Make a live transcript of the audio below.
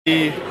All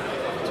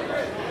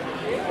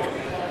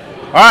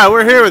right,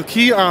 we're here with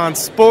Key on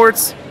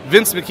Sports.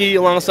 Vince McKee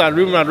alongside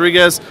Ruben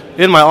Rodriguez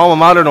in my alma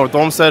mater, North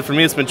Olmsted. For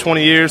me, it's been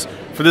 20 years.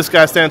 For this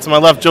guy standing to my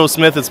left, Joe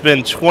Smith, it's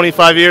been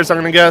 25 years, I'm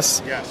going to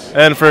guess. Yes.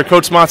 And for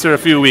Coach Smonser, a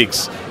few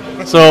weeks.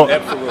 So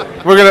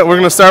we're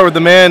gonna start with the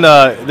man.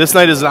 This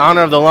night is in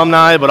honor of the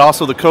alumni, but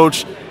also the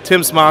coach,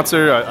 Tim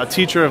Smonser, a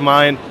teacher of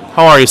mine.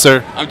 How are you,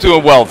 sir? I'm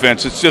doing well,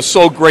 Vince. It's just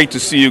so great to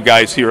see you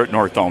guys here at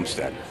North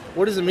Olmsted.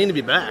 What does it mean to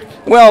be back?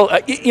 Well,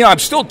 I'm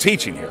still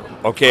teaching here,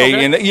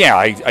 okay? And, yeah,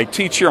 I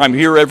teach here. I'm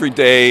here every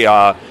day.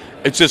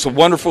 It's just a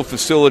wonderful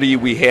facility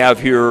we have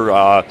here.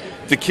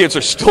 The kids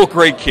are still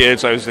great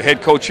kids. I was the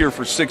head coach here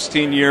for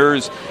 16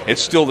 years.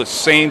 It's still the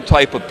same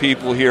type of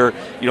people here.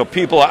 You know,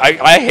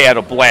 I had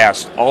a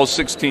blast all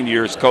 16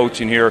 years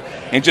coaching here,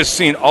 and just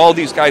seeing all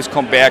these guys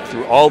come back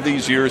through all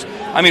these years.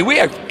 I mean, we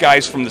have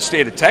guys from the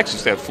state of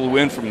Texas that flew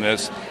in from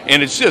this,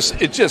 and it's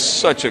just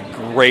such a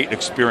great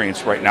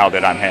experience right now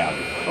that I'm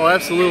having. Oh,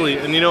 absolutely.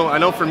 And, I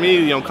know for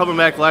me, coming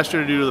back last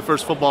year to do the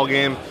first football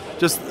game,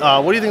 just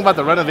what do you think about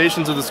the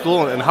renovations of the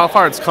school and how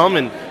far it's come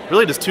in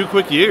really just 2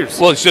 quick years?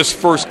 Well, it's just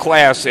first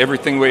class,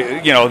 everything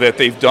that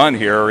they've done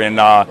here, and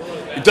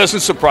it doesn't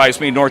surprise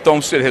me. North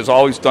Olmsted has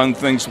always done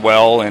things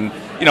well, and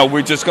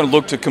we're just going to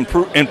look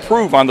to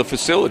improve on the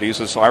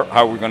facilities as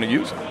how we're going to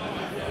use them.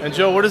 And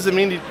Joe, what does it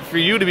mean for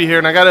you to be here?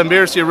 And I got to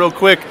embarrass you real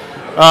quick.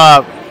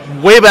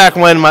 Way back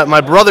when,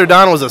 my brother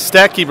Don was a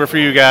stat keeper for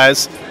you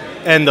guys,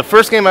 and the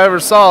first game I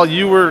ever saw,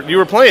 you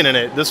were playing in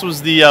it. This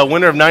was the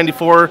winter of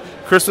 '94,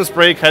 Christmas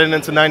break, heading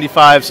into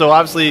 '95. So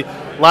obviously,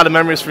 a lot of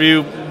memories for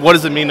you. What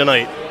does it mean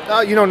tonight?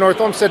 North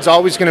Olmsted's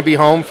always going to be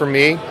home for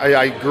me.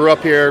 I grew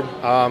up here,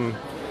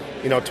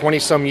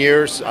 20-some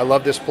years. I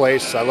love this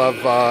place. I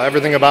love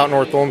everything about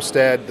North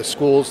Olmsted, the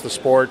schools, the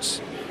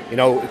sports.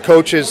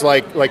 Coaches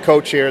like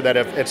Coach here that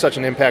have had such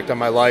an impact on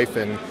my life,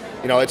 and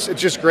it's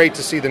just great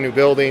to see the new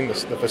building, the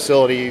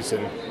facilities,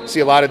 and see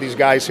a lot of these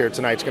guys here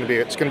tonight. It's going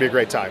to be a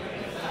great time.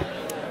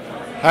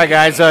 Hi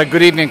guys,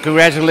 good evening.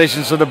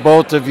 Congratulations to the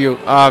both of you.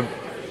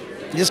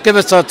 Just give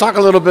us talk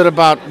a little bit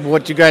about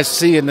what you guys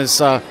see in this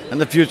in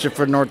the future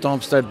for North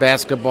Olmsted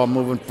basketball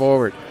moving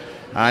forward.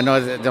 I know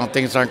that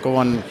things aren't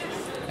going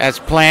as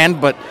planned,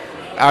 but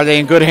are they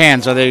in good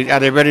hands? Are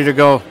they ready to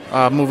go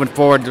moving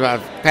forward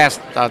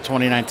past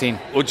 2019?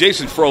 Well,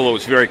 Jason Frollo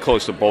is very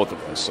close to both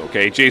of us,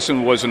 okay?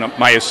 Jason was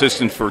my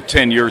assistant for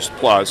 10 years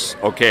plus,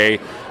 okay?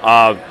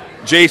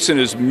 Jason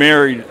is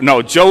married –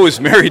 no, Joe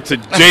is married to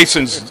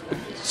Jason's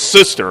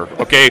sister,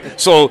 okay?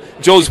 So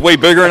Joe's way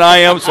bigger than I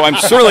am, so I'm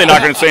certainly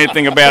not going to say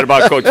anything bad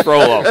about Coach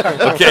Frollo,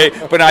 okay?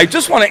 But I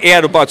just want to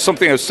add about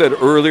something I said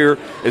earlier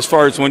as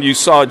far as when you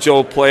saw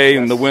Joe play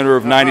in the winter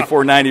of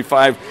 '94,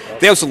 '95.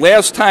 That was the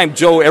last time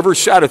Joe ever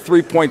shot a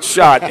three-point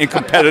shot in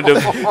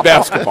competitive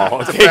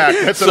basketball. Okay?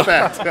 That's a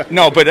fact.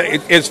 No, but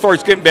as far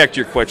as getting back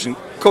to your question,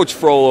 Coach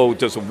Frollo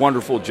does a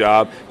wonderful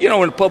job. In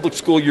a public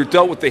school, you're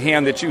dealt with the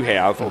hand that you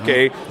have,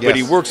 okay? Yes. But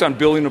he works on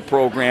building a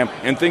program,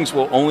 and things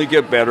will only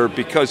get better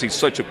because he's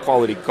such a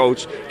quality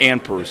coach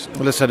and person.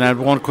 Well, listen,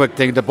 one quick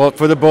thing.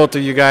 For the both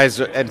of you guys,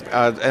 and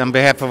on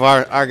behalf of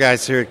our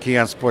guys here at Key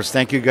on Sports,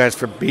 thank you guys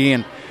for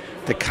being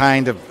the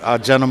kind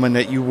of gentleman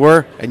that you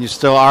were and you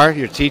still are.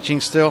 You're teaching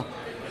still.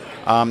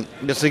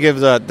 Just to give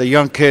the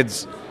young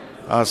kids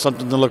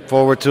something to look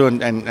forward to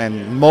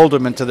and mold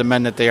them into the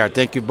men that they are.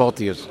 Thank you, both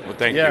of you. Well,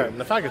 thank you. Yeah, and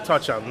if I could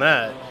touch on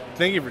that,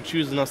 thank you for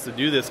choosing us to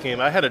do this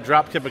game. I had to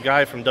drop kick a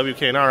guy from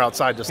WKNR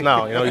outside just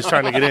now. He's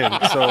trying to get in.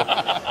 So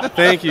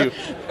thank you.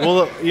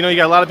 Well, you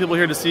got a lot of people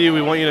here to see you.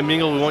 We want you to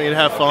mingle. We want you to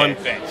have fun.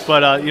 Okay, thanks.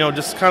 But,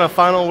 just kind of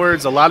final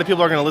words. A lot of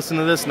people are going to listen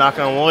to this, knock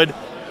on wood.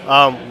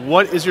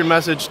 What is your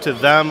message to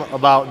them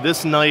about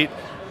this night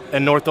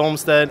and North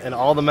Olmsted and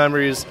all the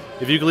memories?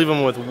 If you could leave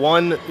them with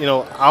one,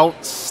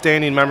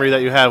 outstanding memory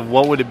that you have,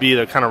 what would it be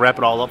to kind of wrap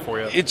it all up for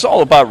you? It's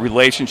all about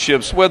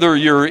relationships, whether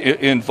you're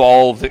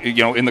involved,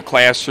 in the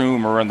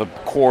classroom or on the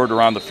court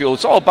or on the field.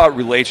 It's all about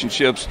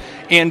relationships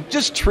and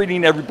just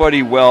treating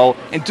everybody well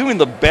and doing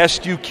the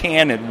best you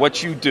can at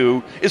what you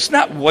do. It's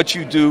not what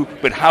you do,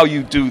 but how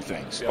you do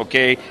things,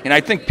 okay? And I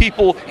think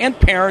people and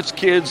parents,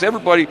 kids,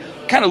 everybody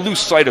kind of lose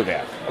sight of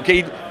that,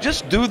 okay?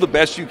 Just do the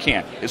best you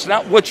can. It's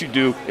not what you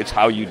do, it's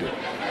how you do it.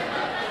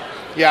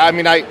 Yeah, I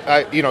mean,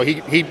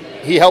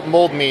 he helped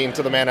mold me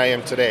into the man I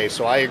am today,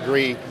 so I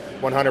agree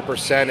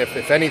 100%.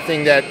 If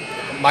anything that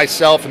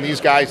myself and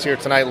these guys here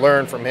tonight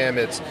learn from him,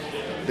 it's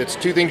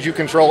two things you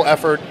control: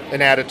 effort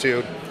and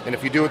attitude. And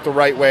if you do it the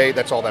right way,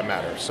 that's all that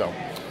matters. So,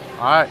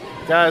 all right,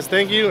 guys,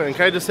 thank you. And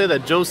can I just say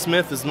that Joe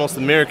Smith is the most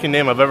American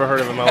name I've ever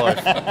heard of in my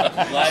life.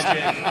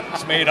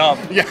 It's made up.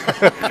 Yeah.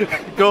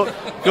 Go right,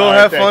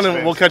 have thanks, fun, and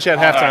Vince. we'll catch you at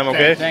halftime,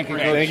 okay? Thank you.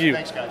 Thank you.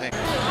 Thanks, guys.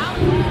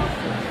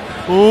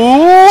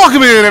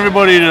 Welcome in,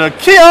 everybody, to the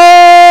Key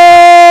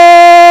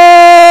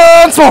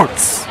on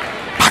Sports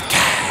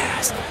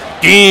Podcast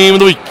Game of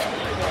the Week.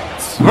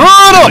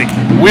 Tonight,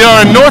 we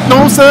are in North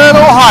Olmsted,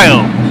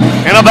 Ohio.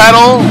 In a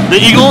battle, the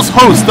Eagles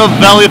host the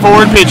Valley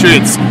Forge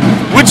Patriots.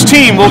 Which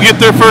team will get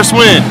their first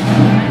win?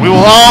 We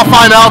will all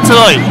find out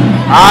tonight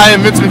I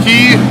am Vince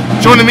McKee.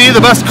 Joining me,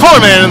 the best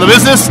color man in the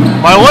business.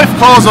 My wife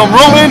calls him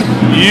Roman.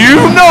 You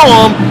know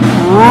him,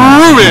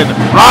 Ruben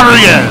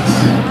Rodriguez.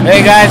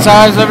 Hey guys,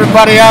 how's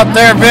everybody out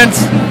there,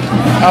 Vince?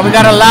 We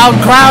got a loud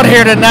crowd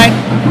here tonight.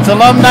 It's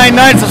Alumni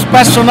Night. It's a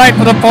special night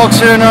for the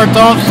folks here in North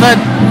Olmsted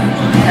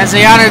as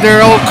they honor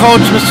their old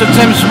coach, Mr.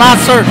 Tim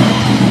Schmatzer.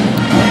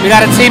 We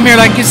got a team here,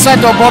 like you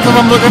said, though, both of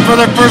them looking for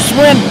their first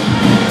win.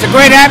 It's a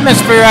great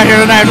atmosphere out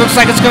here tonight. It looks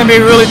like it's going to be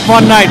a really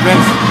fun night,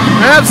 Vince.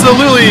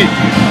 Absolutely.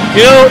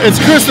 You know, it's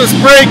Christmas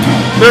break.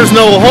 There's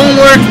no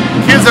homework.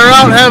 Kids are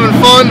out having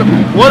fun.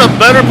 What a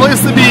better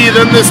place to be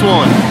than this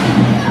one.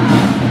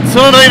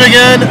 Tonight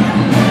again,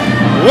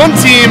 one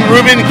team,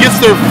 Ruben, gets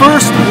their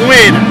first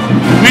win.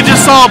 We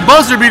just saw a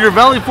buzzer beater.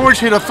 Valley Forge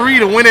hit a 3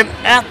 to win it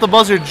at the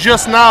buzzer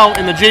just now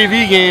in the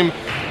JV game.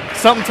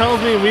 Something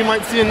tells me we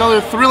might see another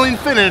thrilling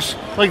finish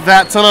like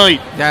that tonight.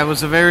 That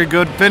was a very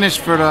good finish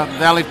for the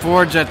Valley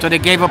Forge after they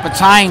gave up a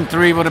tying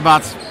 3 with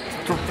about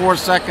 4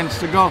 seconds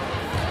to go.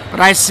 But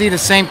I see the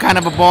same kind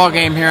of a ball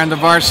game here on the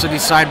varsity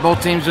side.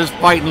 Both teams just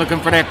fighting, looking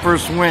for that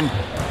first win.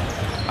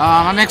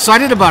 I'm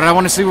excited about it. I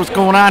want to see what's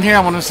going on here. I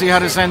want to see how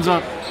this ends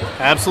up.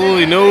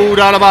 Absolutely, no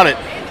doubt about it.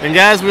 And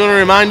guys, we want to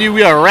remind you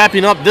we are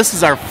wrapping up. This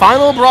is our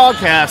final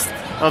broadcast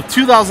of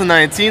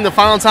 2019, the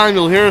final time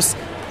you'll hear us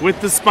with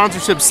the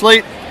sponsorship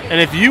slate.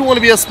 And if you want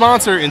to be a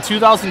sponsor in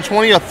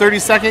 2020, a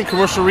 30-second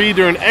commercial read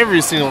during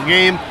every single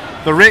game,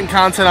 the written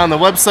content on the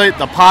website,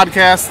 the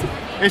podcast,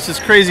 it's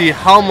just crazy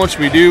how much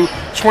we do.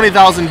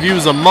 20,000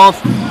 views a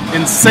month,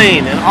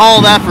 insane. And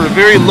all that for a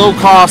very low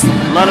cost.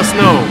 Let us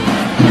know.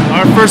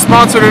 Our first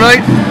sponsor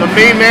tonight, the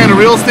main man of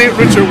real estate,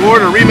 Richard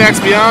Ward of Remax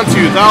Beyond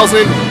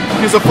 2000.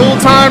 He's a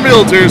full-time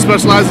realtor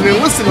specializing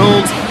in listed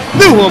homes,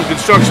 new home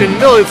construction,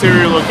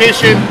 military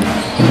relocation,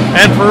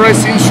 and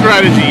pricing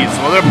strategies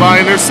while they're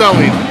buying or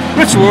selling.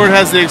 Richard Ward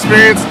has the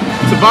experience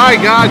to buy,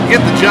 God,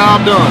 get the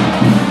job done.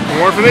 For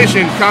more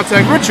information,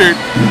 contact Richard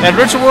at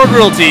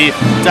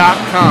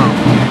richardwardrealty.com.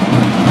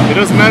 It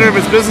doesn't matter if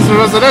it's business or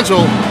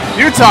residential,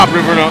 your top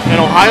river in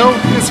Ohio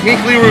is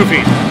Hinckley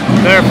Roofing.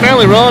 They're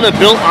family run and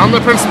built on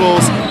the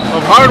principles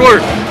of hard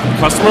work,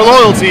 customer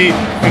loyalty,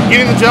 and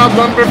getting the job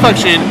done to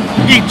perfection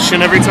each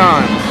and every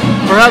time.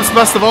 Perhaps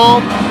best of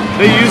all,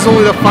 they use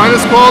only the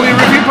finest quality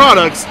roofing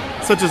products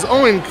such as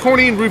Owen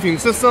Corning Roofing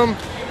System,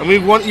 and we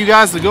want you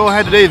guys to go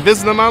ahead today,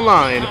 visit them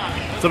online,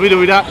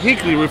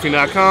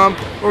 www.hinkleyroofing.com,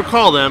 or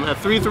call them at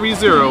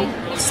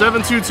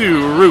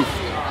 330-722-ROOF.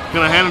 I'm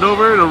going to hand it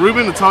over to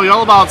Ruben to tell you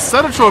all about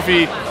Set a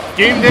Trophy,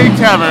 Game Day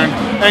Tavern,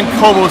 and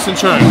Cobos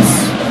Insurance.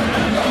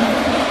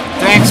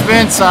 Thanks,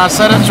 Vince.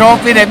 Set a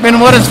Trophy, they've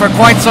been with us for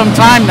quite some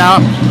time now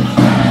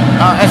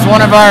as one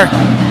of our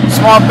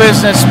small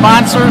business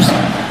sponsors.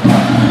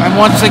 And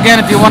once again,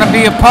 if you want to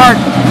be a part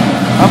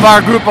of our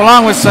group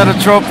along with Set a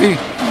Trophy,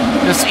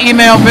 just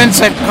email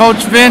Vince at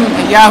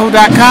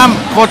CoachVin@yahoo.com,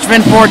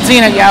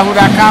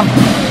 CoachVin14@yahoo.com,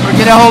 or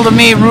get a hold of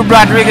me, Rube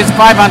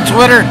Rodriguez5 on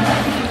Twitter,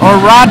 or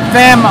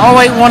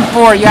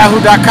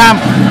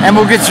RodFam0814@yahoo.com, and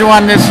we'll get you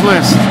on this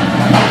list.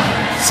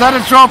 Set a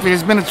Trophy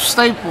has been a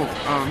staple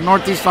of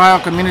Northeast Ohio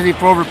community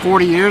for over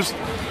 40 years.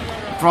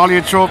 For all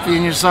your trophy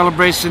and your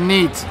celebration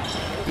needs,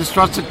 this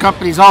trusted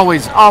company is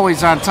always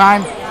on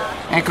time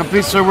and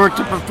completes their work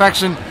to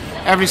perfection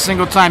every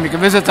single time. You can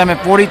visit them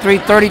at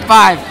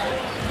 4335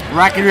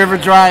 Rocky River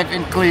Drive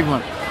in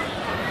Cleveland.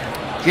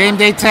 Game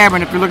Day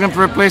Tavern, if you're looking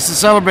for a place to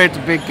celebrate the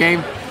big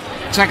game,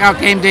 check out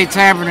Game Day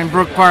Tavern in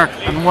Brook Park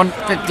on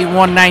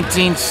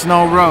 15119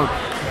 Snow Road.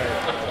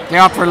 They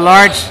offer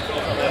large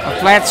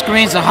flat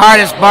screens, the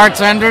hardest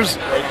bartenders,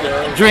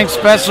 drink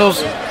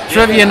specials,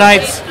 trivia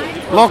nights,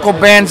 local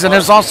bands, and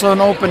there's also an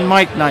open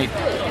mic night.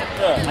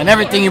 And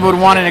everything you would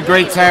want in a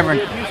great tavern,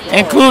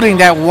 including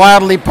that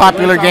wildly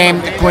popular game,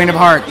 the Queen of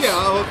Hearts.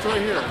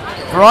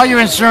 For all your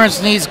insurance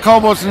needs,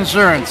 Cobos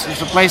Insurance is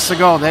the place to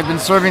go. They've been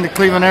serving the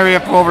Cleveland area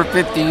for over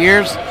 50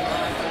 years.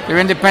 They're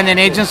independent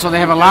agents, so they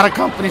have a lot of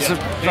companies to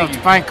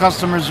find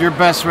customers your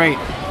best rate.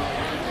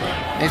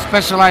 They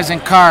specialize in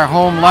car,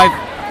 home, life,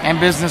 and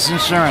business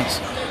insurance.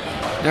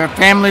 They're a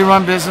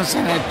family-run business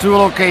and have 2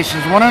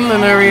 locations, one in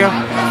Elyria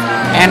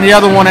and the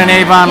other one in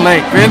Avon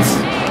Lake. Vince?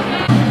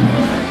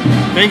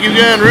 Thank you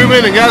again,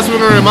 Ruben. And guys, we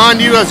want to remind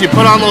you as you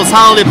put on those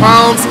holiday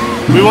pounds,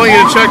 we want you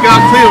to check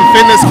out Cleveland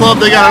Fitness Club.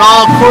 They got it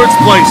all, courts,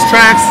 bikes,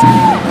 tracks.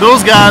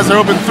 Those guys are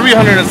open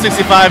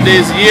 365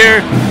 days a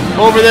year.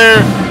 Over there,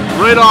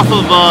 right off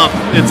of,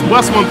 it's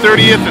West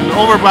 130th and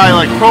over by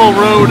like Pearl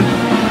Road,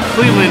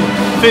 Cleveland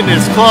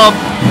Fitness Club.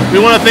 We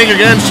want to thank her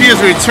again. She is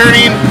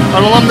returning,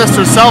 an alumnus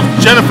herself,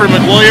 Jennifer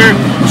McGuire.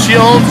 She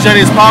owns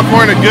Jenny's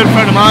Popcorn, a good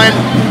friend of mine.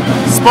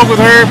 Spoke with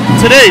her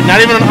today,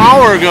 not even an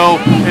hour ago,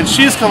 and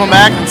she's coming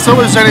back, and so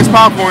is Jenny's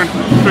Popcorn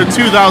for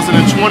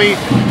 2020.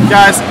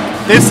 Guys,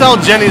 they sell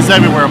Jenny's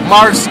everywhere.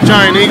 Mark's,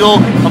 Giant Eagle,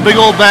 a big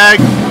old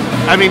bag.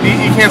 I mean,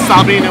 you can't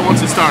stop eating it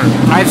once you start.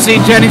 I've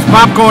seen Jenny's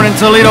Popcorn in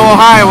Toledo,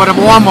 Ohio at a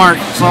Walmart,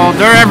 so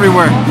they're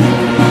everywhere.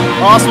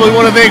 Also, we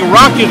want to thank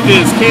Rocket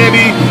Fizz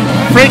Candy,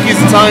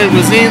 Frankie's Italian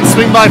Cuisine.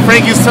 Swing by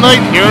Frankie's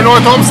tonight here in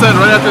North Olmsted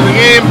right after the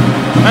game.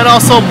 And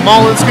also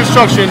Mullins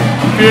Construction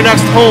for your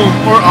next home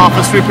or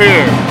office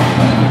repair.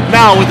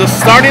 Now with the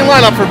starting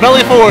lineup for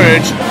Valley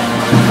Forge,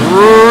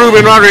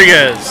 Ruben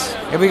Rodriguez.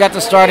 Here we got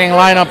the starting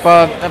lineup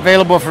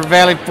available for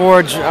Valley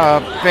Forge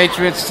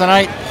Patriots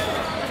tonight.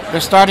 They're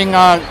starting,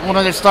 one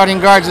of their starting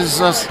guards is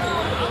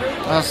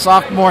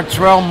sophomore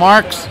Terrell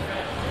Marks.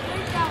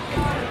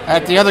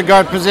 At the other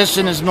guard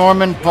position is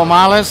Norman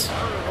Pomales.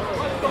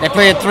 They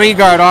play a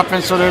 3-guard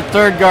offense, so their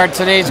 3rd guard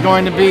today is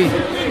going to be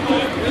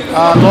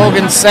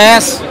Logan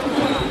Sass,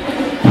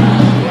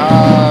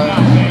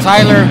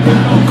 Tyler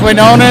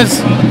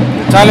Quinones.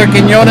 Tyler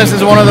Quinones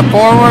is one of the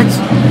forwards.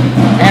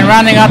 And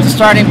rounding out the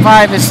starting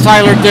 5 is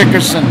Tyler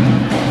Dickerson.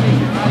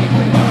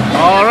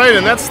 All right,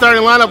 and that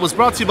starting lineup was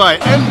brought to you by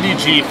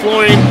MDG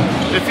Flooring.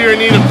 If you're in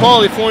need of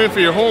quality flooring for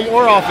your home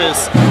or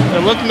office,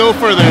 then look no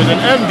further than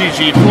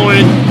MDG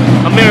Flooring,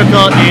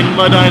 America in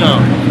Medina.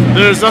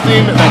 There's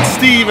nothing that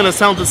Steve and his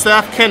talented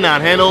staff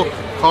cannot handle.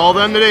 Call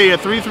them today at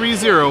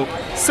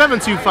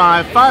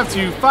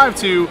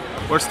 330-725-5252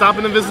 or stop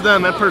in and visit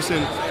them at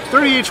person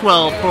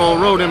 3812 Pearl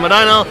Road in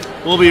Medina.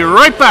 We'll be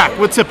right back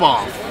with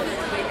tip-off.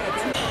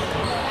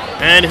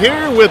 And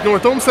here with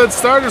North Olmsted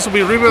starters will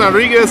be Ruben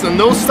Rodriguez, and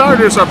those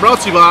starters are brought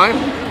to you by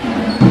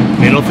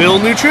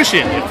Middlefield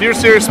Nutrition. If you're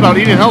serious about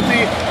eating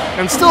healthy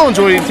and still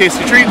enjoying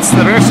tasty treats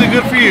that are actually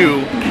good for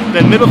you,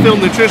 then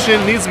Middlefield Nutrition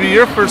needs to be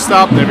your first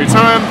stop every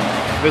time.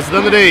 Visit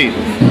them today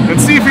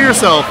and see for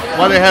yourself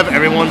why they have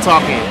everyone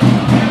talking.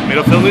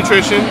 Middlefield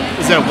Nutrition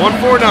is at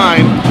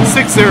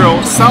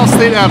 14960 South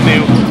State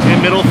Avenue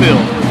in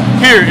Middlefield.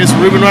 Here is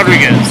Ruben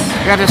Rodriguez.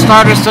 We got the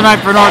starters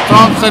tonight for North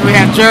Olmsted. We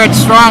have Jared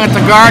Strong at the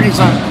guard. He's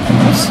a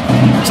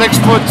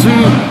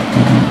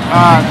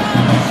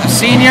 6'2"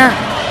 senior.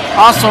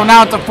 Also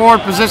now at the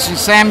forward position,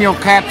 Samuel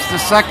Capps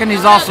II.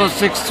 He's also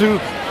 6'2",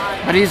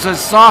 but he's a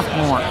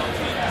sophomore.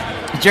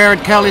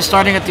 Jared Kelly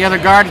starting at the other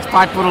guard. He's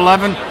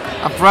 5'11",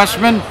 a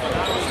freshman.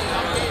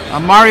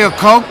 Mario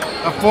Koch,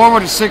 a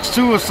forward, is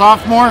 6'2", a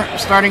sophomore,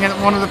 starting at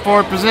one of the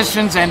forward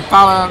positions, and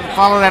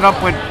follow that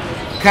up with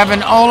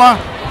Kevin Ola,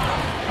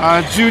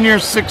 junior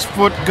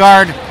 6-foot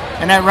guard,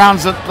 and that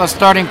rounds up the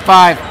starting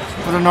 5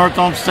 for the North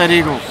Olmsted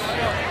Eagles.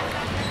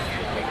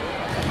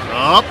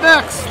 Up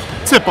next,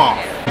 tip-off.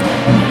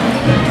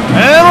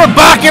 And we're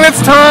back, and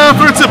it's time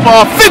for a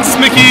tip-off. Vince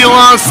McKee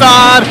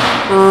alongside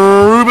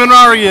Ruben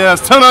Rodriguez.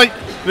 Tonight,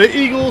 the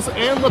Eagles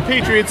and the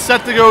Patriots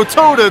set to go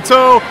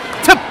toe-to-toe.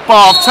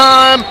 Tip-off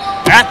time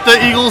at the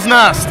Eagles'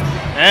 Nest.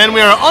 And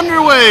we are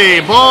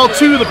underway. Ball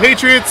to the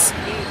Patriots,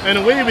 and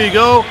away we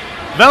go.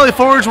 Valley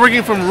Forge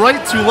working from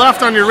right to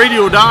left on your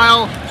radio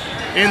dial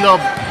in the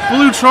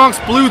blue trunks,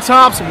 blue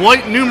tops,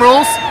 white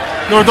numerals.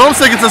 North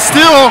Olmsted gets a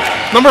steal.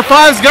 Number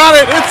 5's got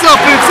it. It's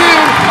up, it's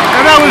in.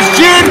 And that was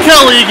Jared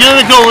Kelly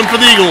getting it going for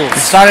the Eagles. It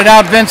started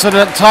out Vince with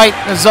a tight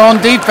zone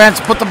defense,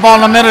 put the ball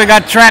in the middle, he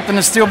got trapped in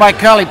the steal by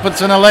Kelly,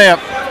 puts in a layup.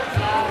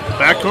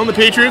 Back on the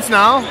Patriots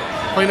now,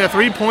 playing that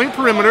 3-point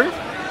perimeter.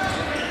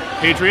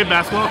 Patriot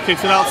basketball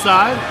kicks it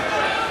outside.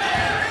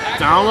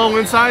 Down low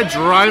inside,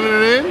 driving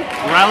it in.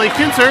 Riley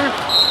Kinter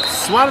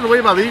swatted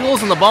away by the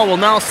Eagles, and the ball will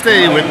now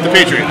stay with the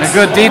Patriots. A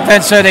good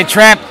defense there. They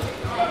trapped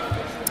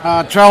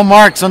Terrell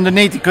Marks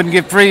underneath. He couldn't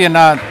get free and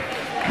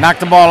knocked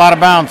the ball out of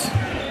bounds.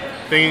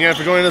 Thank you again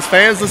for joining us,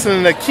 fans.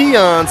 Listening to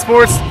Keon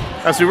Sports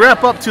as we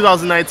wrap up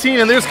 2019.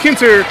 And there's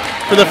Kinter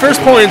for the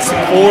first points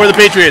for the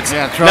Patriots.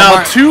 Yeah,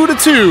 now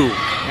 2-2.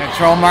 Yeah,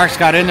 Terrell Marks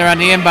got in there on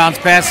the inbounds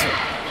pass.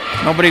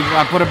 Nobody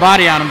put a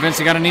body on him, Vince.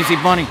 He got an easy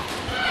bunny.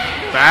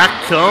 Back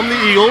come the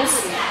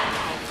Eagles.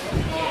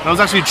 That was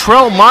actually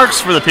Terrell Marks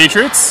for the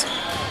Patriots.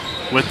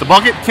 With the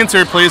bucket,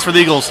 Kinter plays for the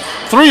Eagles.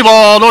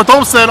 3-ball, North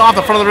Olmsted off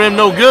the front of the rim,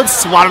 no good.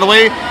 Swatted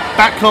away.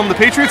 Back come the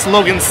Patriots.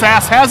 Logan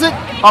Sass has it.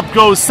 Up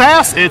goes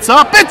Sass. It's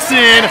up. It's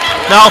in.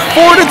 Now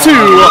 4-2,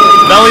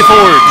 Valley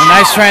Forge. A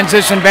nice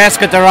transition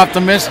basket there off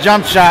the missed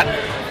jump shot.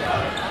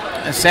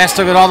 And Sass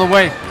took it all the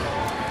way.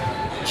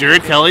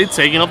 Jared Kelly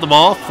taking up the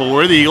ball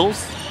for the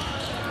Eagles.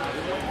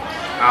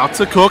 Out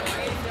to Cook.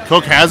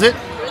 Cook has it.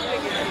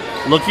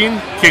 Looking,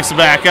 kicks it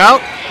back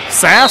out.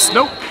 Sass,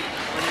 nope.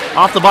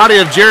 Off the body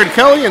of Jared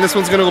Kelly, and this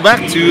one's going to go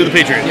back to the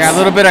Patriots. Yeah, a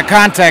little bit of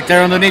contact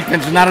there underneath,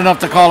 but not enough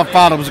to call a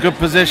foul. It was a good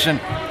position.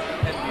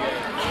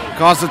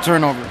 Caused the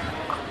turnover.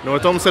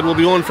 North Olmsted will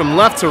be going from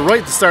left to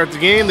right to start the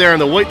game. They're in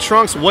the white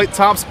trunks, white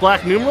tops,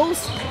 black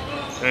numerals.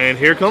 And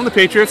here come the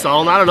Patriots,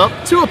 all knotted up.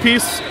 2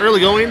 apiece, early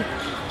going.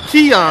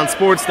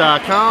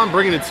 KeonSports.com,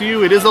 bringing it to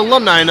you. It is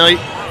alumni night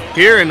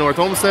here in North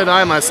Olmsted.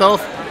 I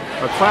myself,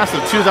 a class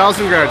of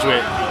 2000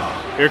 graduate.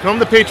 Here come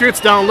the Patriots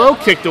down low,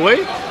 kicked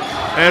away.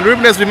 And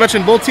Ruben, as we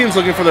mentioned, both teams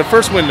looking for their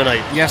first win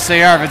tonight. Yes,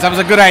 they are. That was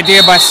a good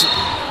idea by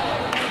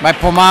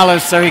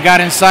Pomales. So he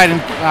got inside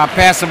and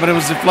passed it, but it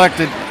was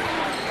deflected.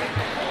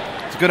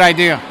 It's a good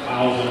idea.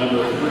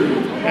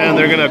 And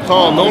they're going to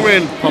call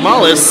Norman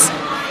Pomales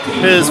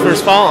his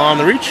first foul on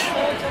the reach.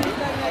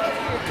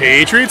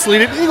 Patriots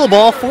lead it Eagle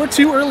ball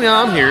 4-2 early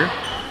on here.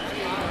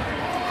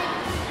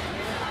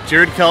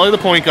 Jared Kelly, the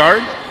point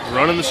guard,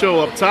 running the show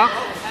up top.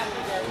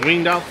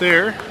 Winged out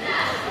there.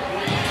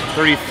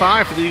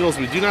 35 for the Eagles.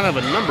 We do not have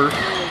a number.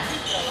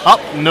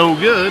 Up, no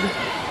good.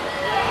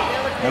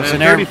 And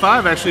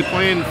 35 actually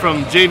playing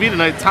from JV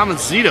tonight,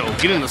 Thomas Zito,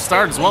 getting the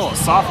start as well, a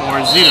sophomore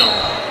Zito.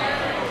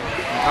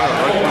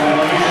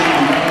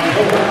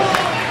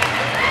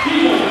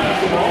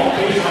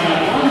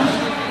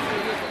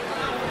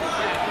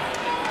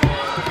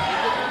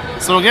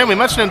 So again, we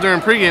mentioned him during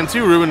pregame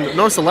too, Ruben.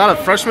 Noticed a lot of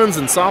freshmen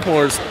and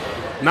sophomores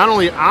not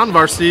only on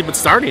varsity, but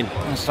starting.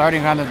 And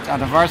starting on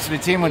the varsity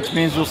team, which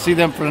means we'll see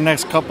them for the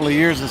next couple of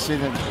years to see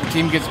that the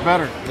team gets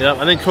better. Yeah,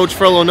 I think Coach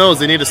Frello knows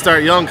they need to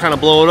start young, kind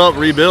of blow it up,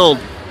 rebuild.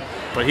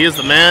 But he is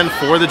the man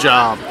for the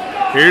job.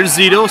 Here's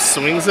Zito,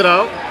 swings it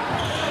out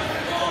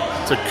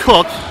to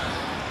Cook.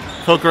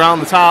 Cook around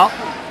the top.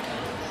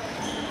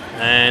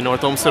 And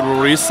North Olmsted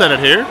will reset it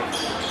here.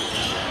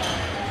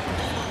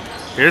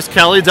 Here's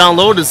Kelly down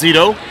low to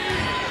Zito.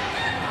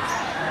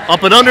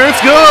 Up and under,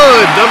 it's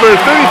good. Number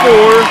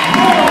 34.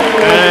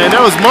 And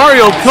that was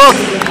Mario Cook.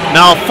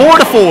 Now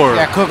 4-4.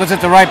 Yeah, Cook was at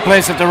the right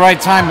place at the right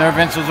time there.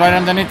 Vince was right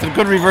underneath. A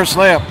good reverse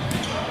layup.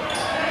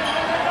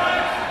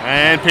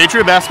 And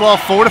Patriot basketball,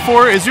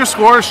 4-4 is your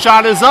score.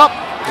 Shot is up.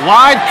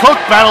 Wide. Cook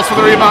battles for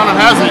the rebound and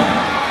has it.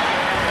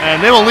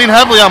 And they will lean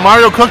heavily on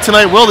Mario Cook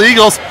tonight, will the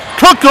Eagles.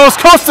 Cook goes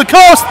coast to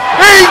coast.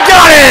 He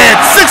got it!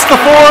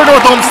 6-4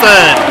 North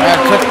Olmsted.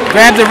 Yeah, Cook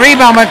grabbed the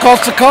rebound, went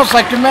coast to coast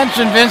like you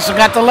mentioned, Vince, and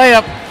got the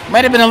layup.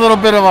 Might have been a little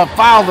bit of a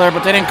foul there,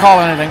 but they didn't call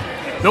anything.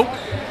 Nope.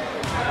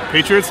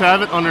 Patriots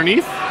have it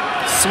underneath.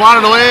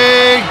 Swatted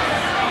away.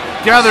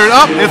 Gathered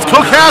up. It's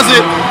Cook has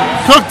it.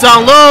 Cook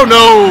down low.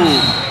 No.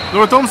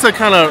 North Olmsted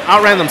kind of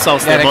outran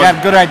themselves there. Yeah, they got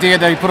a good idea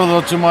there. He put a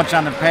little too much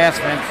on the pass,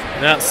 Vince.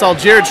 Yeah, saw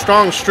Jared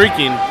Strong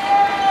streaking.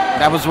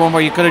 That was one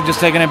where you could have just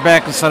taken it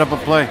back and set up a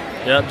play.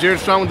 Yeah, Jared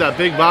Strong with that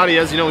big body.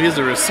 As you know, he's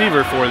a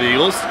receiver for the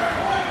Eagles.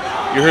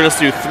 You heard us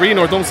do 3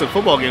 North Olmsted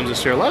football games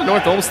this year. A lot of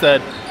North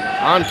Olmsted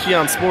on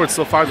Keon Sports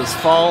so far this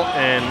fall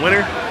and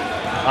winter.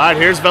 All right,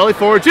 here's Valley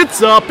Forge.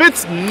 It's up.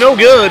 It's no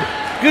good.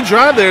 Good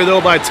drive there, though,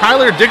 by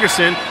Tyler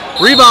Dickerson.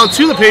 Rebound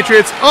to the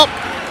Patriots. Up.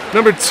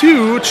 Number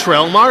 2,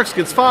 Trell Marks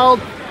gets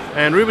fouled.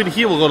 And Ruben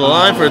He will go to the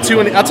line for a 2.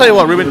 And I'll tell you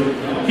what, Ruben,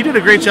 he did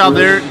a great job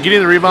there getting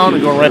the rebound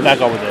and going right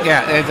back over there.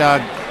 Yeah,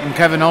 and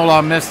Kevin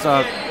Ola missed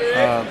a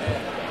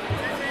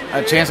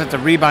chance at the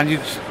rebound. The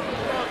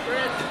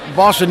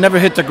ball should never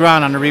hit the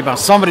ground on the rebound.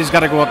 Somebody's got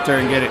to go up there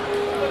and get it.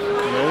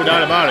 No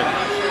doubt about it.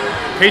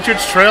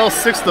 Patriots trail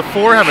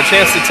 6-4, have a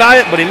chance to tie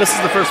it, but he misses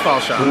the first foul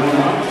shot.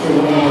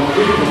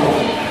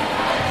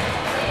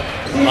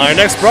 Our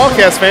next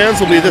broadcast, fans,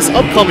 will be this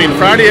upcoming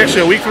Friday,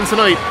 actually a week from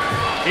tonight,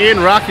 in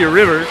Rocky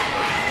River.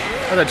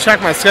 I have to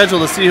check my schedule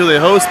to see who they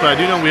host, but I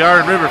do know we are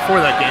in River for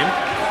that game.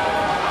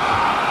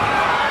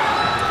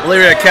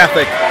 Elyria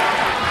Catholic.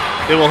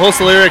 They will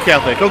host Elyria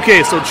Catholic.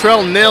 Okay, so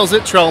Trell nails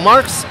it. Trell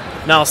Marks.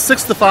 Now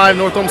 6-5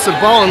 North Olmsted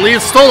ball and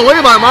leads. Stolen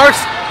away by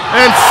Marks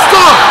and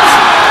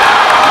stopped.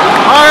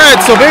 All right,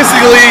 so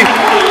basically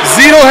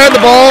Zito had the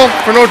ball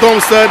for North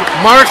Olmsted.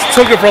 Marks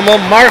took it from him.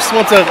 Marks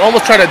went to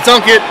almost try to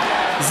dunk it.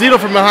 Zito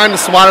from behind to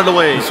swat it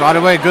away. Swat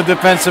away. Good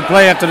defensive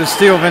play after the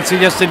steal. Vince, he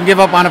just didn't give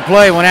up on a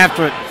play. Went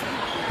after it.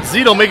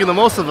 Zito making the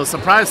most of a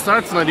surprise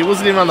start tonight. He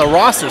wasn't even on the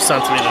roster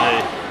sent to me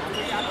today.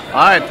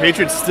 All right,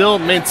 Patriots still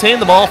maintain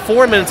the ball.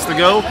 4 minutes to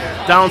go.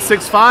 Down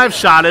 6-5.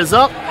 Shot is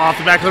up. Off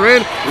the back of the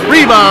rim.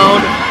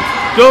 Rebound.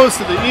 Goes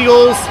to the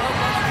Eagles.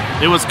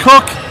 It was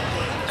Cook.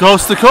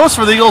 Coast to coast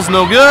for the Eagles.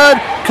 No good.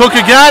 Cook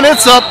again.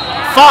 It's up.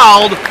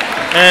 Fouled.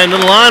 And then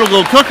the line will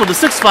go Cook with a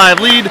 6-5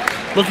 lead.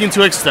 Looking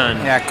to extend.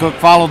 Yeah, Cook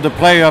followed the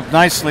play up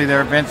nicely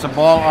there, Vince. The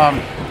ball,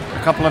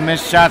 a couple of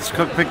missed shots.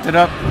 Cook picked it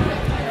up.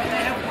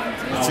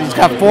 So he's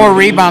got 4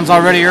 rebounds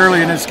already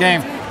early in this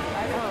game.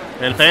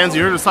 And fans,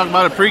 you heard us talk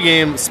about it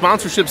pregame.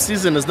 Sponsorship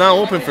season is now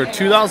open for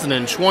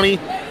 2020.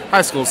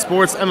 High school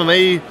sports,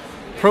 MMA,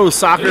 pro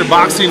soccer,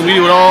 boxing, we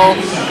do it all.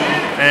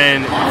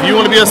 And if you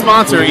want to be a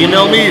sponsor,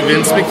 email me,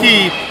 Vince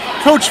McKee,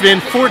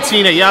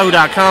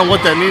 CoachVin14@yahoo.com.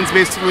 What that means,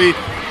 basically,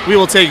 we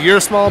will take your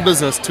small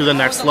business to the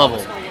next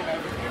level.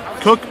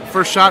 Cook,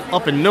 first shot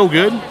up and no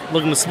good.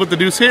 Looking to split the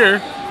deuce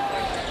here.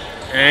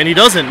 And he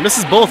doesn't.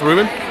 Misses both,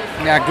 Ruben.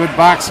 Yeah, good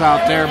box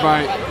out there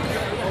by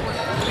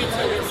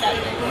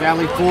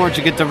Valley Forge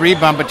to get the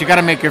rebound, but you got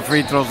to make your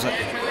free throws.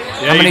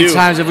 How many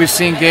times have we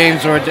seen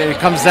games where it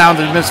comes down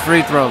to missed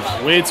free throws?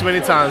 Way too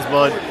many times,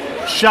 bud.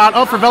 Shot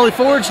up for Valley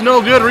Forge,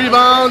 no good.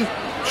 Rebound,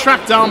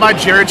 tracked down by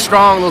Jared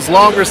Strong, those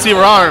long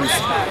receiver arms.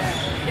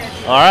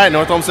 All right,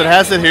 North Olmsted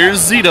has it. Here's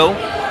Zito.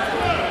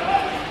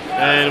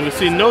 And we've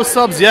seen no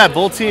subs yet.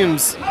 Both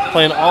teams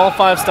playing all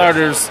 5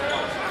 starters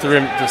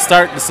to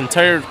start this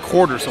entire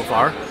quarter so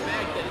far.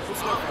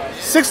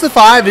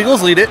 6-5,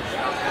 Eagles lead it.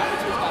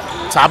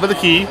 Top of the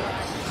key.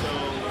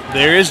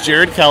 There is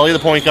Jared Kelly, the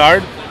point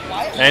guard.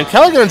 And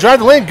Kelly going to drive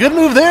the lane. Good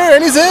move there,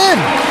 and he's in.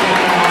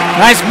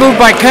 Nice move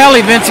by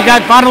Kelly, Vince. He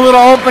found a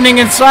little opening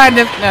inside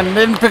and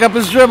didn't pick up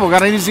his dribble.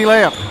 Got an easy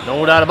layup.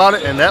 No doubt about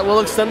it, and that will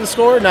extend the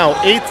score. Now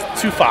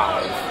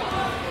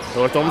 8-5.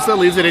 North Olmsted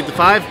leads at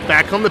 8-5.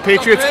 Back home the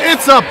Patriots.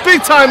 It's a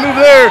big-time move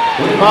there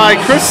by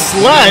Chris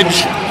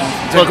Sledge.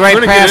 It's a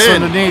great pass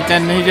underneath,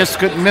 and he just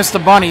couldn't miss the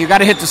bunny. You got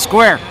to hit the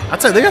square.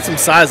 I'd say they got some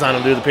size on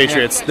them, dude, the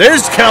Patriots. Yeah.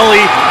 There's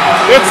Kelly.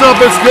 It's up,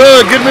 it's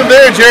good. Get him in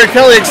there, Jared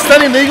Kelly,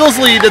 extending the Eagles'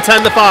 lead to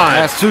 10-5.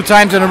 That's 2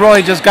 times in a row.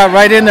 He just got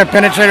right in there,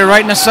 penetrated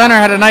right in the center,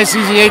 had a nice,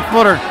 easy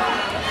 8-footer.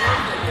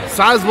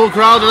 Sizable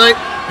crowd tonight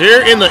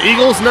here in the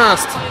Eagles'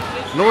 Nest,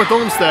 North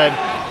Olmsted.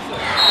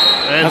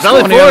 And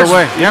Valley Forge,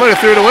 he might have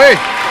threw it away.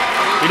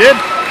 He did.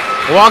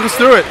 Walk us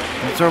through it.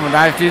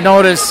 If you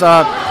notice,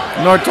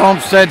 North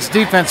Olmsted's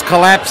defense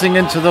collapsing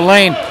into the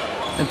lane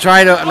and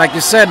try to, like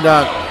you said,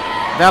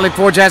 Valley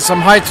Forge has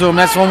some height to them.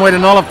 That's one way to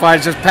nullify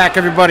it, just pack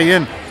everybody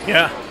in.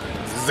 Yeah,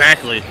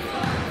 exactly.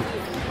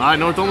 All right,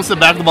 North Olmsted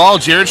back the ball.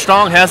 Jared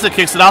Strong has it,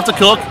 kicks it out to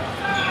Cook.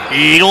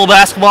 Eagle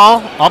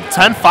basketball up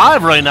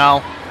 10-5 right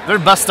now. Their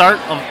best start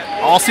of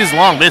all season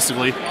long,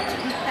 basically.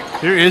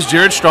 Here is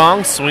Jared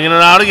Strong swinging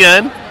it out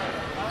again.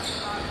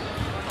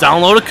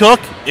 Down low to Cook.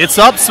 It's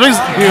up. Swings.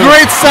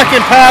 Great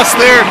second pass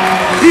there.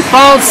 He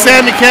found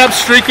Sammy Cap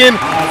streaking.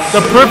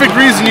 The perfect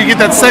reason you get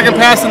that second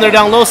pass in there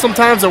down low.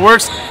 Sometimes it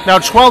works. Now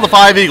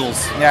 12-5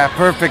 Eagles. Yeah,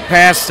 perfect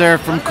pass there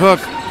from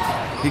Cook.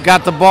 He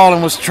got the ball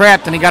and was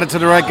trapped, and he got it to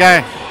the right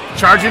guy.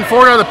 Charging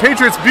forward on the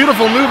Patriots.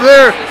 Beautiful move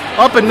there.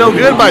 Up and no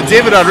good by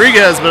David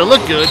Rodriguez, but it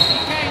looked good.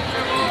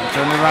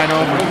 Turn it right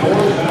over.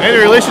 Any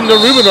relation to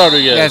Ruben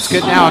Rodriguez? Yeah, it's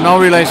good now. No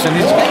relation.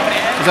 He's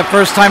the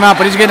first time out,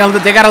 but he's getting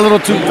they got a little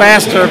too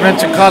fast to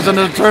eventually cause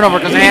another turnover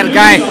because they had a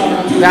guy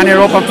down here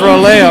open for a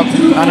layup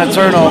on a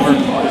turnover.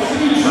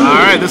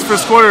 All right, this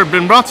first quarter has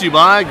been brought to you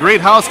by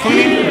Great House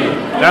Cleaning.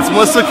 That's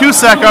Melissa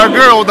Cusack, our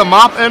girl with the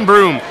mop and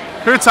broom.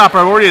 Her top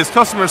priority is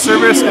customer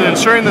service and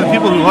ensuring that the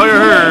people who hire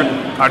her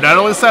are not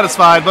only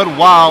satisfied but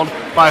wowed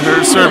by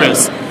her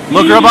service.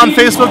 Look her up on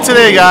Facebook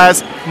today,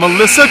 guys.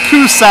 Melissa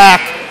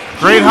Cusack,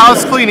 Great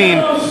House Cleaning,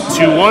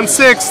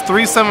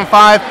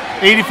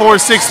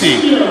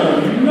 216-375-8460.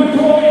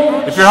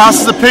 If your house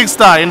is a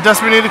pigsty in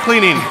desperate need of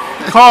cleaning,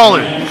 call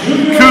her,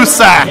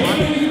 Cusack.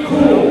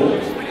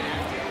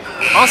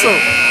 Also,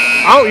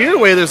 out your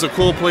way, there's a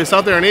cool place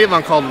out there in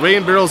Avon called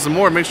Rain Barrels and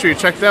More. Make sure you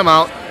check them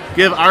out.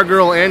 Give our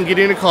girl Ann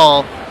Gideon a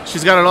call.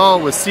 She's got it all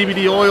with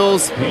CBD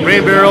oils,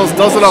 Rain Barrels,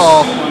 does it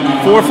all.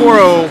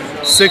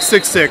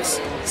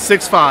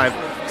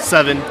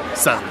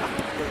 440-666-6577.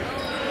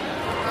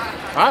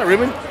 All right,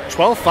 Ruben,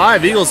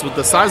 12-5 Eagles with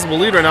the sizable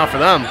lead right now for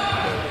them.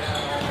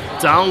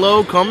 Down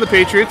low come the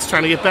Patriots,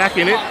 trying to get back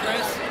in it.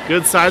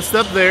 Good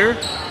sidestep there.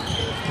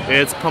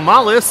 It's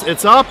Pomales.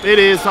 It's up. It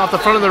is off the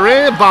front of the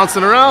rim,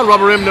 bouncing around.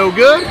 Rubber rim, no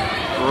good.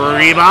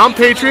 Rebound,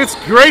 Patriots.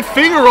 Great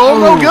finger roll,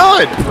 no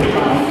good.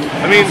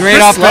 I mean,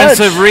 great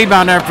offensive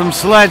rebound there from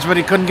Sledge, but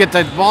he couldn't get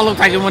the ball. Looked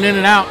like it went in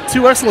and out.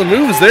 2 excellent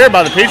moves there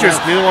by the Patriots.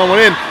 Neither one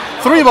went in.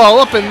 3 ball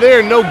up in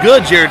there, no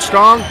good. Jared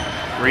Strong.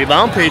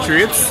 Rebound,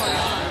 Patriots.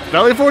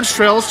 Valley Forge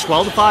trails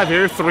 12-5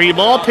 here. 3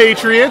 ball,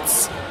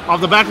 Patriots. Off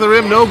the back of the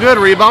rim, no good.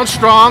 Rebound,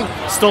 Strong.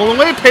 Stolen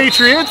away,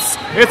 Patriots.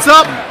 It's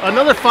up.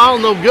 Another foul,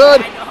 no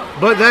good.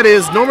 But that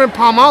is Norman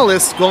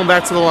Pomales going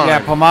back to the line.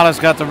 Yeah, Pomales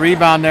got the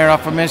rebound there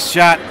off a missed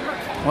shot.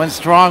 Went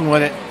strong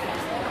with it.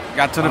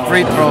 Got to the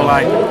free throw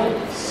line.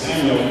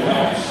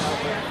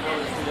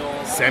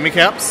 Sammy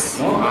Caps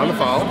on the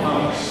foul.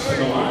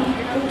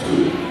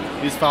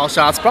 These foul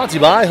shots brought to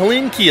you by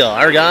Helene Kia.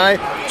 Our guy,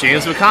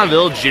 James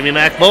McConville, Jimmy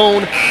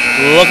McBone.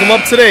 Look him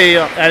up today.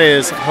 That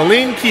is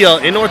Helene Kia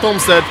in North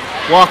Olmsted.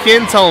 Walk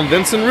in, tell them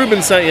Vincent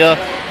Rubin sent you,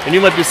 and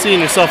you might be seeing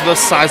yourself with a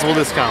sizable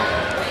discount.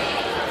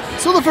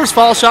 So the first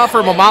foul shot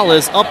for Mamala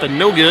is up and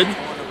no good.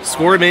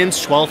 Score remains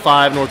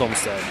 12-5 North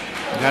Olmsted.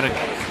 Got it.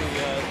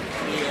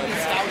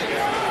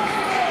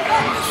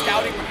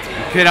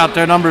 Kid out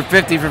there, number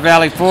 50 for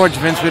Valley Forge.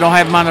 Vince, we don't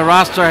have him on the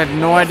roster. I have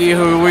no idea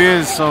who he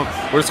is, so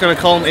we're just going to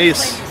call him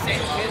Ace.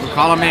 We'll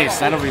call him Ace.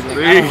 That'll be the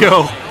There you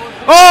go.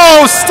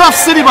 Oh, Stuff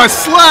City by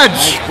Sledge.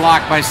 Nice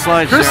block by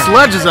Sledge. Chris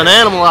Sledge is an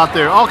animal out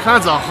there. All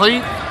kinds of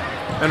height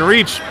and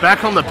reach. Back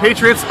home the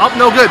Patriots. Up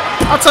no good.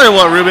 I'll tell you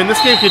what, Ruben,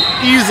 this game could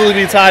easily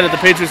be tied if the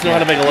Patriots know how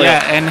to make a layup.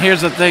 Yeah, and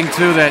here's the thing,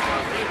 too, that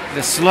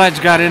the Sledge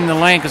got in the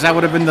lane because that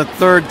would have been the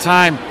third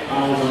time.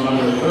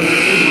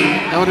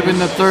 That would have been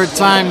the third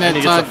time that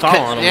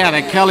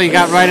that Kelly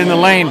got right in the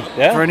lane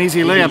for an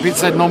easy layup. He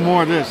said no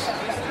more of this.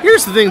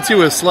 Here's the thing, too,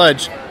 with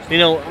Sledge. You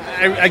know,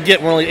 I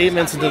get we're only 8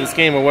 minutes into this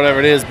game or whatever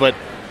it is, but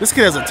this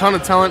kid has a ton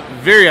of talent,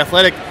 very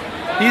athletic.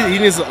 He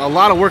needs a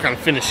lot of work on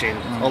finishing,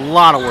 a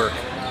lot of work.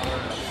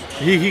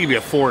 He can be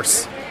a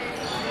force.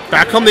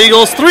 Back come the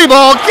Eagles, 3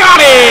 ball, got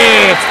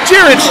it!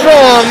 Jared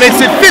Strong makes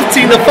it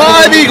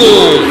 15-5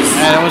 Eagles.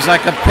 And it was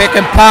like a pick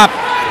and pop.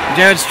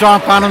 Jared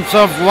Strong found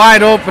himself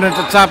wide open at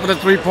the top of the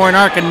three-point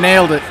arc and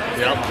nailed it.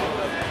 Yep.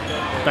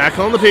 Back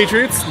home the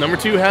Patriots. Number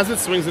 2 has it,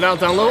 swings it out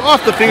down low,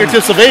 off the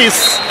fingertips of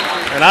Ace,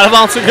 and out of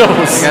bounds it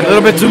goes. Got a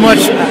little bit too much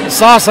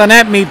sauce on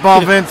that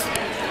meatball, Vince.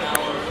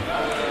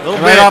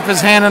 Right off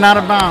his hand and out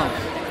of bounds.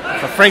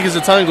 A Frankie's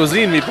Italian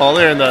cuisine meatball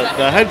there, and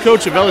the head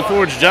coach of Valley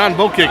Forge, John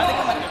Bokic,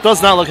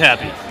 does not look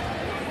happy.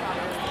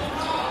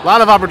 A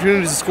lot of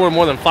opportunities to score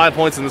more than 5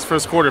 points in this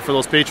first quarter for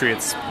those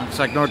Patriots. Looks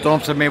like North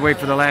Olmsted may wait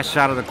for the last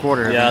shot of the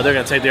quarter. Yeah, they're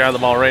going to take their eye on the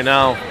ball right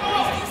now.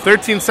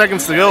 13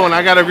 seconds to go, and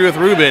I got to agree with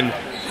Ruben.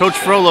 Coach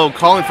Frollo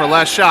calling for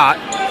last shot.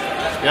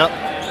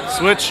 Yep.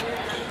 Switch.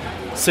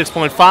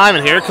 6.5,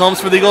 and here it comes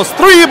for the Eagles.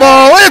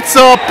 3-ball. It's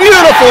a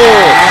beautiful,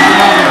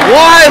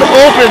 wide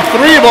open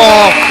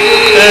 3-ball.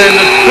 And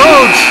the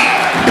coach,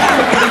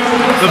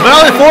 the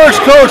Valley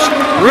Forge coach,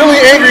 really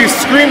angry,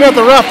 screamed at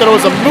the ref that it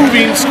was a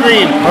moving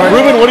screen.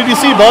 Ruben, what did you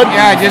see, bud?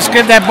 Yeah, just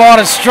give that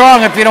ball to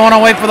Strong. If you don't want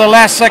to wait for the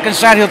last second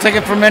shot, he'll take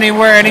it from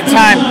anywhere,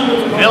 anytime.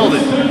 Nailed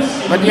it.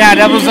 But yeah,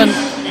 that was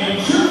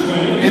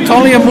it's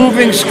only a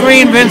moving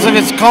screen, Vince, if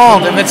it's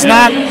called. If it's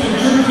not,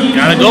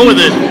 gotta go with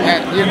it.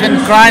 You can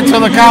cry until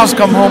the cows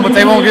come home, but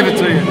they won't give it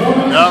to you.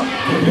 Yep.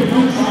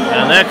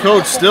 And that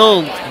coach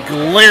still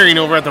glaring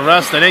over at the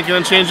refs. That ain't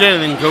gonna change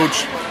anything,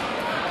 coach.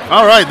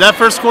 All right, that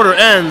first quarter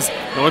ends.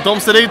 North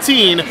Olmsted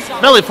 18,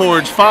 Valley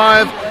Forge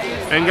 5.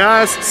 And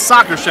guys,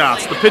 soccer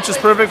shots. The pitch is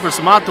perfect for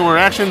some outdoor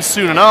action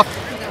soon enough.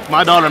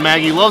 My daughter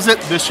Maggie loves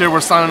it. This year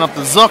we're signing up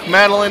the Zook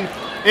Madeline.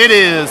 It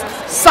is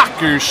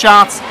soccer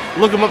shots.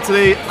 Look them up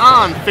today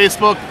on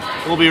Facebook.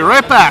 We'll be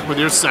right back with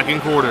your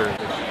second quarter.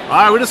 All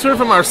right, we just heard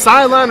from our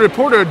sideline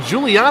reporter,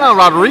 Juliana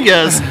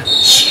Rodriguez,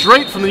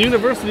 straight from the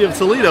University of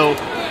Toledo.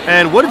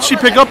 And what did she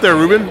pick up there,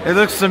 Ruben? It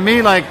looks to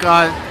me like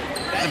the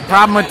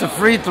problem with the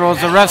free throws,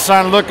 the refs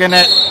aren't looking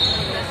at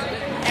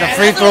the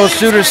free throw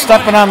shooters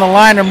stepping on the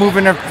line or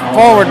moving it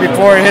forward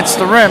before it hits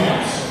the rim.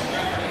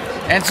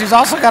 And she's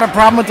also got a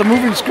problem with the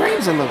moving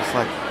screens, it looks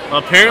like.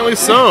 Apparently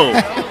so.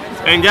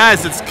 And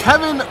guys, it's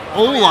Kevin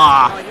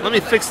Ola. Let me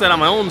fix that on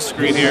my own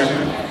screen here.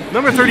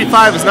 Number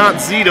 35 is not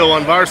Zito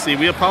on Varsity.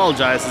 We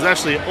apologize. It's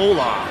actually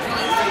Ola.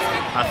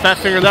 I fat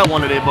fingered that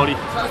one today, buddy.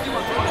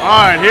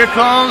 All right, here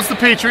comes the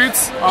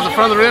Patriots on the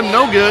front of the rim.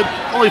 No good.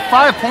 Only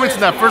 5 points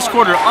in that first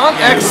quarter.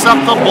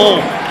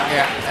 Unacceptable.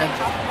 Yeah.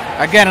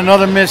 And again,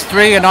 another missed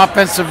three, an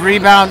offensive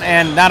rebound,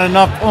 and not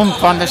enough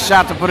oomph on the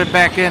shot to put it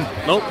back in.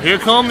 Nope. Here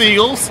come the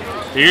Eagles.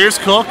 Here's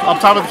Cook up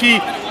top of the key.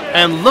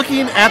 And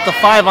looking at the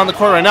 5 on the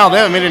court right now, they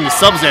haven't made any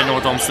subs yet,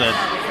 North Olmsted.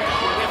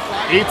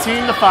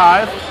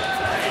 18-5.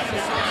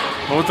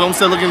 North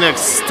Olmsted looking to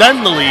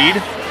extend the lead.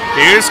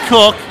 Here's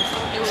Cook.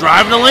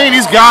 Driving the lane,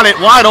 he's got it.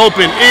 Wide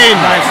open, in.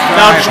 Nice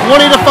now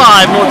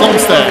 20-5, North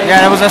Olmsted.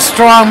 Yeah, that was a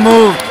strong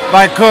move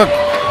by Cook.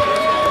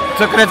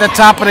 Took it at the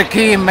top of the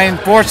key and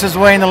forced his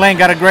way in the lane.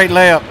 Got a great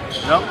layup.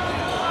 Yep.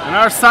 And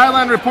our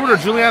sideline reporter,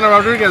 Juliana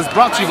Rodriguez,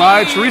 brought to you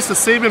by Teresa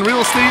Sabin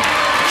Real Estate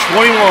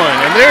 21.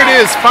 And there it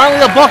is,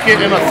 finally a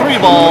bucket and a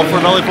 3-ball for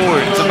Valley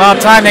Forge. It's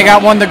about time they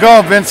got one to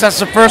go, Vince. That's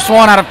the first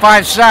one out of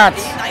 5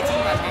 shots.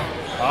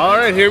 All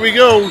right, here we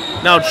go.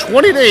 Now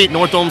 20-8,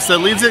 North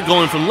Olmsted leads it,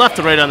 going from left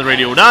to right on the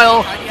radio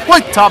dial.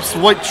 White tops,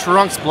 white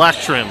trunks, black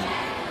trim.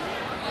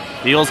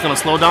 The Eagles going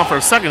to slow down for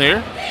a second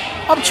here.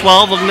 Up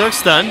 12, looking to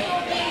extend.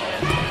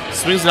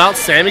 Swings it out,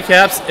 Sammy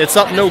Caps. It's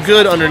up no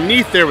good.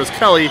 Underneath there was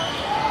Kelly.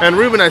 And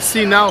Ruben, I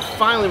see now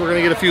finally we're going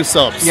to get a few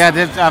subs. Yeah,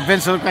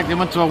 Vince, it looked like they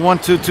went to a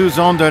 1-2-2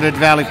 zone there at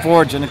Valley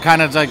Forge, and it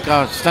kind of like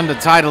stemmed the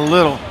tide a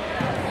little.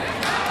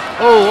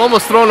 Oh,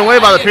 almost thrown away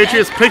by the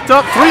Patriots. Picked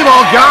up,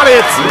 3-ball, got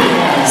it.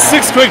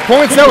 6 quick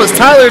points. That was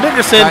Tyler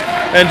Dickerson.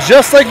 And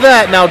just like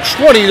that, now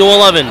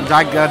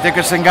 20-11.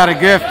 Dickerson got a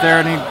gift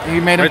there, and he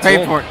made him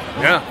pay for it.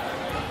 Yeah.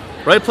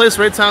 Right place,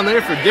 right time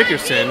there for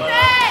Dickerson.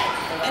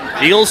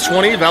 Eagles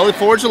 20, Valley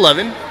Forge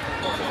 11.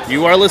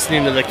 You are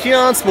listening to the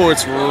Keon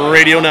Sports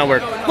Radio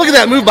Network. Look at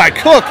that move by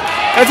Cook.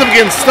 Ends up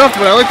getting stuffed,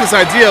 but I like this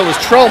idea. It was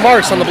Trell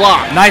Marks on the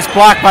block. Nice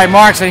block by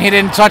Marks, and he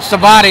didn't touch the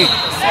body.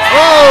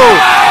 Oh!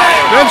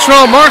 Then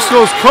Trell Marks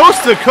goes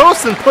coast to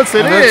coast and puts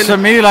it in. Looks to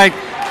me like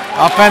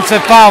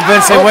offensive foul,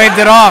 Vince. They waved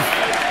it off.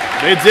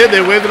 They did. They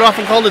waved it off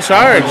and called a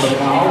charge.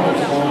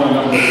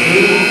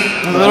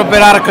 A little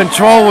bit out of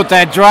control with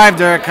that drive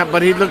there,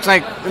 but it looked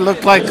like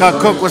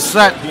Cook was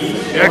set.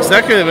 Yeah, because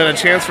that could have been a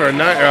chance for a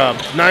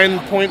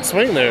 9-point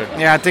swing there.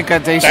 Yeah, I think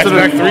that they should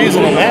have. Threes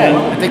on that.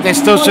 I think they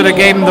still should have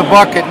gave him the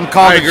bucket and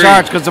called the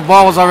charge because the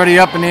ball was already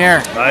up in the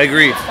air. I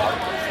agree.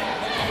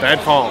 Bad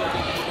call.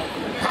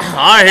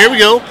 All right, here we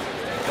go.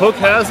 Cook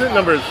has it,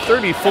 number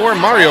 34,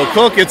 Mario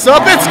Cook. It's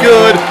up, it's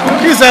good.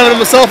 He's having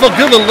himself a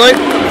good little night.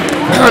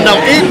 Now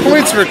 8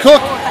 points for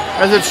Cook,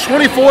 as it's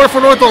 24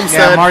 for North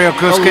Olmsted. Yeah, Mario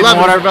Cook's getting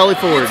whatever Valley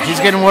Forge.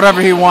 He's getting whatever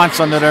he wants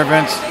under there,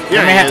 Vince.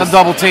 Yeah, they may have to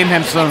double team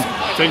him soon.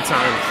 Big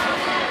time.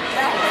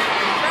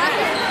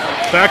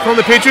 Back on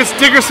the Patriots.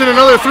 Dickerson,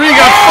 another 3.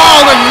 Got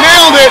fouled and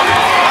nailed it.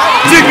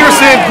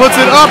 Dickerson puts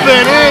it up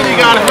and in. He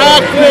got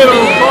hacked. They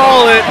don't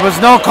call it. There was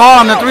no call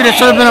on the 3. That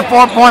should have been a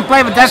 4-point play,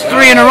 but that's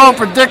 3 in a row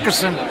for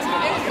Dickerson.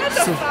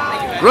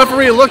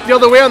 Referee looked the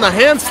other way on the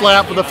hand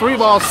slap, but the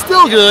 3-ball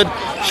still good.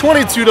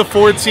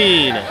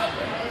 22-14.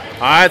 All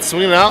right,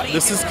 swinging out.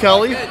 This is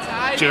Kelly.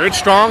 Jared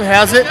Strong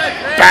has it.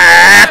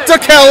 Back to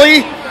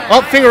Kelly.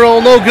 Up finger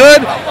roll, no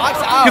good.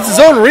 Gets his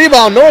own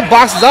rebound. No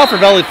boxes out for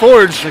Valley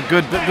Forge. A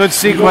good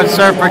sequence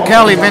there for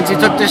Kelly. Vince, he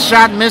took this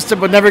shot, missed it,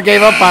 but never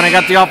gave up on it.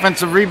 Got the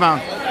offensive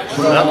rebound.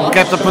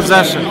 Kept the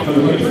possession.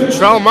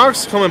 Trell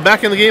Marks coming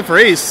back in the game for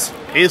Ace.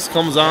 Ace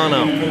comes on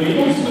out.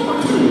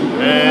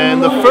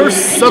 And the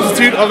first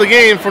substitute of the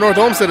game for North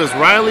Olmsted is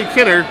Riley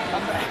Kinner.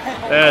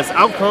 as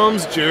out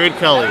comes Jared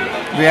Kelly.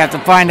 We have to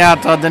find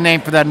out the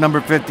name for that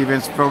number 50,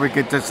 Vince, before we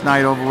get this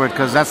night over with,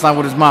 because that's not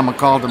what his mama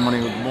called him when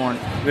he was born.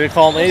 They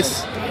call him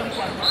Ace?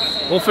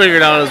 We'll figure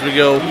it out as we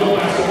go.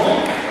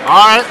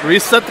 All right,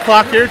 reset the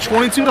clock here,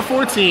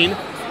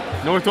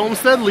 22-14. North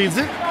Olmsted leads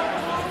it.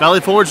 Valley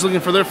Forge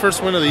looking for their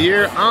first win of the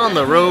year on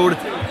the road.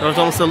 North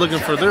Olmsted looking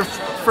for their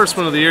first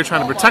win of the year,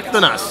 trying to protect the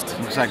nest.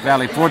 Looks like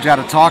Valley Forge got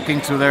a talking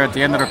to there at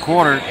the end of the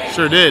quarter.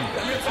 Sure did.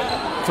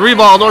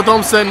 3-ball, North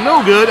Olmsted,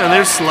 no good, and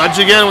there's Sledge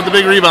again with the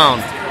big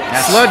rebound.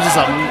 Sledge is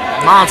a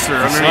monster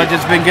underneath. Sledge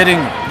has been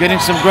getting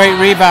some great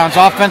rebounds,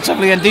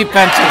 offensively and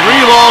defensively.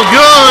 3-ball,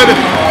 good!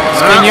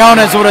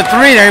 Quinones with a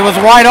 3 there. He was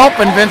wide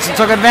open, Vincent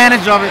took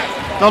advantage of it.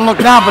 Don't look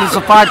now, but it's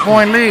a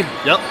 5-point lead.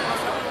 Yep.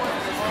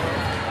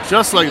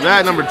 Just like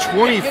that, number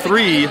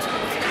 23.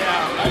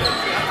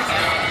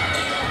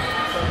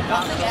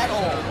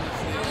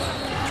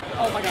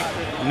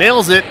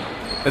 Nails it.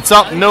 It's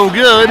up, no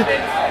good.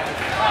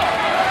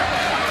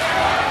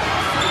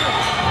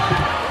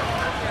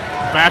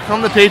 Back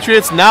on the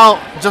Patriots. Now,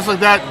 just like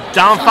that,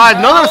 down 5.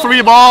 Another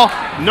 3-ball,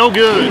 no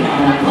good.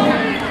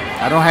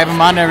 I don't have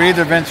him on there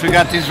either, Vince. We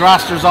got these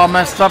rosters all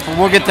messed up, but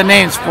we'll get the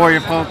names for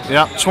you, folks.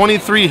 Yep,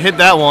 23 hit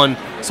that one.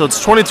 So it's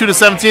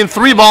 22-17.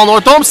 3-ball,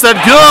 North Olmsted,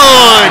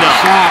 good!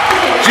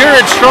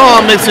 Jared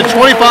Strong makes it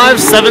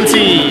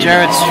 25-17.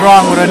 Jared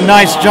Strong with a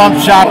nice jump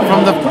shot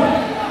from the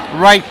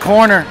right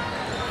corner.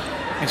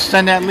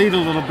 Extend that lead a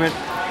little bit.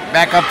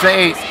 Back up to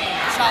 8.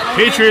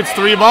 Patriots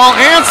 3-ball,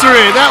 answer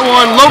it. That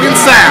one, Logan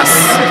Sass.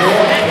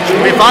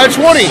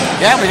 25-20.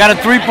 Yeah, we got a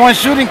 3-point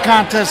shooting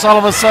contest all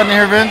of a sudden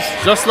here, Vince.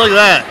 Just like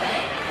that.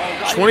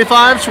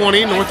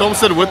 25-20, North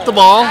Olmsted with the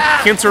ball.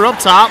 Kinter up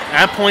top,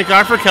 at point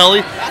guard for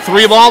Kelly.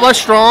 3-ball by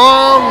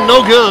Strong,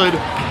 no good.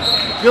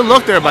 Good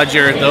look there by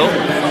Jared, though.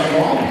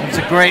 It's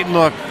a great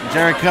look.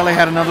 Jared Kelly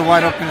had another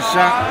wide open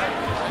shot.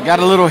 Got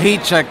a little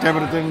heat check there,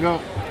 but it didn't go.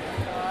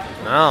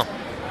 Now,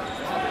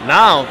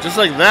 just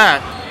like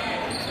that,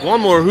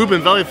 one more hoop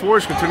and Valley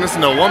Forge can turn this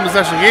into a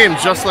one-possession game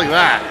just like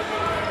that.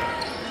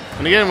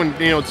 And again, when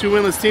two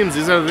winless teams,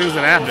 these are the things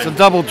that happen. It's a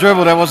double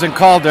dribble that wasn't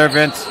called there,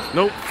 Vince.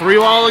 Nope,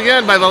 3-ball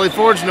again by Valley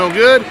Forge, no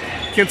good.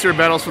 Kinter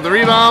battles for the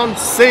rebound,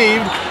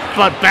 saved,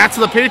 but back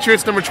to the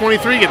Patriots. Number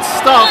 23 gets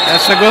stuffed.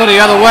 That should go the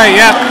other way,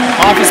 yeah.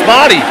 Off his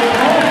body.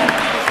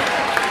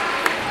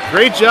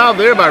 Great job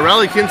there by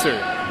Riley Kinter.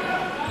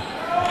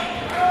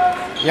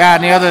 Yeah,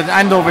 on the other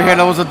end over here,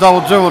 there was a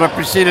double dribble that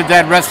preceded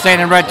that. Rest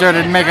standing right there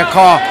to make a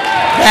call.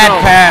 Bad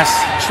pass.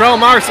 Trell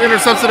Marks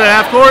intercepts it at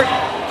half court,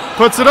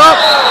 puts it up,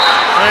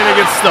 and it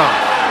gets stuffed.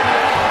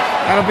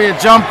 That'll be a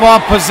jump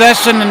off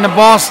possession, and the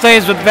ball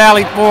stays with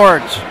Valley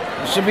Forge.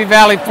 It should be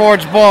Valley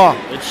Forge ball.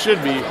 It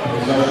should be.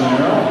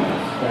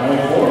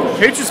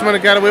 Patriots might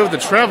have got away with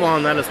the travel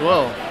on that as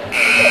well.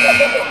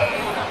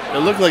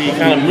 It looked like he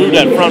kind of moved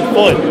that front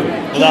foot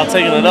without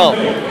taking it up.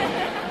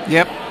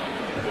 Yep.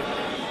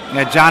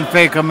 Yeah, John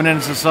Fay coming in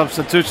as a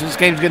substitution. This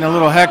game's getting a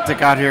little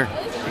hectic out here.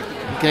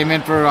 He came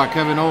in for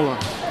Kevin Ola.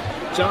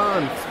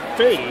 John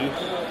Fay,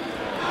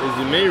 as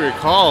you may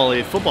recall,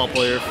 a football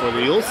player for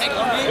the Eagles.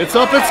 It's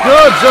up, it's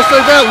good, just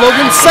like that.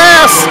 Logan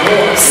Sass.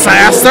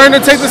 Sass starting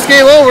to take this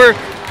game over,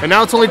 and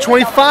now it's only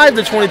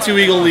 25-22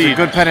 Eagle lead.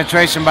 Good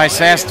penetration by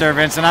Sass there,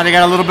 Vince, and now they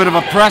got a little bit of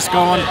a press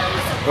going.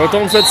 North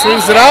Olmsted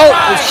swings it out.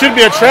 It should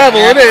be a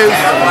travel. It is.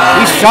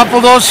 He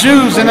shuffled those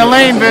shoes in the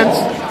lane, Vince.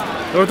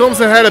 North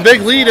Olmsted had a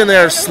big lead in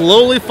there,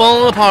 slowly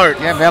falling apart.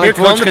 Yeah, Valley Here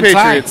Forge come the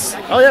Patriots.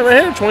 Oh, yeah,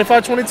 right here,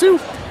 25-22.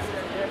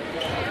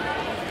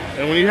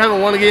 And when you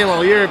haven't won a game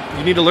all year,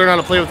 you need to learn how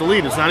to play with the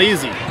lead. It's not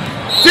easy.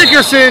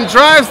 Dickerson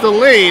drives the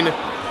lane.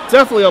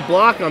 Definitely a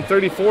block on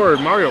 34,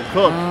 Mario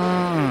Cook.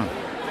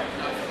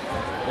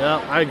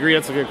 Yeah, I agree.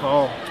 That's a good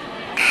call.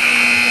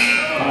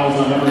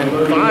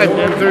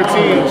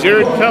 5-13,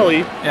 Jared Kelly.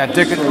 Yeah,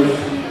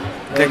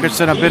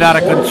 Dickerson a bit out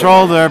of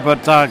control there,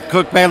 but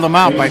Cook bailed him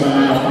out by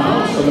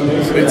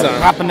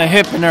dropping the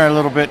hip in there a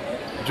little bit.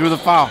 Drew the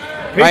foul.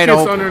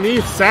 Patriots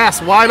underneath,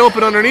 Sass wide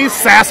open underneath.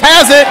 Sass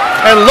has it,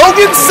 and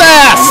Logan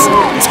Sass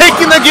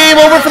taking the game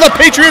over for the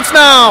Patriots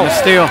now. A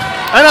steal.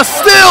 And a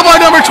steal by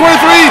number 23,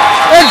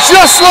 and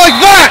just like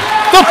that,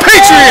 the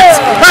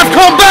Patriots have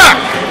come back.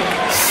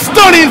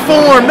 Stunning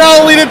form,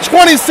 now lead at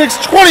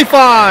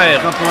 26-25.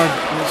 A couple of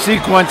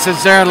sequences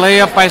there,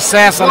 layup by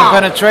Sass on the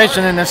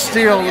penetration, and the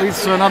steal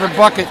leads to another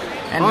bucket.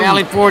 And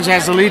Valley Forge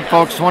has the lead,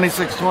 folks,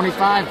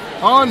 26-25.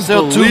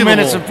 Still 2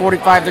 minutes and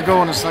 45 to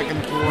go in the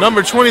second quarter.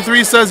 Number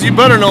 23 says, "You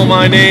better know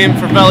my name"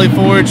 for Valley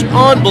Forge.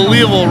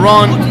 Unbelievable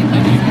run.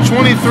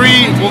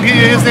 23, we'll give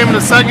you his name in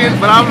a second,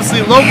 but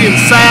obviously Logan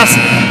Sass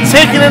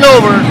taking it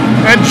over.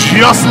 And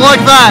just like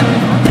that,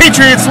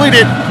 Patriots lead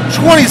it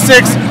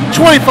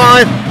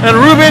 26-25. And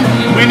Ruben,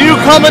 we knew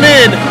coming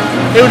in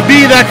it would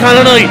be that kind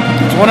of night.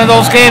 It's one of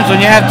those games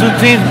when you have two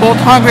teams both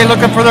hungry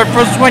looking for their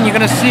first win. You're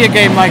going to see a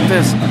game like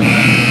this.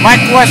 My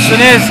question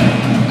is,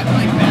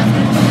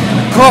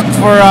 Cook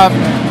for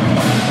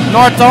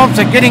North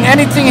Olmsted getting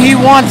anything he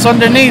wants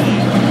underneath,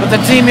 but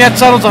the team yet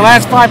settles the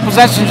last 5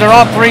 possessions are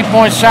all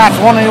 3-point shots.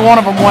 Only one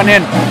of them went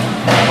in.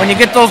 when you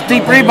get those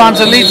deep rebounds,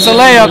 it leads to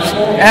layups,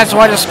 and that's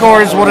why the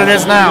score is what it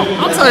is now.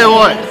 I'll tell you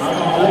what,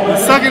 the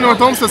second North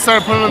Olmsted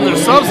started putting in their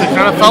subs, it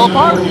kind of fell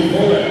apart.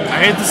 I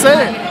hate to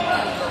say it.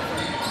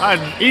 All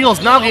right,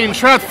 Eagles now getting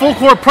trapped, full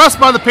court press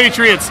by the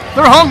Patriots.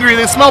 They're hungry,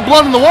 they smell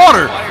blood in the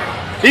water.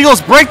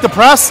 Eagles break the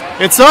press,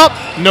 it's up,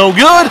 no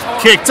good,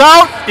 kicked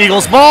out,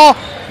 Eagles ball,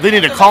 they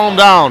need to calm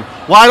down.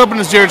 Wide open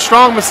is Jared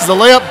Strong, misses a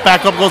layup,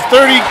 back up goes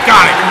 30,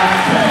 got it.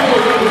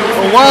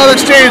 A wild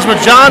exchange,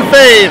 but John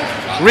Fay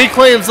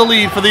reclaims the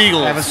lead for the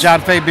Eagles. That was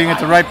John Fay being at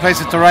the right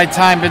place at the right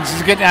time, but this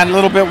is getting a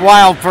little bit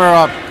wild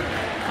for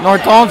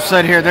North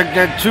Olmsted here. They're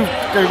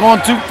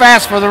going too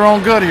fast for their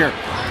own good here.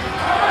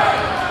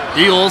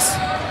 Eagles,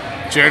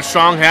 Jared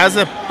Strong has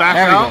it, back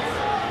out.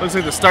 Looks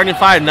like the starting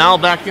five now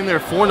back in there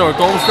for North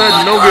Olmsted,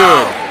 no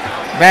good.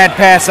 Bad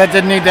pass, that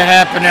didn't need to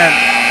happen there.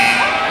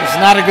 It's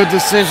not a good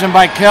decision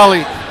by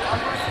Kelly.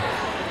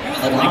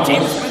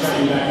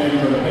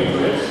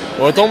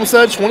 North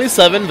Olmsted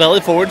 27,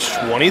 Valley Forge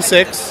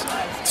 26.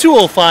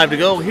 2:05 to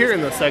go here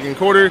in the second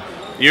quarter.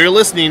 You're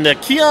listening to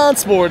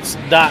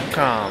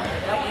KeonSports.com.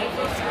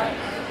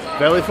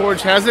 Valley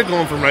Forge has it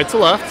going from right to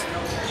left.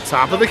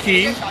 Top of the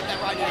key.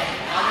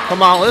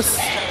 Kamalis.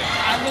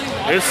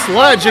 There's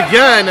Sledge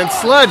again, and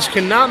Sledge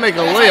cannot make a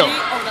layup.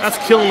 That's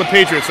killing the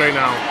Patriots right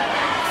now.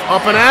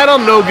 Up and at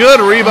him, no good.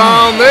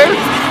 Rebound there.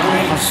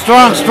 A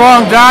strong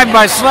dive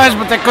by Sledge,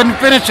 but they couldn't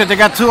finish it. They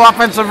got 2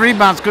 offensive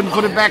rebounds, couldn't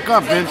put it back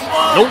up, Vince.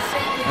 Nope.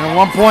 In a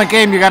 1-point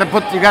game, you got to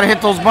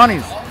hit those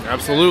bunnies.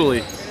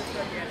 Absolutely.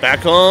 Back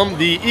home,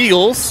 the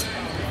Eagles.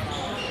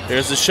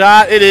 There's the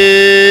shot. It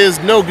is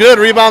no good.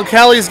 Rebound.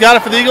 Kelly's got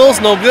it for the Eagles.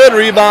 No good.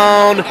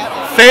 Rebound.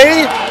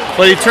 Fay,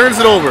 but he turns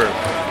it over.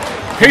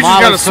 Patriots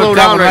got to slow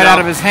down right out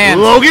of his hands.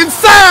 Logan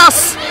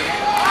Sass.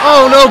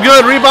 Oh, no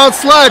good. Rebound.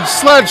 Sledge.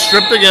 Sledge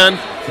stripped again.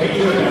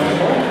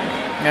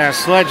 Yeah,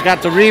 Sledge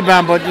got the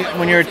rebound, but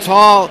when you're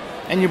tall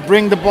and you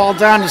bring the ball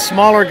down, the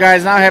smaller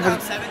guys now have a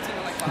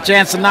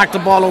chance to knock the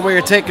ball away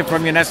or take it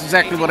from you, and that's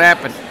exactly what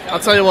happened. I'll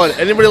tell you what,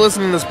 anybody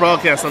listening to this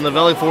broadcast on the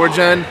Valley Forge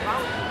end,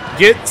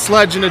 get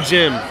Sledge in a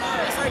gym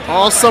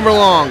all summer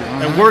long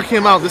and work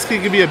him out. This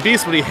kid could be a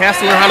beast, but he has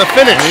to learn how to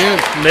finish.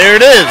 There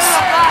it is.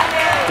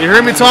 You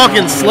heard me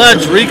talking.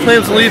 Sledge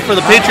reclaims the lead for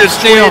the Patriots,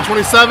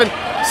 28-27.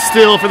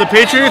 Still for the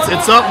Patriots.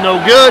 It's up, no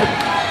good.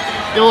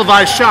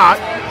 Ill-advised shot.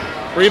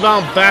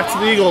 Rebound back to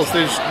the Eagles.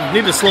 They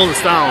need to slow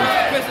this down.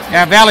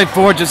 Yeah, Valley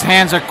Forge's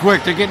hands are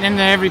quick. They're getting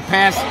into every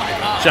pass.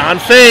 John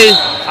Fay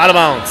out of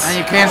bounds. And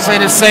you can't say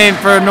the same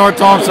for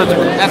North Olmsted.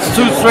 That's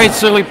 2 straight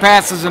silly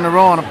passes in a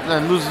row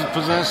and loses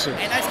possession.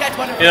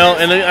 You know,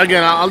 and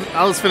again,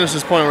 I'll just finish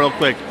this point real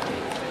quick.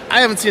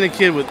 I haven't seen a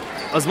kid with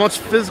as much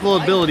physical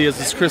ability as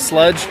this Chris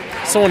Sledge.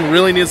 Someone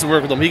really needs to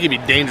work with him. He could be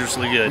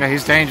dangerously good. Yeah,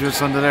 he's dangerous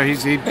under there.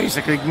 He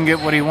basically can get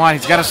what he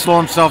wants. He's got to slow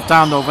himself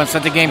down, though, and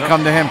let the game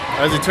come to him.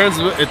 As he turns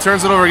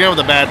it over again with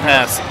a bad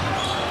pass.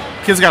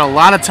 Kid's got a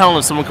lot of talent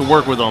if someone could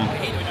work with him.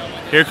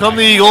 Here come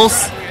the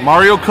Eagles.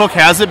 Mario Cook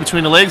has it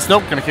between the legs.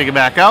 Nope, going to kick it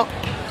back out.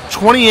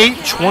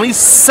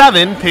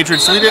 28-27.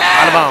 Patriots lead it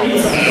out of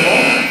bounds.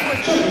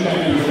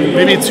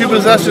 Maybe 2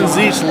 possessions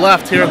each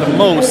left here at the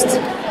most.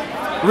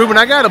 Ruben,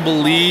 I got to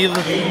believe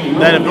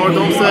that if North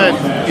Olmsted,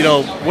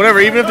 whatever,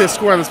 even if they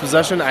score on this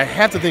possession, I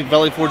have to think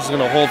Valley Forge is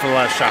going to hold for the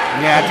last shot.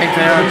 Yeah, I think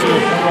they are too.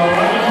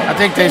 I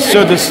think they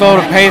should have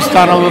slowed the pace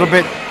down a little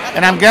bit.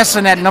 And I'm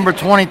guessing that number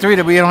 23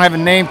 that we don't have a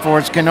name for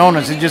is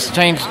Canonas. He just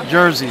changed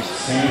jerseys.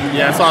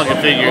 Yeah, that's all I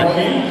can figure.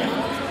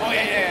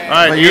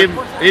 All right,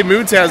 Abe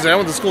Moontazer, I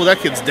went to school with that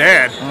kid's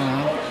dad.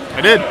 Mm-hmm.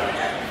 I did.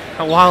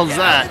 How wild is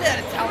that?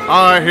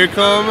 All right, here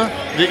come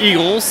the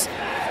Eagles.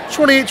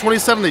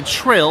 28-27, they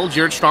trail.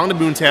 Jared Strong to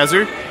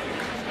Moontazer.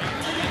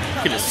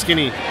 Kid is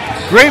skinny.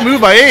 Great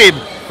move by Abe,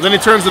 but then he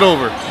turns it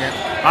over.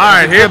 Yeah. All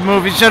right, here. Good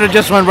move. He should have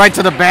just went right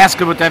to the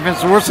basket with that,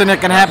 Vince. The worst thing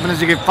that can happen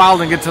is you get fouled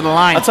and get to the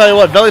line. I'll tell you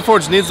what, Valley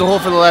Forge needs to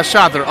hold for the last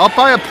shot. They're up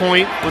by a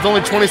point with only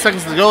 20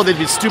 seconds to go. They'd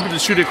be stupid to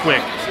shoot it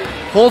quick.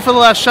 Hold for the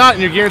last shot,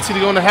 and you're guaranteed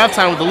to go into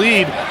halftime with the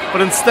lead.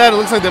 But instead, it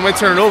looks like they might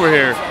turn it over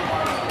here.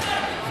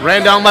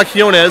 Ran down by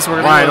Quiones.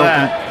 We're wide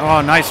open.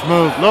 Oh, nice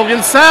move.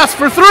 Logan Sass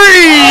for 3!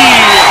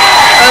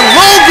 And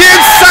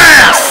Logan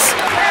Sass!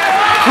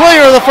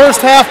 Player of the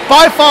first half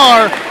by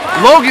far.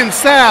 Logan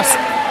Sass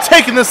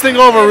taking this thing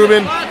over,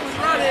 Ruben.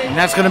 And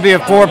that's going to be a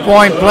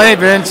 4-point play,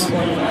 Vince.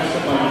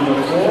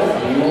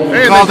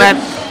 Call that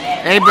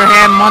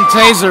Abraham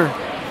Montazer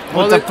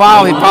with the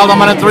foul. He fouled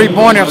him on a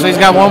 3-pointer, so he's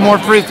got 1 more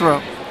free throw.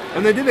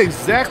 And they did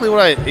exactly what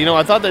I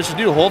thought they should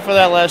do. Hold for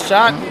that last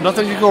shot.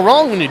 Nothing can go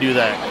wrong when you do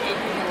that.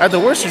 At the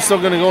worst, you're still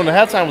going to go into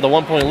halftime with a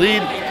 1-point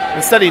lead.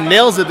 Instead, he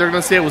nails it. They're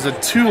going to say it was a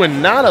 2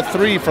 and not a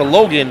 3 for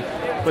Logan.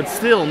 But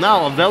still,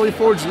 now a Valley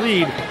Forge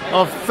lead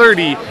of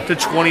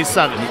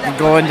 30-27. You can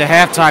go into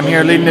halftime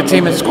here, leading the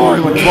team in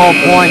scoring with 12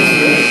 points.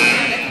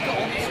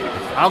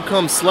 How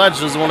come Sledge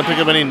doesn't want to pick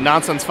up any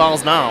nonsense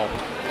fouls now?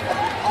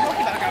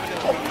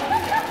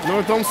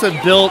 North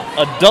Olmsted built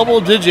a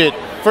double-digit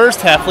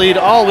first half lead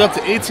all the way up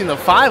to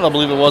 18-5, I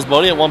believe it was,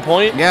 Bodie, at one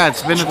point. Yeah,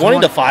 it's been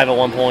 20-5 at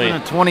one point.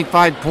 It's been a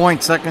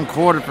 25-point second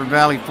quarter for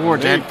Valley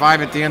Forge. They had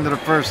 5 at the end of the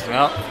first.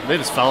 Well, they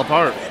just fell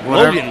apart.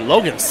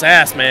 Logan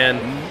Sass, man,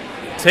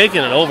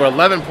 taking it over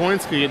 11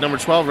 points. Can you get number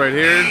 12 right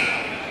here?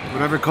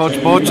 Whatever Coach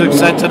Bochuk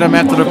said to them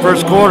after the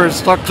first quarter, it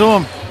stuck to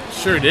him.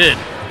 Sure did.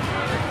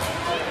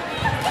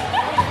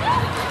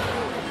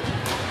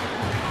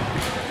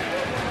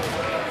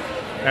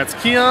 That's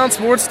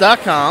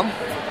KeonSports.com.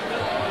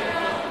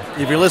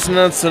 If you're listening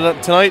to us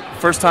tonight,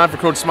 first time for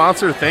Coach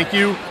Sponsor, thank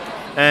you.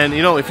 And,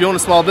 you know, if you own a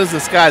small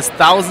business, guys,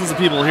 thousands of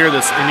people hear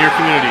this in your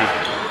community.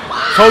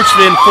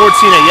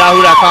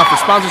 CoachVin14@yahoo.com for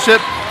sponsorship.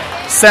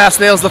 Sass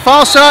nails the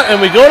foul shot, and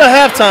we go to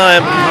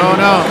halftime. Oh,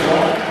 no.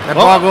 That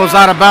ball goes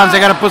out of bounds. They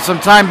got to put some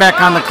time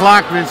back on the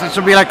clock. It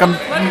should be like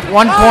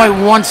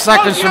 1.1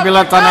 seconds should be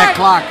left on that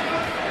clock.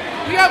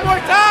 You got more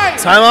time.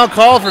 Timeout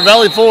call for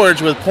Valley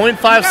Forge with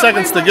 0.5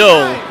 seconds to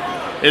go.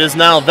 It is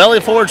now Valley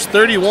Forge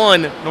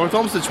 31, North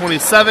Olmsted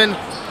 27.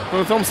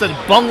 North Olmsted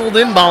bungled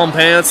inbound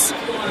pants.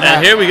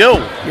 And here we go.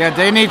 Yeah,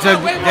 they need to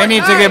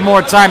get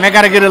more time. They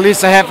got to get at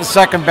least a half a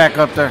second back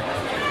up there.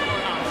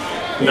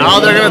 Now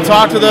they're going to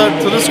talk to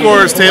the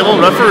scorer's table,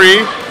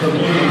 referee,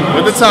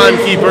 with the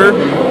timekeeper.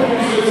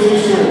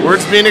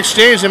 Words being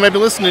exchanged. They might be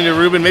listening to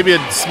Ruben. Maybe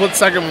a split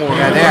second more.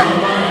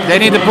 Yeah, they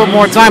need to put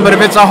more time. But if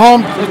it's a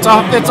home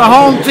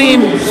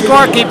team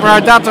scorekeeper, I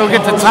doubt they'll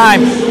get the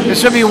time. It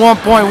should be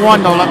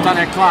 1.1 though left on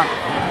that clock.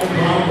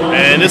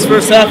 And this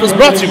first half was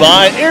brought to you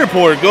by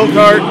Airport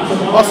Go-Kart.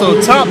 Also,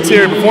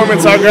 top-tier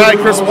performance. Our guy,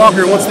 Chris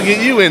Walker, wants to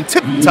get you in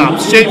tip-top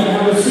shape.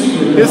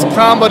 His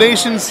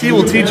combinations he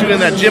will teach you in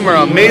that gym are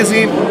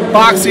amazing.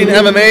 Boxing,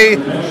 MMA,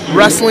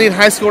 wrestling,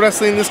 high school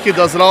wrestling. This kid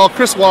does it all.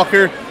 Chris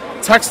Walker.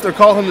 Text or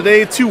call him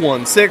today,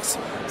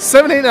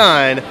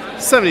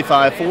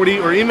 216-789-7540,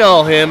 or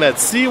email him at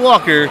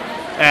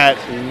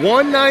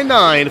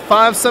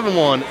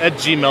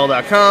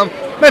cwalker@199571@gmail.com.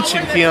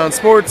 Mention Keon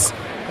Sports,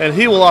 and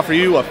he will offer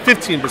you a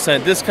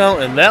 15%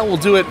 discount, and that will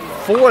do it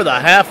for the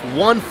half.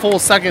 1 full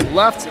second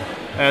left,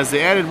 as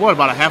they added, what,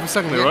 about a half a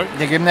second there, right?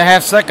 They give him the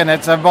half second.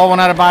 That ball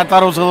went out of bounds. I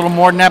thought it was a little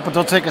more than that, but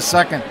they'll take a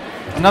second.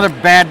 Another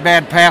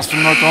bad pass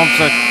from North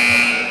Olmsted.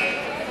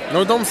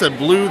 North Olmsted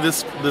blew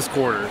this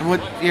quarter.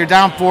 You're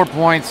down 4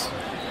 points.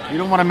 You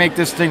don't want to make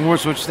this thing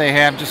worse, which they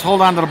have. Just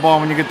hold on to the ball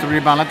when you get the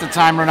rebound. Let the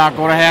time run out.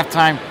 Go to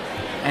halftime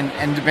and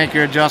make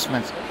your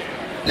adjustments.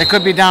 They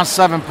could be down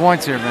 7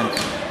 points here,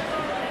 Vince.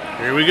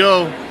 Here we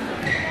go.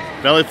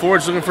 Valley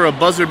Forge looking for a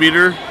buzzer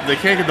beater. They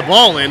can't get the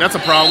ball in. That's a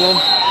problem.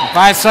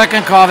 5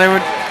 second call. They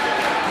would.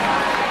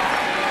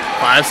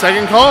 5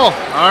 second call.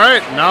 All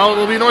right. Now it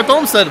will be North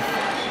Olmsted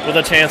with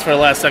a chance for a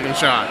last second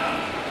shot.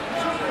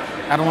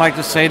 I don't like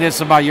to say this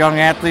about young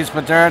athletes,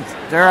 but there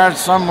are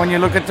some, when you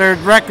look at their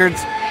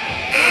records,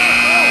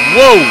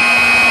 whoa!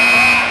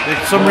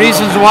 There's some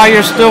reasons why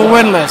you're still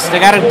winless. They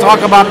got to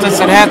talk about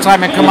this at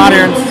halftime and come out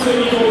here.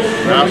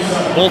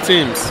 Both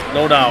teams,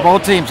 no doubt.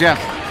 Both teams, yeah.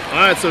 All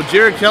right, so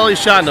Jared Kelly's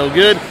shot no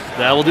good.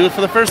 That will do it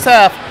for the first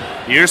half.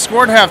 Your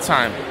score at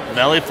halftime,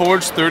 Valley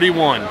Forge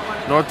 31,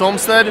 North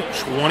Olmsted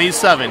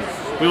 27.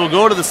 We will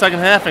go to the second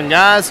half, and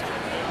guys,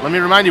 let me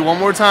remind you one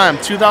more time,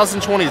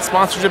 2020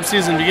 sponsorship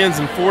season begins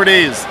in 4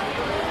 days.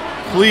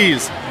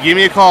 Please give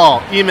me a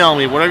call, email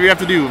me, whatever you have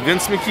to do.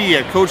 Vince McKee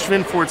at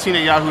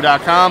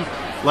CoachVin14@yahoo.com.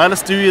 Let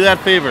us do you that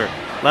favor.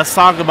 Let's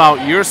talk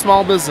about your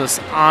small business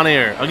on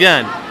air.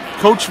 Again,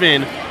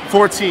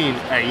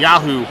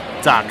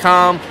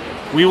 CoachVin14@yahoo.com.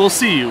 We will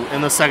see you in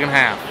the second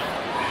half.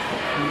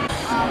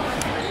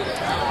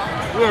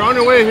 We're on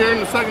our way here in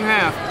the second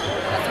half.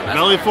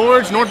 Valley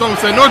Forge, North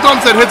Olmsted. North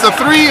Olmsted hits a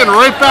three and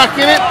right back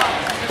in it.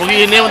 We'll get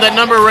your name with that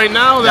number right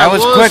now. That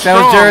was quick. Strong.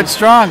 That was Jared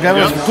Strong. That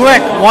was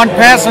quick. One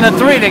pass and a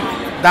three. They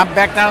got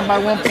back down by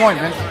 1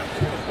 point, man.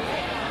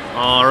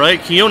 All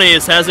right,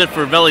 Quinones has it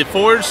for Valley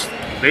Forge.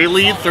 They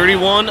lead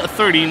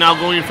 31-30. Now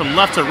going from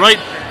left to right.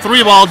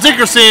 Three ball.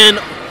 Dickerson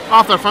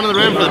off the front of the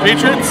rim for the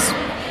Patriots.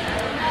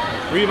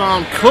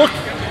 Rebound Cook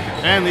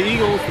and the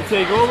Eagles to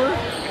take over. And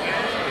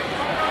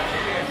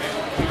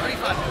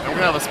we're going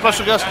to have a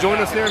special guest join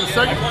us here in a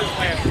second.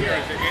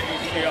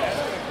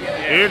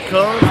 Here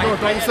comes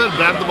North Olmsted,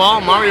 back the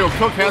ball. Mario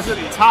Cook has it,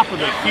 top of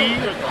the key.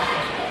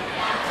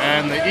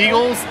 And the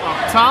Eagles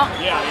up top.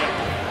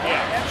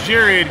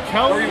 Jared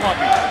Kelly,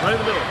 right in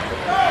the middle.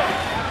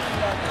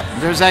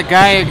 There's that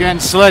guy again,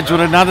 Sledge,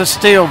 with another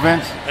steal,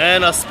 Vince.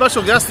 And a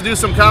special guest to do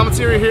some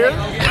commentary here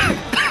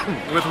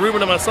with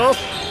Ruben and myself.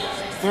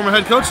 Former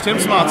head coach Tim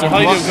Sponsor. How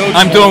you doing, Coach?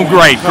 I'm doing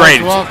great,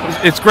 great.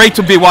 It's great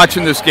to be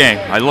watching this game.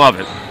 I love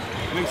it.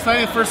 An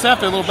exciting first half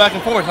there, a little back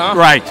and forth, huh?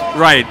 Right. All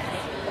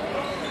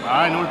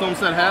right, North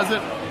Olmsted has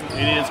it.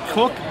 It is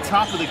Cook,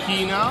 top of the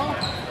key now.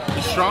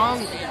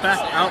 Strong, back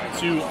out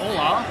to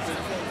Ola.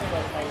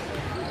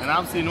 And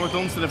obviously North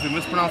Olmsted, if we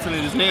mispronounce any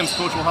of his names,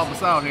 Coach will help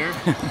us out here.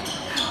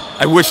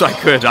 I wish I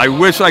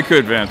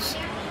could, Vince.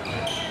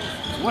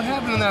 What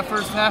happened in that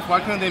first half? Why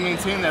couldn't they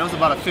maintain that? It was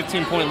about a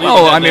 15-point lead.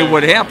 Oh, I mean,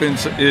 what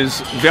happens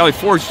is Valley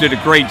Forge did a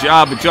great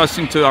job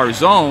adjusting to our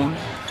zone,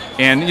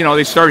 And,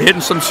 they started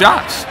hitting some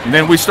shots. And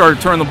then we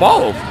started turning the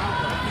ball over.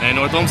 And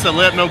North Olmsted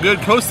layup no good.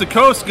 Coast to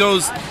coast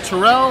goes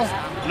Terrell.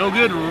 No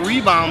good.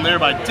 Rebound there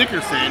by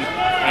Dickerson.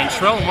 And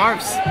Terrell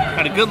Marks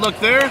had a good look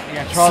there.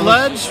 Yeah,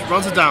 Sledge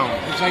runs it down.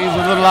 Looks like he's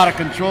a little out of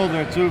control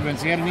there too,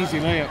 Vince. He had an easy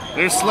layup.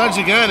 There's Sledge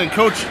again. And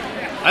Coach,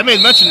 I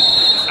made mention,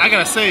 I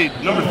got to say,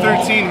 number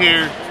 13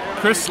 here,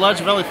 Chris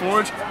Sledge, Valley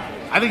Forge.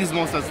 I think he's the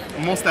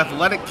most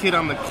athletic kid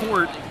on the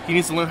court. He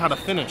needs to learn how to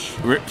finish.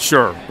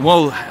 Sure.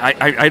 Well,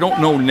 I don't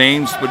know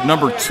names, but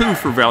number 2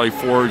 for Valley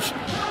Forge,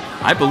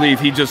 I believe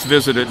he just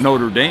visited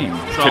Notre Dame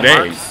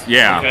today. Marks.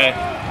 Yeah. Okay.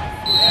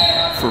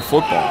 For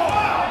football.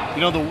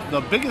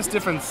 The biggest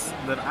difference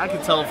that I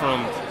could tell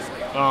from,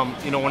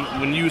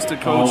 when you used to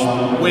coach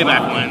way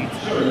back when,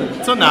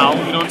 so now,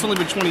 it's only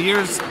been 20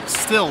 years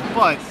still,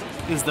 but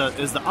is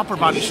the upper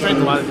body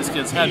strength a lot of these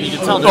kids have. You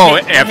can tell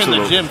they're absolutely.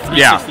 in the gym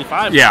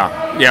 365.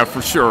 Yeah,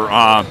 for sure.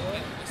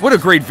 What a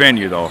great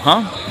venue, though,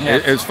 huh? Yeah.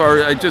 As far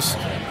as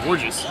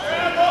Gorgeous.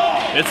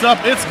 It's up,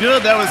 it's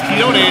good. That was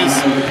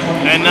Quixotes.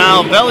 And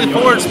now Valley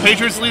Forge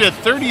Patriots lead at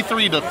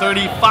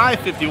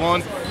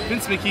 33-35-51.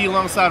 Vince McKee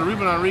alongside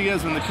Ruben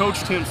Rodriguez and the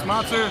coach Tim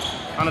Smotzer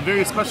on a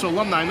very special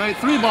alumni night.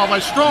 3-ball by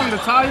Strong to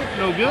tie it,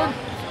 no good.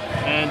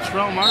 And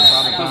Terrell Marks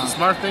does a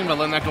smart thing by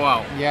letting that go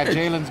out. Yeah,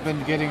 Jalen's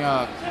been getting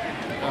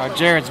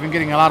Jared's been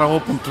getting a lot of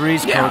open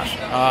threes, Coach.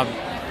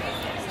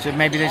 So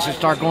maybe they should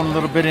start going a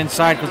little bit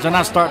inside because they're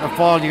not starting to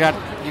fall. You got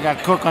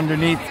Cook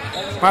underneath.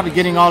 Probably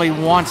getting all he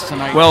wants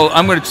tonight. Well,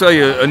 I'm going to tell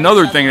you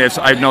another thing that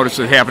I've noticed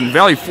that happened.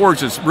 Valley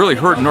Forge is really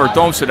hurting North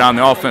Olmsted on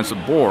the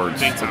offensive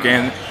boards.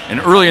 Okay,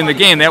 and early in the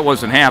game that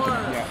wasn't happening.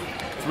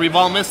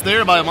 3-ball miss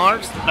there by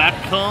Marks.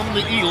 Back come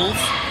the Eagles.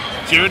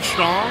 Jared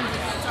Strong.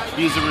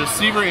 He's a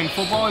receiver in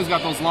football. He's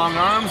got those long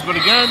arms. But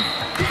again,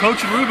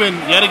 Coach Rubin,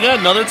 yet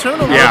again, another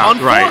turnover.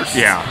 Unforced. Right.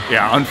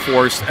 Yeah,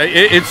 unforced.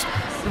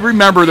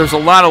 Remember, there's a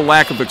lot of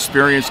lack of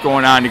experience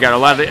going on. You got a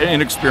lot of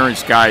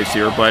inexperienced guys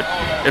here, but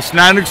it's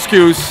not an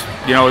excuse.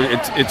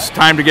 It's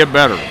time to get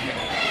better.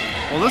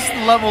 Well, this is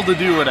the level to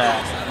do it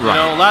at. Right.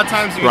 A lot of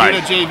times you can do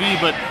it at JV,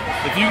 but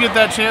if you get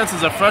that chance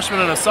as a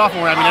freshman and a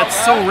sophomore,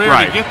 that's so rare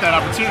to get that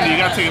opportunity.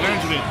 You got to take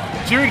advantage of it.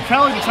 Jared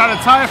Kelly to try to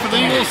tie it for the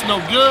Eagles, no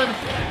good.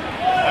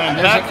 And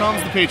back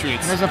comes the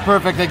Patriots. There's a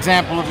perfect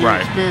example of your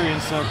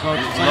experience, Coach.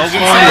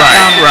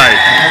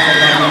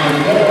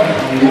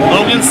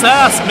 Logan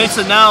Sass makes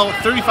it now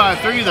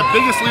 35-30, the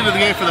biggest lead of the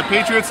game for the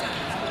Patriots.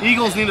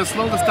 Eagles need to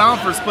slow this down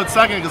for a split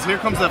second because here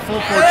comes that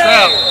full court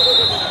trap.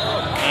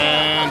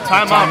 And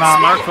timeout.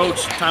 Smart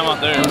coach,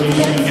 timeout there.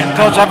 And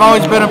Coach, I've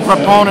always been a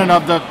proponent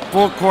of the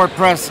full court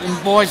press in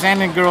boys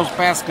and in girls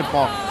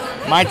basketball.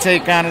 My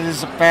take on it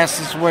is the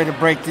fastest way to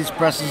break these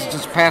presses is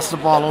just pass the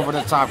ball over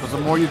the top because the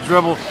more you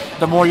dribble,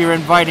 the more you're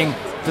inviting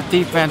the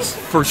defense.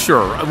 For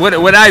sure.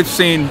 What I've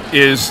seen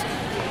is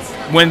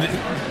when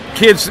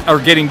kids are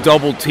getting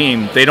double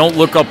teamed, they don't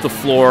look up the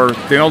floor.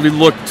 They only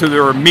look to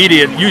their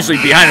immediate, usually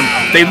behind them.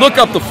 They look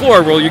up the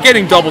floor. Well, you're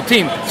getting double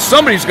teamed.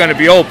 Somebody's going to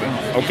be open,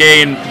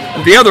 okay? And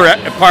the other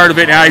part of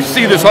it, and I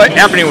see this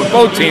happening with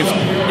both teams,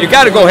 you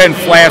got to go ahead and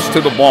flash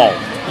to the ball.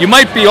 You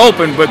might be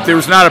open, but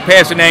there's not a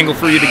passing angle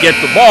for you to get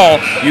the ball.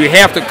 You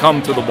have to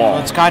come to the ball.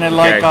 It's kind of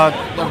like a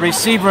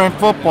receiver in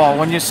football.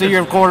 When you see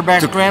your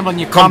quarterback scrambling,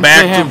 you come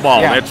back to him. To the ball.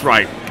 Yeah. That's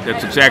right.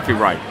 That's exactly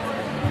right.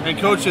 And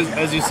Coach,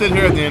 as you sit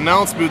here at the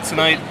announce booth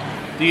tonight,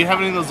 do you have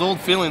any of those old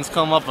feelings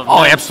come up?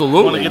 Oh,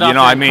 absolutely.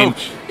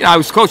 I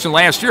was coaching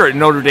last year at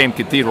Notre Dame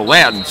Cathedral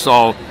Latin,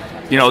 so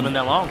it's been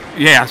that long.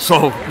 Yeah,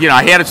 so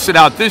I had to sit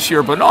out this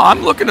year, but no,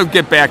 I'm looking to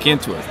get back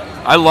into it.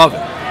 I love it.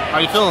 How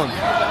are you feeling?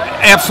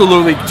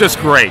 Absolutely, just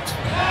great.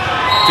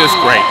 Just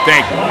great.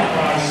 Thank you.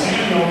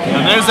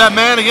 And there's that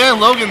man again,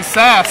 Logan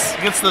Sass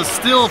gets the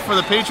steal for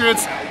the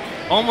Patriots.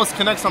 Almost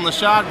connects on the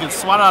shot, gets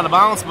swatted out of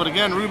bounds, but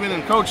again, Ruben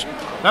and Coach,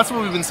 that's what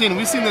we've been seeing.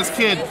 We've seen this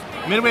kid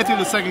midway through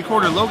the second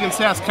quarter, Logan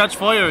Sass catch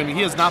fire, and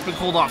he has not been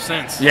pulled off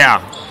since.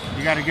 Yeah.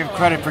 You got to give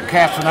credit for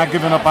Cass for not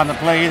giving up on the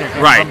play either.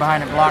 Right. From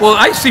behind the block. Well,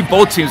 I see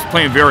both teams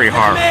playing very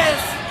hard.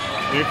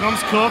 Here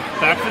comes Cook,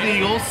 back for the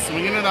Eagles,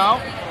 swinging it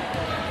out.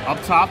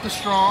 Up top to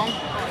Strong.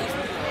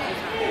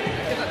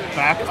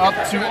 Back up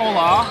to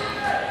Ola.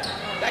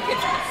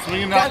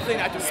 Swinging out.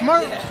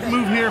 Smart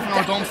move here from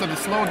North Olmsted to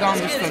slow down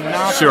just to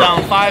knock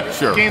down 5.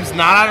 Sure. Game's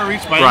not out of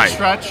reach by any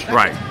stretch.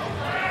 Right.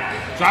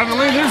 Driving the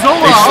lane, there's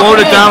Ola. They slowed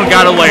it down,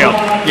 got a layup.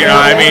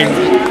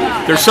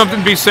 There's something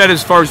to be said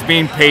as far as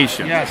being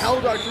patient. Yes.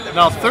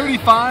 Now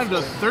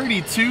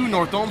 35-32,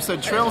 North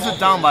Olmsted trails it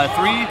down by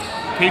 3.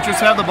 Patriots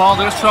have the ball.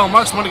 There's Terrell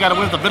Marks. One got it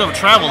with a bit of a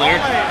travel there.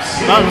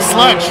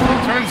 Sledge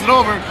turns it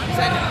over.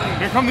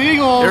 Here come the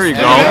Eagles. There you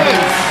go.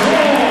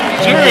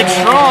 Jared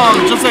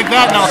Strong, just like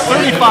that. Now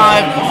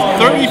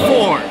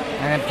 35-34.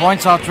 And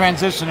points out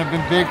transition have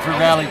been big for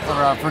Valley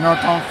for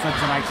North Olmsted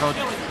tonight, Coach.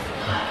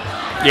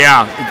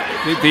 Yeah,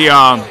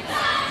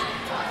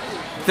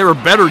 they're a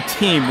better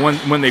team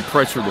when they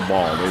pressure the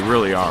ball. They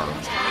really are.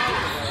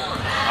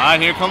 All right,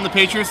 here come the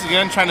Patriots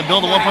again, trying to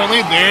build a 1-point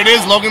lead. There it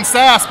is, Logan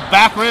Sass.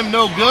 Back rim,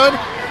 no good.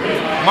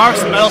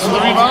 Marks battles for the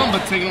rebound,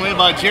 but taken away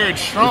by Jared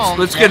Strong.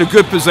 Let's get a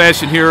good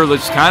possession here.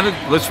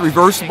 Let's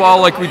reverse the ball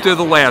like we did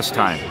the last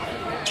time.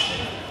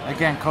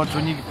 Again, Coach,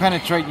 when you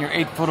penetrate and you're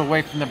 8 foot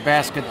away from the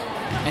basket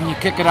and you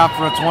kick it out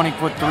for a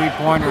 20-foot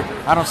three-pointer,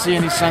 I don't see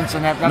any sense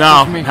in that. That's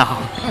just me.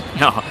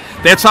 No.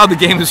 That's how the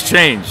game has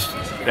changed.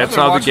 That's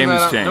how the game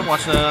has changed. They're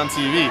watching that on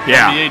TV.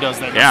 Yeah. The NBA does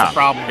that. That's the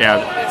problem.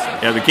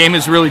 Yeah, the game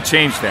has really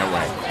changed that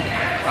way.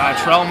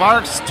 Trell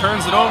Marks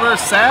turns it over.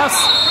 Sass.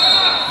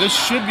 This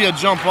should be a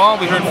jump ball.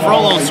 We heard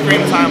Frollo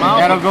scream timeout.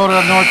 That'll go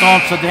to North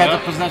Olmsted. They had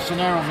the possession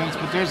arrow, Vince,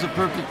 but there's a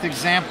perfect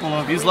example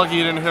of. He's lucky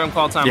you didn't hear him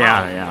call timeout.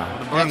 Yeah.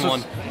 The burn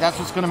one. That's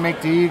what's going to make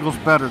the Eagles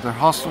better. Their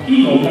hustle.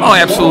 Oh,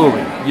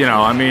 absolutely.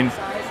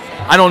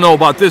 I don't know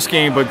about this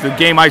game, but the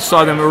game I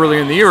saw them early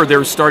in the year, they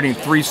were starting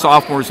 3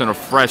 sophomores and a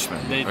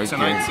freshman. Tonight,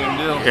 same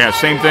deal. Yeah,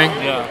 same thing?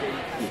 Yeah.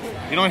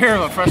 You don't hear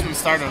of a freshman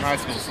starting in high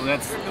school, so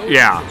that's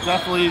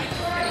definitely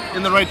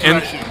in the right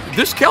direction. And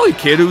this Kelly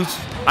kid it's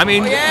a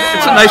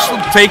nice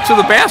little take to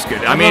the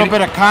basket. A little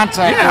bit of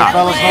contact there,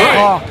 fellas. No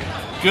call.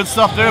 Good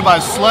stuff there by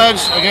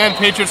Sledge. Again,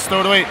 Patriots throw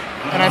it away.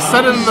 And I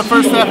said it in the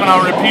first half, and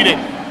I'll repeat it.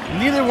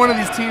 Neither one of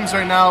these teams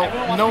right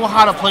now know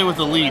how to play with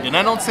the lead. And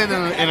I don't say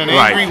that in an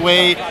angry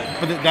way,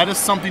 but that is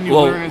something you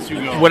learn as you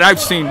go. What I've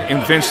seen,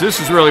 and Vince, this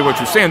is really what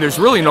you're saying. There's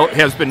really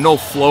has been no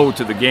flow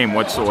to the game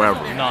whatsoever.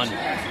 None.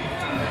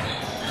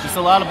 Just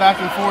a lot of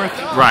back and forth.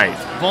 Right.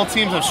 Both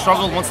teams have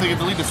struggled once they get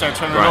the lead to start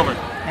turning it over.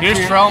 Here's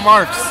Trell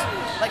Marks.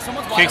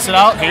 Kicks it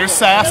out. Here's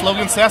Sass.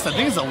 Logan Sass. I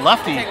think he's a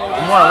lefty. The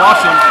more I watch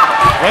him.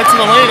 Right to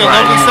the lane, and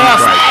Logan Sass.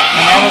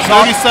 And that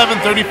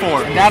was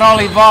 37-34. That all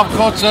evolved,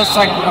 Coach, just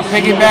like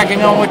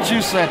piggybacking on what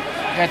you said.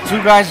 Got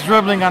 2 guys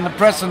dribbling on the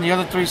press and the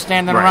other 3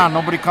 standing around.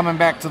 Nobody coming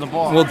back to the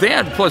ball. Well,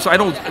 plus I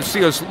don't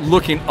see us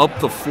looking up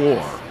the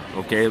floor.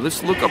 Okay,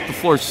 let's look up the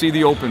floor, see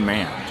the open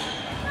man.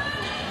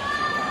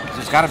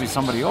 There's got to be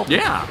somebody open.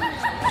 Yeah.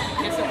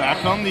 Back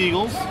come the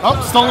Eagles.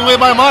 Oh, stolen away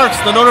by Marks,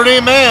 the Notre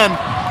Dame man.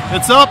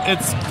 It's up.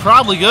 It's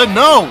probably good.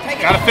 No.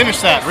 Got to finish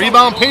that.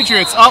 Rebound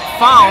Patriots up,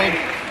 fouled.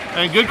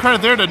 And good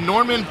credit there to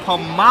Norman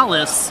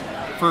Pomalis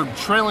for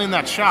trailing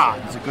that shot.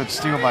 It's a good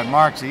steal by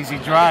Marks. Easy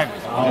drive.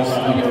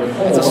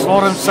 It's to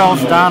slow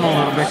themselves down a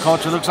little bit,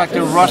 Coach. It looks like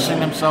they're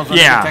rushing themselves.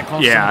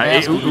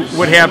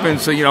 What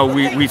happens,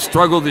 we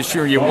struggle this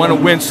year. You want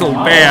to win so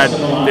bad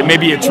that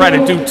maybe you try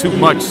to do too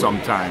much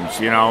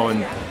sometimes,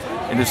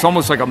 and it's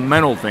almost like a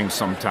mental thing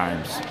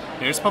sometimes.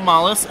 Here's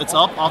Pomalis. It's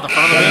up off the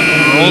front of the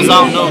rim. Rolls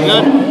out, no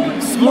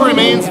good. Score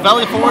remains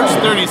Valley Forge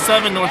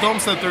 37, North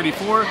Olmsted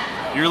 34.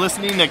 You're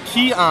listening to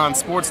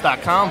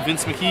KeyOnSports.com.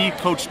 Vince McKee,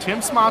 Coach Tim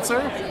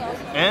Smotzer,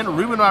 and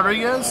Ruben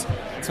Rodriguez.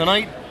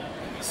 Tonight,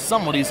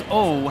 somebody's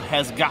O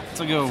has got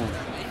to go.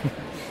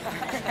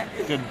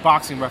 Good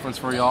boxing reference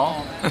for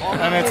y'all.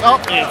 And it's up.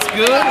 It's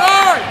good.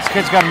 This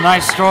kid's got a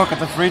nice stroke at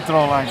the free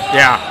throw line.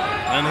 Yeah.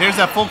 And here's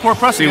that full court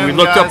press. See, we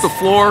looked up the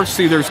floor.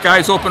 See, there's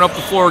guys open up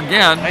the floor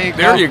again.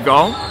 There you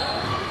go.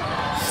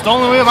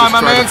 Stolen away by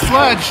my man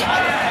Sledge.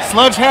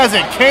 Sledge has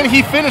it. Can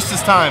he finish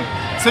this time?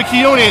 To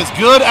Quiones.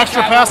 Good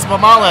extra pass to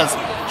Pomalis.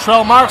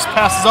 Trell Marks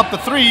passes up the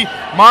 3.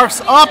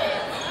 Marks up.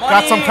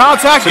 Got some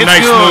contact. It's a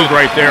nice move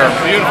right there.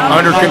 Beautiful.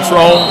 Under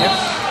control.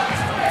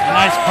 A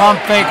nice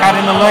pump fake out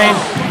in the lane.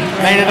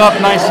 Made it up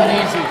nice and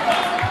easy.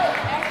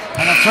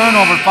 And a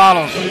turnover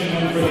follows.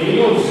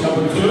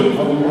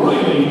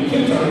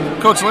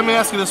 Coach, let me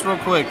ask you this real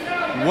quick.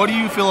 What do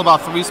you feel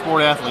about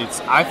 3-sport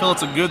athletes? I feel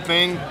it's a good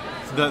thing.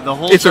 The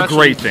whole it's a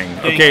great thing.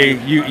 Okay,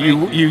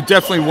 you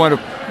definitely want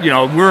to.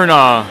 We're in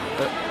a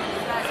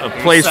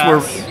place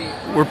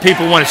where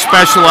people want to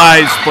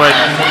specialize, but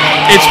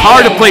it's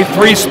hard to play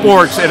 3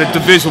 sports at a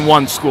Division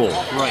I school.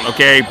 Right.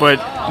 Okay,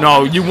 but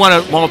no, you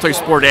want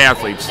multi-sport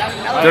athletes.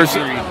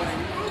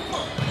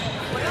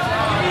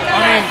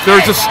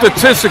 There's a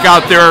statistic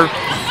out there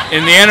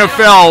in the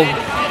NFL.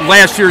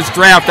 Last year's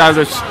draft, out of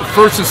the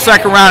first and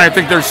second round, I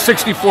think there's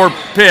 64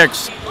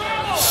 picks.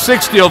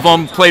 60 of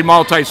them played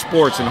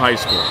multi-sports in high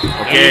school.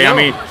 Okay, I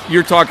mean,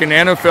 you're talking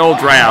NFL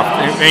draft.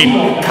 I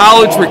mean,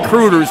 college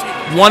recruiters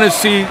want to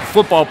see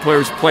football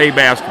players play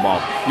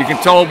basketball. You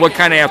can tell what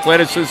kind of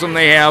athleticism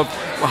they have,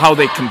 how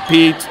they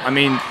compete. I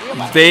mean,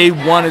 they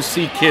want to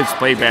see kids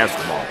play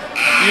basketball.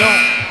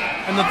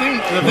 And the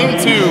thing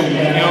too,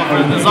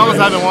 as long as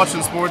I've been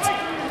watching sports,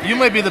 you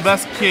might be the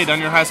best kid on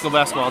your high school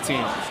basketball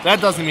team.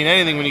 That doesn't mean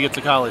anything when you get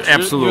to college.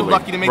 Absolutely. You're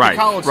lucky to make the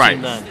college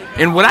team then.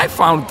 And what I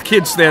found,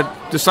 kids that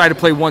decide to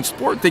play one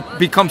sport, they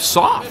become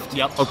soft.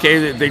 Yep.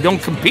 Okay, they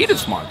don't compete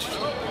as much.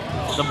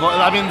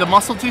 The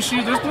muscle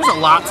tissue, there's a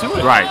lot to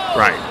it.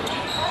 Right.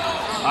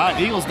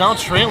 Eagles now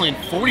trailing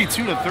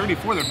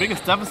 42-34, their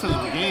biggest deficit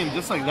of the game.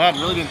 Just like that, it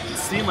really didn't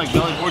seem like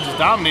Valley Forge is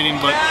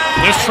dominating, but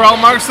there's Trell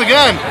Marks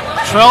again.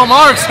 Trell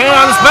Marks, hand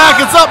on his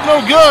back, it's up,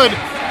 no good.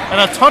 And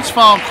a touch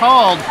foul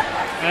called.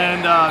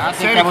 And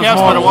Sammy Capps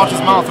better watch his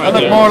mouth right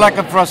there. It looked more like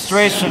a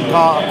frustration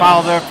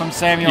foul there from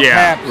Samuel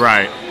Capps. Yeah,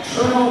 right.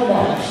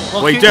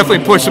 Well, he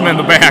definitely pushed him in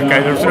the back.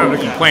 There's nothing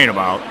to complain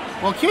about.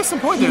 Well, case in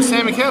point there,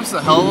 Sammy Capps is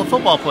a hell of a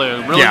football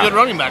player. Really good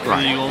running back for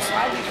the Eagles.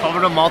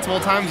 Covered him multiple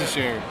times this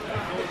year.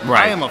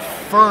 Right. I am a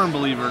firm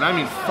believer, and I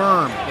mean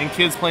firm, in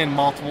kids playing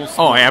multiple sports.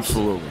 Oh,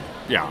 absolutely.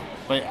 Yeah.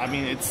 But, I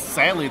mean,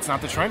 sadly, it's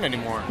not the trend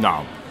anymore.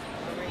 No.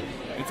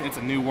 It's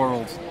a new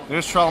world.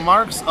 There's Trell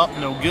Marks, up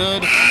no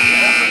good.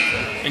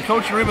 And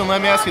Coach Rubin,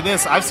 let me ask you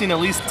this. I've seen at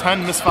least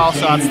 10 missed foul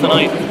shots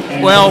tonight.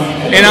 Well,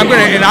 and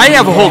I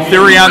have a whole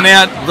theory on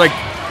that. Like,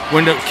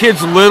 when the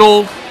kid's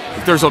little,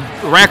 if there's a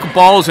rack of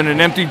balls in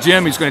an empty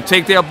gym, he's going to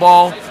take that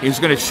ball, he's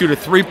going to shoot a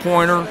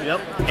three-pointer. Yep.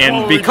 And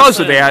Totally because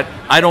of that,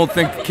 I don't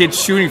think the kids'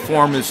 shooting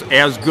form is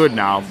as good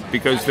now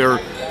because they're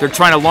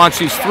trying to launch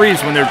these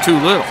threes when they're too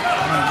little.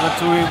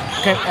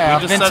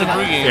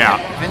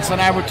 Vince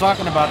and I were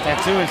talking about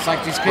that too. It's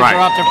like these kids Right.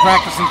 are out there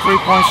practicing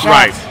three-point shots.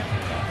 Right.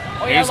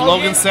 Here's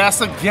Logan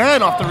Sass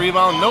again off the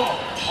rebound. Nope.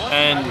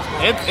 And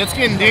it's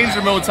getting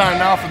danger mode time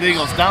now for the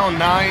Eagles. Down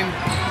 9.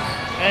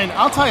 And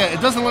I'll tell you,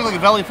 it doesn't look like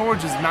Valley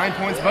Forge is 9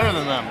 points better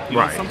than them. You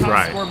know, Right, sometimes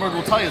right. the scoreboard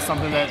will tell you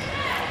something that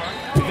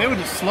if they would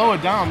just slow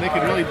it down, they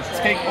could really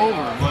take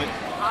over. But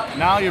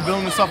now you're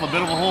building yourself a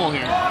bit of a hole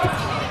here.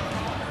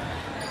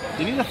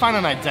 You need to find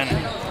an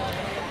identity.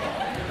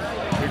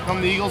 Here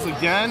come the Eagles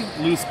again.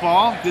 Loose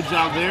ball. Good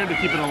job there to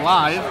keep it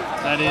alive.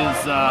 That is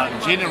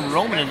Jaden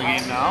Roman in the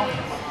game now.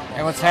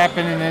 And what's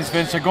happening is,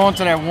 Vince, they're going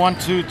to that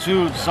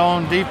 1-2-2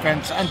 zone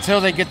defense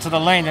until they get to the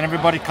lane, and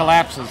everybody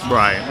collapses.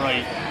 Right.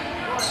 Right.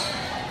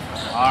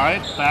 All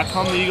right, back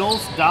come the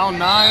Eagles. Down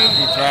 9.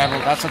 He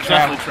traveled. That's a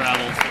travel.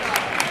 Definitely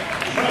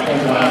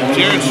traveled.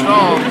 Jared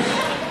Strong.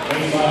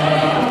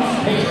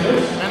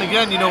 And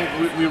again, you know,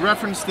 we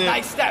referenced it.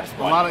 Nice steps,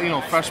 A lot of, you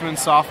know, freshmen,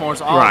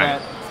 sophomores, all Right.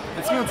 of that.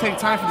 It's going to take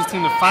time for this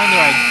team to find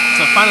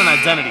an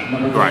identity.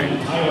 Right.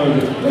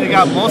 They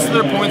got most of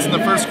their points in the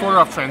first quarter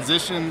off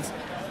transitions,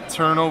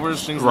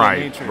 turnovers, things of that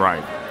nature.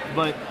 Right.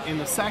 But in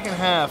the second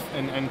half,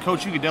 and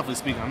Coach, you could definitely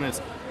speak on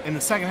this. In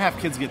the second half,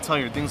 kids get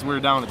tired. Things wear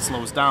down. It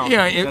slows down.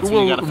 Yeah, That's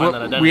when you got to find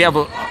that identity. we have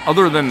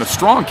other than the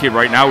strong kid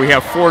right now, we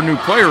have 4 new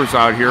players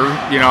out here.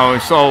 You know,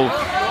 so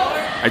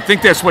I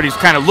think that's what he's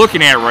kind of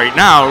looking at right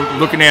now,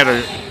 looking at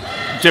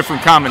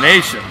different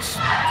combinations.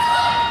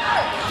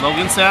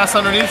 Logan Sass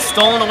underneath,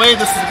 stolen away.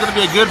 This is going to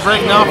be a good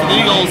break now for the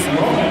Eagles.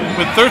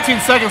 With 13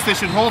 seconds, they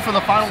should hold for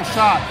the final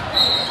shot.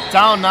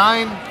 Down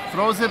 9,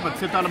 throws it, but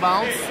tipped out of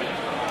bounds.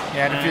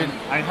 Yeah, And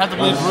I have to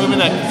believe, Ruben,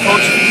 that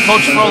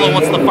Coach Frola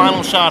wants the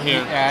final shot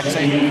here. yeah,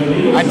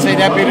 I'd say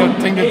that'd be the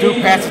thing to do.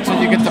 Pass it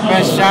till you get the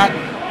best shot.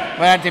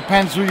 But that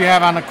depends who you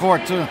have on the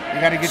court too. You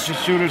got to get your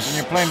shooters and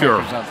your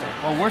playmakers out there.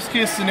 Well, worst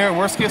case scenario,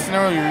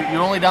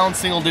 you're only down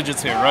single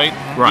digits here, right?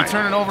 Right. You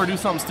turn it over, do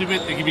something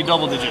stupid, it could be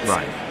double digits.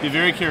 Right. Be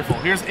very careful.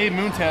 Here's Abe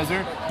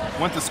Moontazer.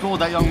 Went to school with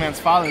that young man's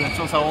father. That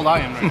shows how old I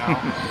am right now.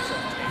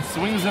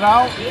 Swings it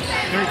out. 13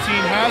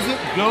 has it.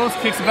 Goes,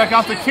 kicks it back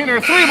out to Kinner.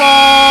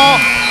 3-ball.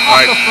 All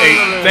right.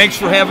 Hey, thanks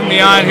for having me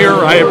on here.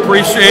 I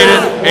appreciate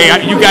it.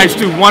 Hey, you guys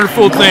do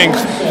wonderful things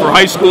for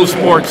high school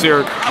sports here.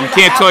 We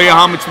can't tell you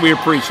how much we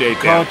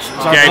appreciate that. Coach,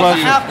 it's our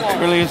pleasure. It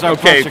really is our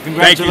Okay, pleasure. thank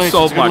Congratulations. you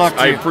so Good much. luck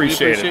to I you.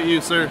 appreciate it. You,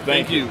 sir.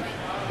 Thank you.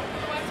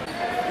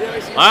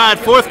 All right,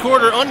 fourth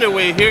quarter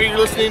underway here. You're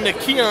listening to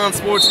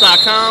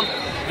KeonSports.com.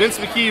 Vince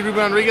McKee, Ruben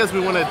Rodriguez. We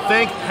want to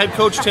thank head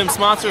coach Tim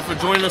Smonser for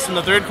joining us in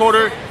the third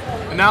quarter.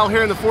 And now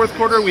here in the fourth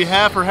quarter, we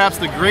have perhaps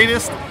the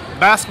greatest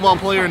basketball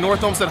player in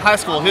North Olmsted High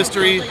School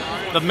history.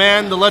 The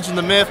man, the legend,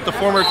 the myth, the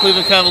former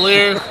Cleveland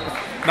Cavalier.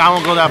 Now I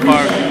won't go that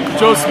far.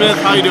 Joe Smith,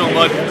 how you doing,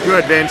 bud?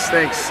 Good, Vince.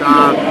 Thanks.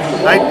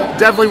 I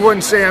definitely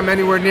wouldn't say I'm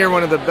anywhere near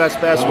one of the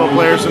best basketball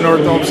players in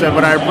North Olmsted,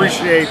 but I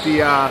appreciate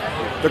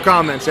the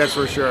comments, that's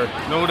for sure.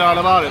 No doubt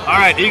about it. All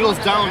right, Eagles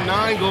down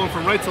 9, going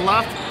from right to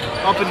left,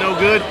 up and no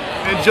good.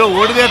 And Joe,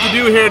 what do they have to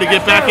do here to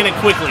get back in it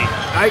quickly?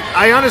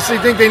 I honestly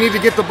think they need to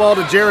get the ball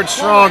to Jared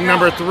Strong,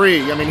 number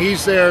 3. I mean,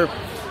 he's their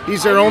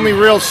only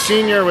real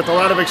senior with a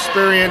lot of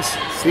experience.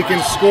 He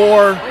can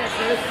score.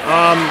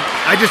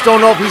 I just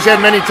don't know if he's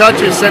had many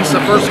touches since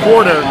the first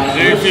quarter.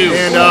 Very few.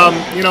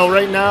 And, you know,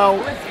 right now,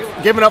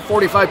 giving up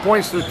 45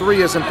 points through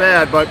 3 isn't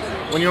bad, but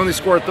when you only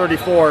score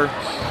 34,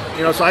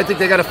 you know, so I think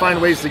they got to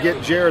find ways to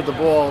get Jared the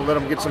ball and let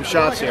him get some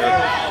shots here.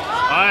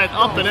 All right,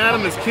 up and at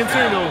him is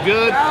Kinter, no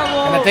good.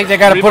 And I think they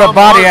got to put a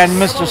body on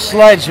Mr.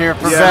 Sledge here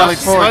for Valley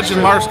Forge. Sledge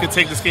and Marks could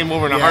take this game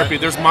over in a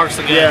heartbeat. There's Marks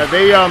again. Yeah,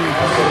 they,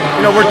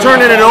 you know, we're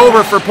turning it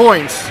over for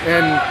points,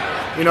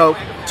 and you know,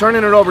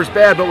 turning it over is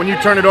bad. But when you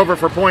turn it over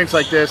for points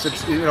like this,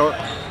 it's, you know,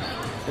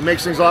 it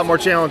makes things a lot more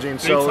challenging.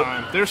 Big So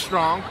time. They're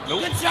strong.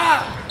 Nope. Good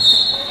job.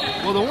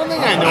 Well, the one thing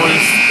I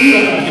noticed,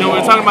 you know, we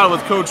were talking about it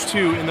with Coach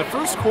too. In the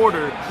first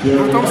quarter,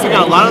 North Olmsted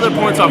got a lot of their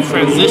points off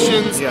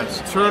transitions,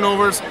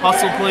 turnovers,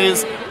 hustle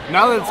plays.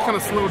 Now that it's kind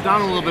of slowed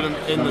down a little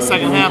bit in the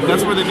second half,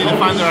 that's where they need to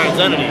find their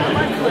identity.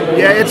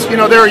 yeah, it's, you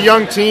know, they're a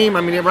young team.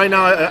 I mean, right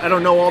now I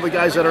don't know all the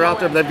guys that are out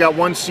there, but they've got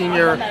one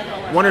senior,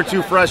 1 or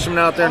 2 freshmen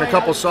out there, and a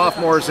couple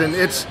sophomores, and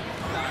it's,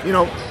 you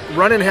know,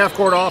 running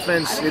half-court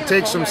offense, it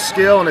takes some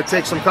skill and it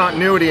takes some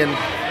continuity, and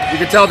you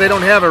can tell they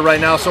don't have it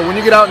right now. So when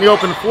you get out in the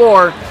open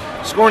floor,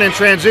 scoring in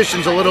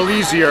transition's a little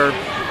easier,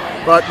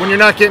 but when you're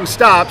not getting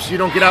stops, you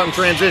don't get out in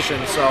transition.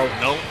 So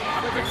Nope,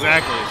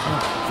 exactly.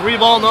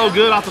 3-ball, no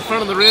good off the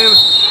front of the rim.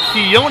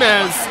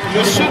 Quiones,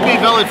 this should be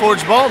Valley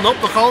Forge ball. Nope,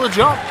 they'll call it a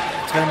jump.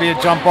 It's going to be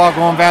a jump ball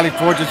going Valley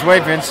Forge's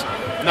way, Vince.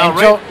 Now,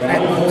 Joe,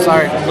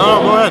 sorry.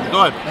 No, go ahead.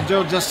 Go ahead. And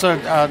Joe, just to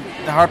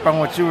harp on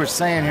what you were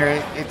saying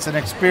here, it's an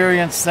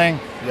experience thing.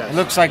 Yes. It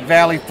looks like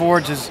Valley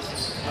Forge's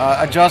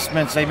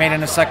adjustments they made in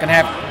the second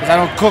half, because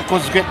I know Cook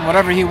was getting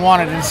whatever he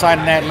wanted inside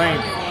in that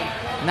lane.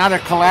 Now they're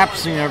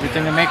collapsing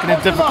everything and making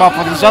it difficult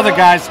for these other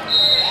guys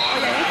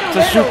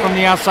to shoot from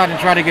the outside and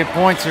try to get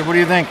points here. What do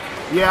you think?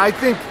 Yeah, I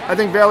think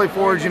Valley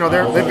Forge, they've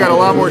got a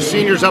lot more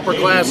seniors,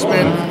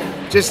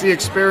 upperclassmen, just the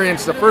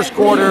experience. The first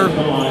quarter,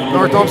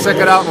 North Olmsted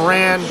got out and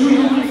ran,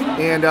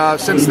 and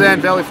since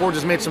then, Valley Forge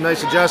has made some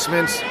nice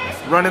adjustments,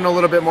 running a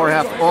little bit more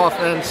half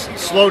offense,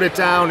 slowed it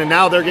down, and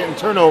now they're getting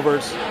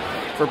turnovers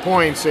for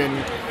points, and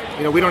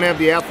we don't have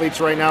the athletes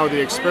right now with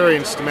the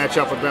experience to match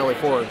up with Valley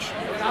Forge.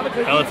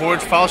 Valley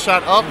Forge foul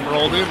shot up,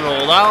 rolled in,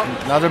 rolled out.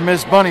 Another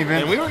missed bunny,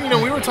 Vince.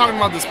 And we were talking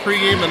about this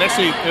pregame, and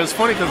actually it was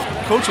funny because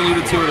Coach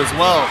alluded to it as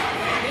well.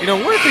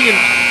 We're thinking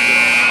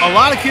a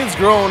lot of kids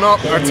growing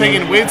up are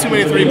taking way too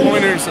many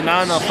three-pointers and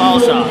not enough foul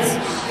shots.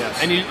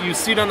 Yes. And you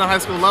see it on the high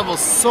school level,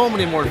 so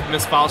many more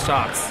missed foul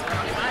shots.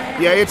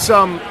 Yeah, it's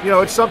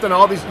it's something.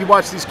 You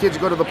watch these kids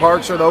go to the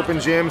parks or the open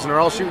gyms, and they're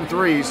all shooting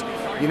threes.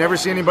 You never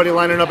see anybody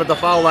lining up at the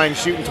foul line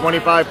shooting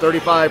 25,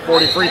 35,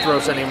 40 free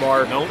throws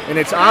anymore. Nope. And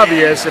it's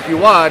obvious if you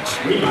watch,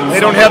 they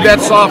don't have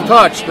that soft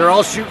touch. They're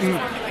all shooting,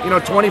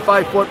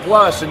 25 foot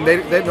plus, and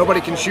they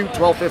nobody can shoot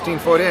 12, 15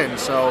 foot in.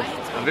 So.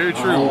 Very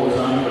true.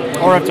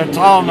 Or if they're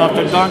tall enough,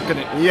 they're dunking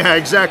it. Yeah,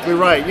 exactly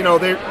right.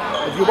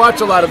 If you watch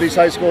a lot of these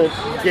high school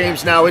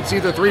games now, it's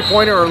either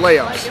three-pointer or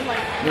layups.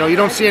 You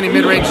don't see any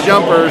mid-range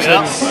jumpers,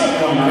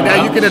 and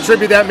now you can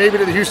attribute that maybe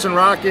to the Houston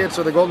Rockets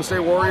or the Golden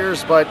State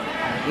Warriors, but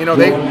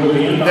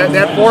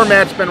that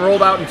format's been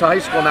rolled out into high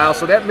school now,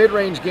 so that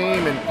mid-range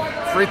game and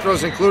free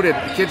throws included,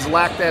 the kids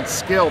lack that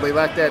skill, they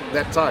lack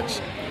that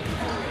touch.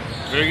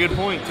 Very good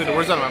point. Took the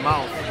words out of my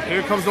mouth.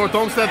 Here comes North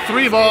Olmsted,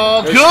 three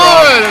ball.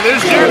 Good!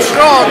 There's Jared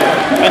Strong.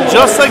 And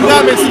just like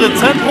that, makes it a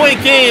 10-point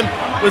game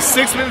with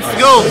 6 minutes to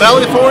go.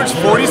 Valley Forge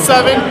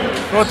 47,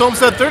 North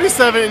Olmsted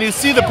 37, and you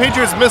see the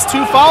Patriots miss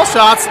 2 foul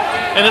shots,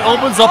 and it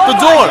opens up the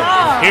door.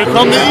 Here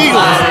come the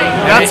Eagles.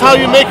 That's how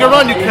you make a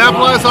run. You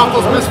capitalize off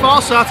those missed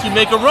foul shots, you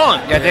make a run.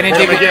 Yeah, they need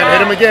Hit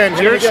him again.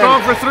 Jared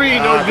Strong for 3,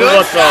 no good.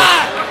 Look,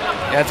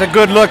 Yeah, it's a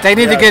good look. They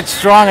need to get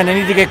strong, and they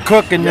need to get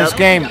Cook in this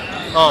game.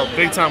 Oh,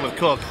 big time with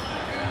Cook.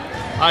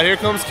 Here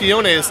comes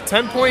Keone's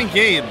 10-point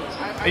game.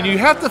 And you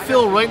have to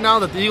feel right now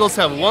that the Eagles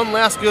have one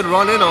last good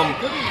run in them.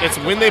 It's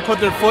when they put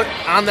their foot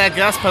on that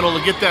gas pedal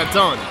to get that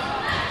done.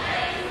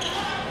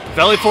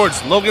 Valley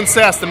Forge, Logan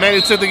Sass, the man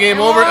who took the game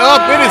over.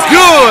 Up, it is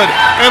good!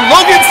 And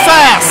Logan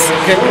Sass!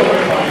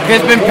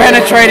 Kid's been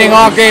penetrating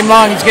all game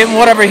long. He's getting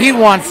whatever he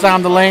wants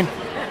down the lane.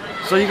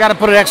 So you got to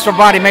put an extra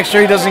body, make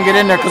sure he doesn't get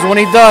in there, because when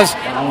he does,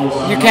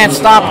 you can't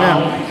stop him.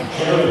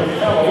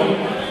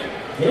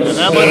 And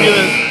that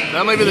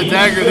might be the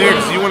dagger there,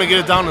 because you want to get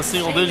it down to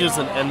single digits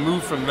and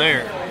move from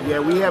there. Yeah,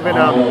 we haven't,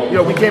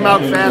 we came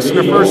out fast in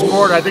the first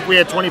quarter. I think we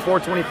had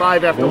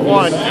 24-25 after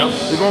one.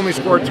 Yep. We've only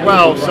scored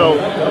 12, so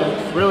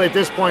really at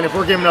this point, if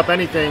we're giving up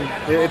anything,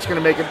 it's going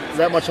to make it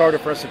that much harder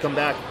for us to come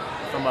back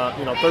from a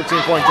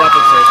 13-point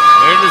deficit.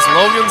 There is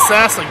Logan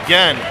Sass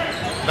again.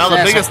 Now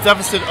the biggest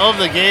deficit of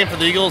the game for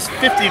the Eagles,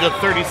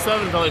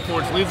 50-37. Valley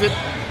Forge leads it.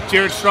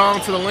 Jared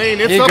Strong to the lane.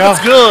 It's up,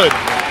 it's good.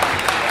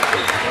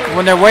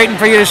 When they're waiting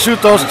for you to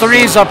shoot those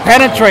threes,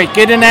 penetrate,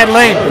 get in that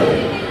lane.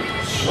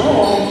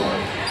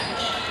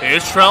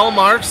 Here's Trell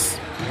Marks.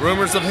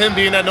 Rumors of him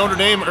being at Notre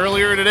Dame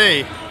earlier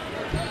today.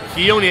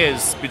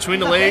 Quinones between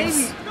the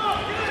legs.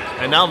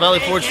 And now Valley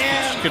Forge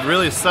could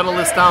really settle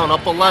this down,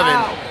 up 11,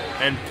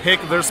 and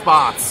pick their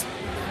spots.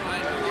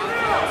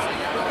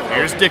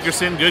 Here's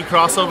Dickerson. Good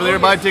crossover there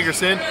by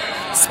Dickerson.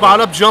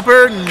 Spot up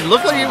jumper.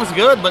 Looked like it was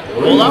good, but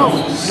roll out.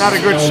 Not a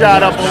good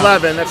shot up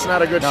 11. That's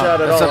not a good shot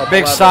at all. That's a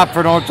big stop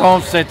for North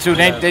Olmsted, too.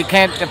 They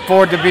can't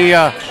afford to be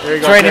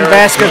trading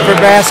basket for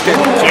basket.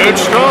 Jared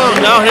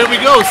Strong. Now here we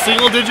go.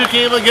 Single-digit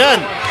game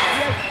again.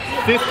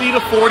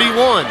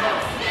 50-41.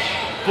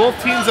 Both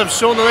teams have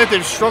shown the night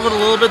they've struggled a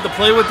little bit to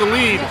play with the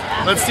lead.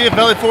 Let's see if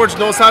Valley Forge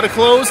knows how to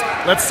close.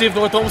 Let's see if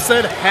North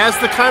Olmsted has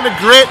the kind of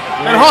grit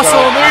and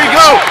hustle. And there you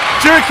go.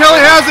 Jared Kelly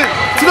has it.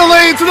 To the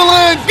lane,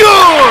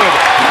 good!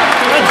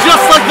 And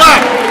just like that,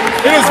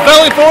 it is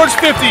Valley Forge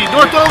 50,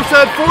 North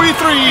Olmsted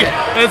 43.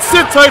 And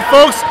sit tight,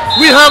 folks.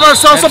 We have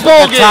ourselves a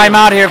ball game. Time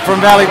out here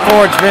from Valley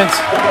Forge, Vince.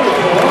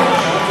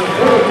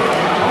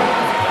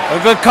 A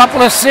good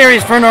couple of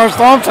series for North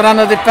Olmsted on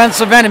the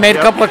defensive end. He made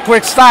a couple of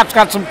quick stops,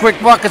 got some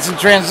quick buckets and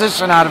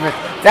transition out of it.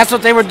 That's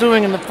what they were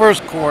doing in the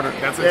first quarter.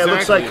 It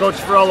looks like Coach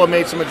Ferrella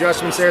made some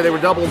adjustments there. They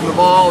were doubling the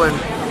ball and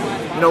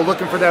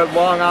looking for that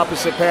long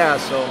opposite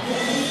pass. So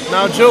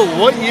now, Joe,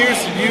 what years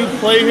did you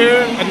play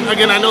here? And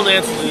again, I know the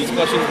answer to these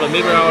questions, but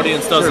maybe our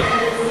audience doesn't.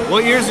 Sure.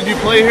 What years did you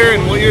play here,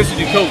 and what years did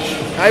you coach?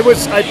 I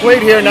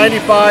played here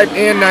 95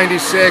 and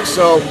 96.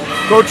 So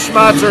Coach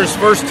Schmatzer's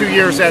first 2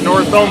 years at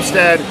North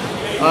Olmsted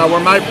were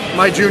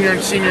my junior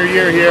and senior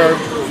year here,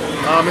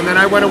 and then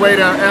I went away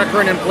to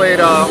Akron and played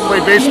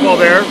baseball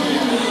there.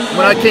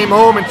 when I came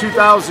home in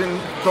 2000,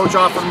 Coach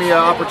offered me an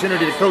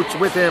opportunity to coach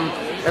with him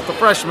at the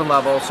freshman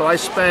level. So I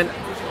spent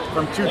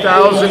from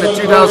 2000 to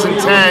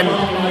 2010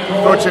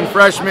 coaching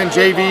freshmen,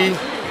 JV,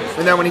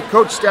 and then when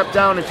Coach stepped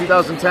down in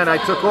 2010, I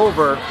took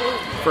over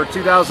for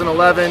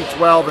 2011,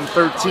 12, and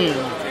 13.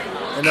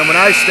 And then when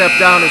I stepped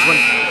down is when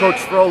Coach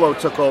Frollo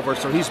took over.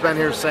 So he's been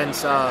here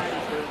since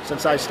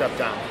I stepped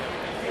down.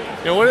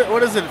 You know, what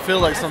does it feel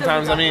like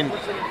sometimes? I mean,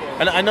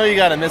 and I know you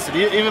got to miss it.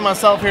 Even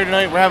myself here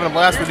tonight, we're having a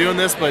blast. We're doing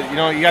this, but you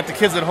know, you got the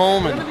kids at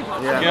home, and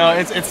you know,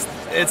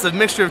 it's a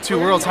mixture of two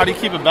worlds. How do you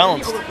keep it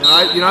balanced?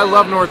 I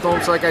love North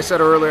Olmsted. Like I said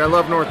earlier, I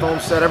love North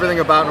Olmsted. Everything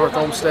about North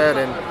Olmsted,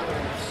 and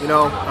you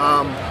know,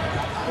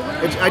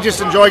 I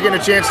just enjoy getting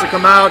a chance to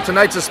come out.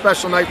 Tonight's a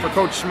special night for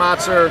Coach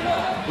Schmatzer.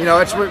 You know,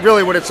 that's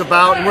really what it's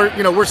about, and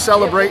we're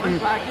celebrating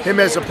him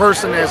as a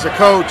person, as a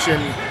coach,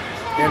 and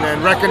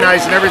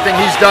recognizing everything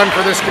he's done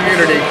for this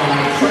community.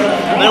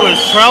 There was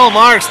Trell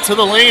Marks to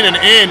the lane and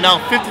in. Now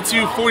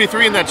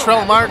 52-43 in that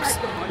Trell Marks.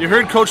 You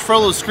heard Coach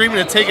Frollo screaming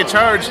to take a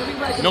charge.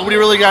 Nobody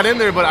really got in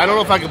there, but I don't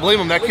know if I can blame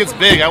him. That kid's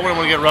big. I wouldn't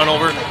want to get run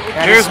over.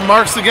 Here's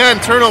Marks again.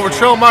 Turnover.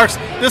 Trell Marks.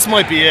 This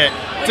might be it.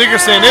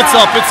 Dickerson, it's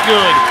up. It's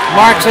good.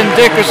 Marks and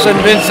Dickerson,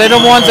 Vince, they're the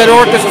ones that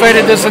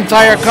orchestrated this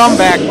entire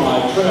comeback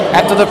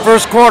after the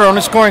first quarter, only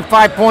scoring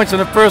 5 points in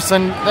the first,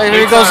 and there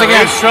he goes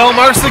again. Here's Trell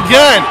Marks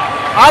again.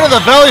 Out of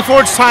the Valley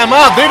Forge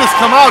timeout, they just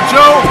come out,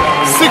 Joe,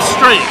 6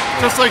 straight,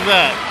 just like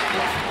that.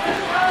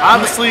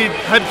 Obviously,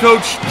 head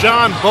coach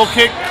John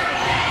Bokic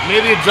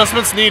made the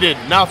adjustments needed.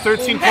 Now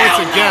 13 points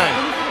again.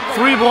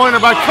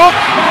 3-pointer by Cook.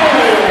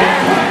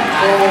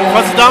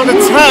 Cuts it down to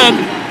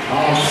 10.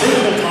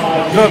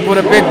 Cook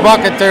with a big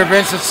bucket there,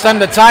 Vince. It's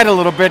stemmed the tide a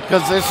little bit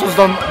because this was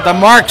the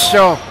Marks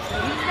show.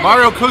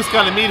 Mario Cook's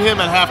got to meet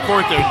him at half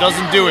court there.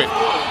 Doesn't do it.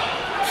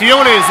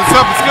 Keones, it's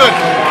up, it's good.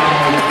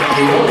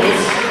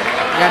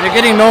 Yeah, they're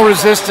getting no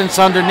resistance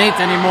underneath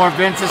anymore,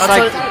 Vince. It's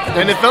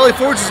and if Valley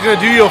Forge is going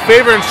to do you a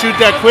favor and shoot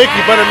that quick,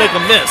 you better make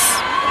a miss.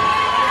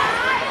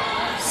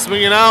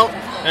 Swinging out,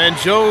 and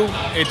Joe,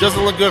 it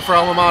doesn't look good for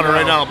alma mater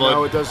right now, bud.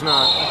 No, it does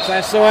not.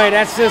 That's the way.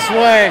 That's this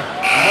way.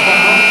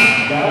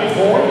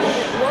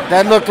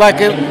 That looked like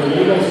it.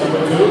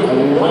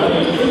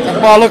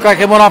 That ball looked like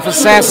it went off of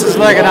Sass's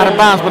leg and out of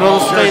bounds, but it'll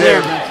stay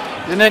there,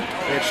 didn't it?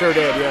 It sure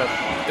did,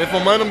 yeah. If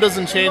momentum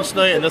doesn't change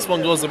tonight and this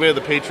one goes the way of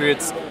the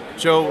Patriots,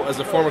 Joe, as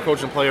a former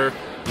coach and player,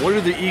 what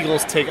do the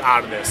Eagles take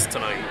out of this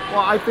tonight? Well,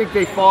 I think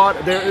they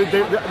fought.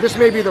 This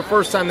may be the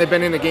first time they've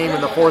been in a game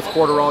in the fourth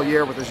quarter all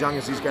year with as young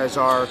as these guys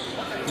are.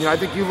 You know, I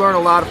think you learn a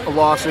lot of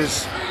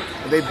losses.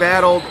 They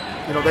battled.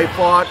 You know, they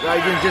fought. I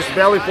think just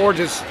Valley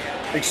Forge's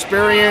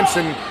experience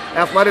and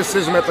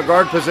athleticism at the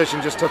guard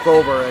position just took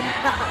over. And,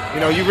 you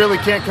know, you really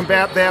can't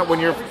combat that when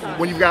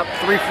you've got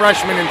 3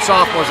 freshmen and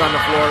sophomores on the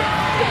floor.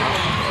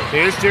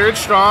 Here's Jared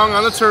Strong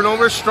on the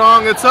turnover.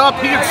 Strong, it's up.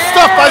 He gets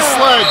stuffed by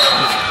Sledge.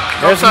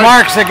 There's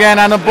Marks again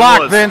on the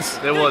block, Vince.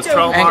 It was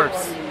Trell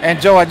Marks. And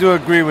Joe, I do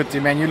agree with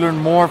you, man. You learn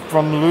more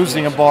from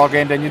losing a ball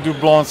game than you do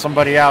blowing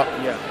somebody out.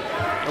 Yeah.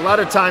 A lot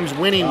of times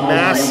winning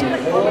mass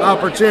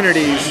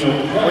opportunities,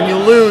 when you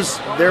lose,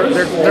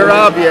 they're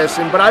obvious.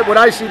 But what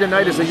I see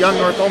tonight is a young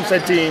North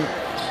Olmsted team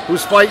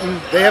who's fighting.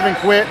 They haven't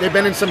quit. They've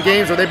been in some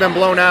games where they've been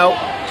blown out.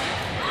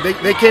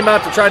 They came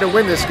out to try to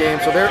win this game,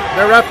 so their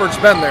effort's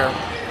been there.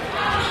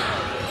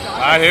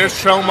 All right, here's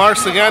Trell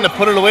Marks again to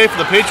put it away for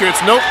the Patriots.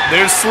 Nope,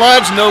 there's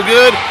Sledge, no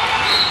good.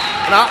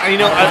 And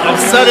I've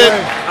said it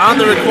on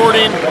the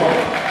recording.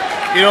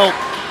 You know,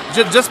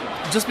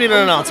 just being an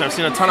announcer, I've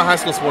seen a ton of high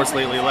school sports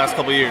lately the last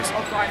couple of years.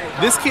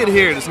 This kid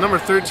here, this number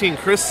 13,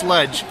 Chris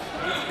Sledge,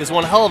 is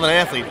one hell of an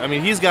athlete. I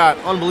mean, he's got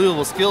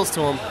unbelievable skills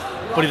to him,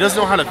 but he doesn't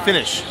know how to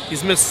finish.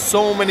 He's missed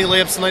so many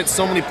layups tonight,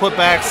 so many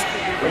putbacks.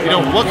 You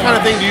know, what kind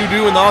of thing do you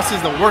do in the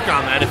offseason to work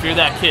on that if you're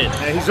that kid?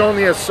 Yeah, he's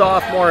only a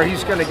sophomore.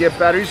 He's going to get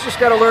better. He's just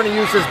got to learn to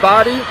use his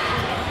body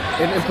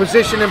and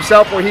position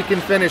himself where he can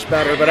finish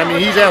better. But, I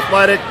mean, he's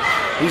athletic.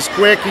 He's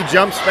quick. He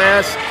jumps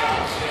fast.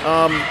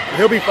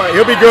 He'll be fine.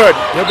 He'll be good.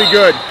 He'll be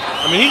good.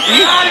 I mean,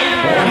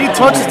 he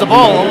touches the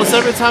ball almost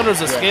every time there's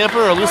a scamper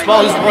or a loose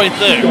ball. He's right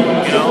there,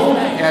 you know?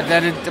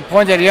 Yeah, the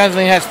point that he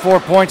only has 4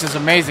 points is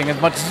amazing,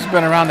 as much as he's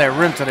been around that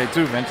rim today,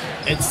 too, Vince.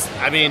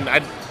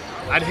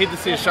 I'd hate to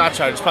see a shot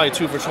charge. It's probably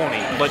 2 for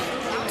 20, but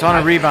ton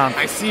of rebounds.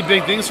 I see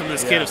big things from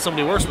this kid if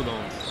somebody works with him.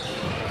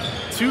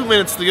 2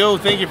 minutes to go.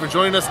 Thank you for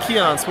joining us.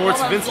 Keon Sports,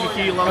 Vince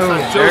McKee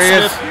alongside Joe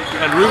Smith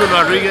and Ruben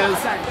Rodriguez.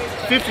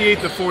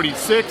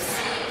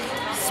 58-46.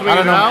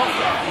 Swinging out.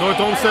 North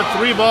Olmsted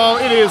 3-ball.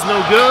 It is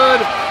no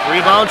good.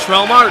 Rebound,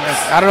 Trell Marks.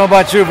 I don't know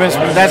about you, Vince,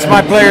 but that's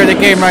my player of the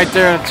game right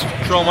there.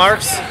 Trell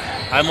Marks,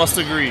 I must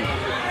agree.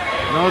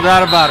 No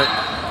doubt about it.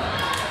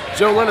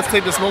 Joe, let us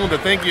take this moment to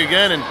thank you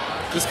again and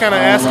just kind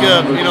of ask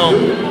you, you know,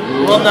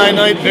 alumni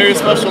night, very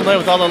special night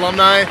with all the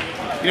alumni.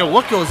 You know,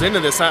 what goes into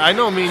this? I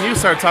know me and you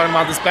started talking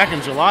about this back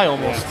in July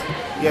almost.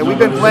 Yeah, we've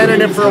been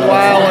planning it for a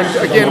while,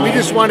 and again, we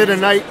just wanted a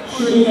night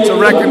to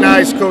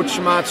recognize Coach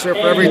Schmatzer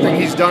for everything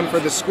he's done for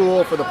the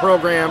school, for the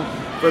program,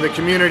 for the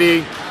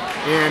community,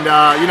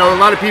 and you know, a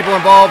lot of people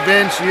involved,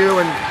 Vince, you,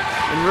 and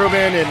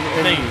Ruben and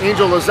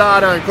Angel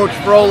Lozada and Coach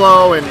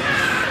Frollo, and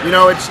you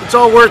know, it's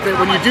all worth it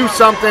when you do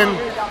something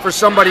for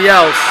somebody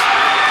else.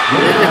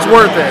 It's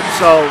worth it.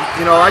 So,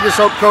 you know, I just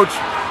hope Coach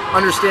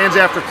understands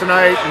after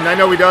tonight, and I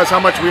know he does, how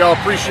much we all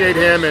appreciate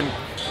him and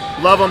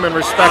love him and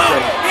respect him.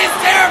 He's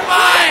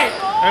terrified!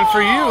 And for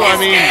you, I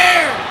mean,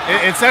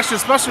 it's extra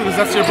special because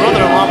that's your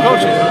brother-in-law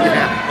coaching.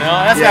 Yeah. You know,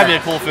 that's gotta be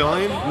a cool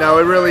feeling. No,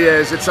 it really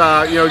is. It's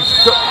you know,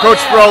 Coach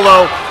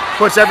Frollo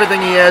puts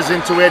everything he has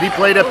into it. He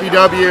played at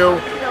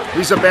BW.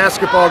 He's a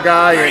basketball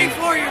guy, and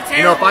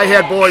you know, if I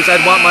had boys,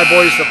 I'd want my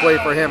boys to play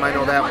for him. I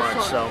know that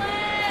much. So.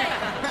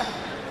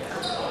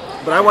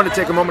 But I want to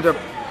take a moment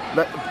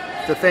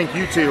to thank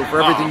you two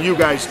for everything you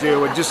guys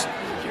do, and just,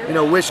 you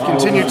know, wish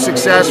continued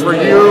success for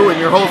you and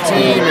your whole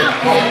team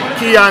and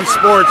Keon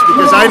Sports,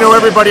 because I know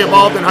everybody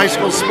involved in high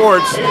school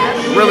sports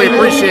really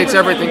appreciates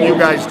everything you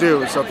guys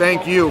do. So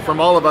thank you from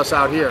all of us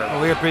out here.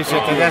 Well, we appreciate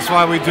that. That's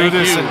why we do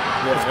this. And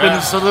it's been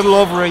just a little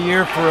over a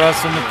year for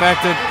us, and the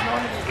fact that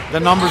the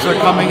numbers are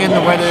coming in the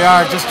way they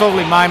are, just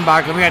totally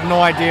mind-boggling. We had no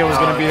idea it was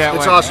going to be that way.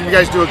 It's awesome. You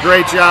guys do a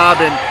great job,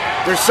 and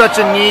there's such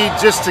a need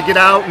just to get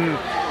out and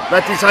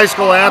let these high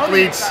school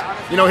athletes,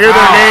 you know, hear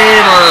their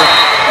name, or,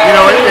 you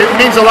know, it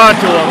means a lot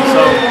to them.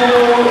 So,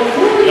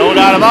 no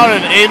doubt about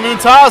it. A.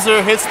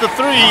 Muntazer hits the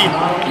three.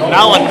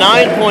 Now a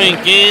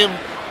 9-point game.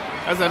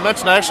 As I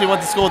mentioned, I actually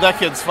went to school with that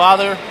kid's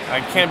father. I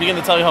can't begin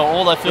to tell you how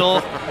old I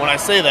feel when I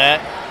say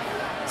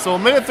that. So a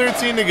minute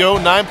 13 to go,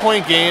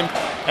 9-point game,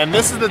 and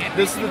this is the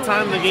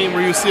time in the game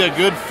where you see a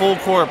good full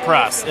court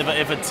press.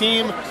 If a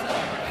team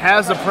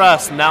has a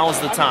press, now is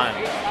the time.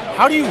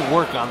 How do you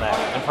work on that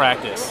in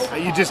practice?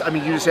 You just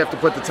have to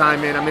put the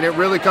time in. I mean, it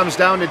really comes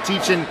down to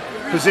teaching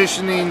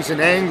positionings and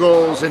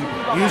angles and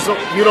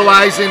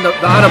utilizing the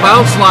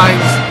out-of-bounds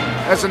lines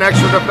as an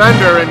extra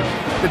defender. And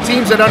the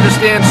teams that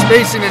understand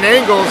spacing and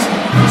angles,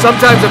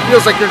 sometimes it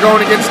feels like you're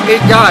going against 8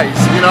 guys,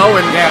 you know.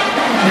 And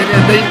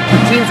the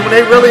teams, when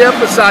they really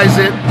emphasize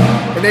it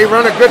and they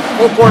run a good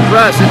full-court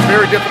press, it's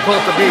very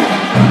difficult to beat.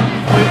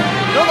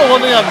 You know, the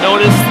one thing I've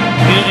noticed,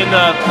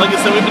 like I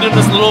said, we've been doing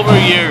this a little over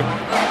a year,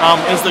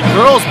 is the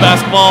girls'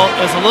 basketball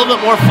is a little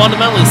bit more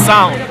fundamentally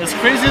sound. As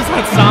crazy as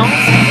that sounds,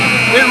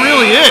 it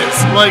really is.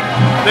 Like,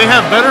 they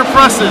have better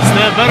presses,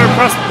 they have better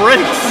press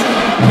breaks,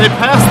 they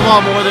pass the ball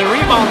more, they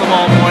rebound the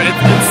ball more.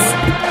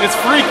 It's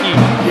freaky,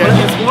 but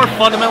it's more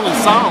fundamentally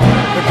sound.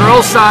 The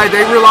girls' side,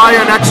 they rely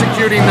on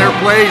executing their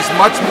plays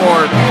much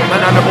more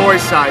than on the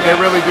boys' side. They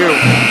really do.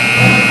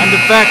 And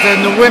the fact that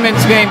in the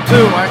women's game,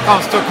 too, I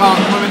still call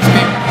it the women's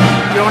game,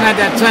 you don't have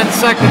that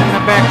 10-second in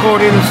the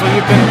backcourt either, so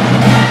you can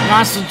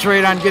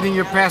concentrate on getting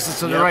your passes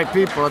to the right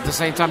people at the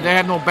same time. They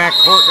had no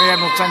backcourt, they had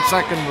no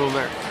 10-second rule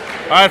there.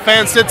 All right,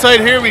 fans, sit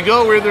tight. Here we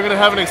go. We're either going to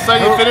have an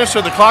exciting finish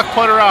or the clock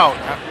putter out.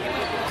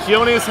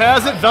 Keonis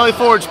has it. Valley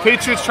Forge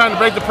Patriots trying to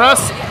break the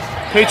press.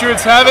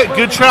 Patriots have it.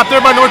 Good trap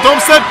there by North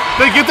Olmsted.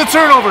 They get the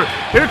turnover.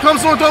 Here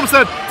comes North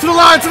Olmsted. To the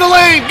line, to the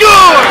lane.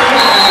 Good!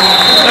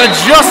 And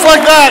just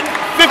like that,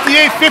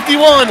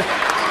 58-51.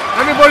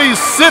 Everybody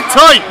sit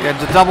tight. Yeah,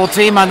 the double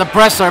team on the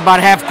press are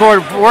about half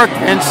court work,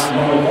 Vince.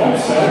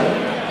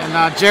 And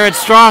Jared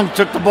Strong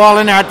took the ball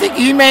in there. I think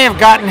he may have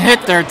gotten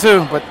hit there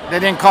too, but they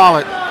didn't call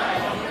it.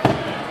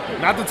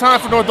 Not the time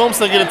for North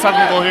Olmsted to get a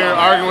technical here,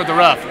 arguing with the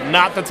ref.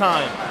 Not the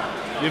time.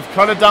 You've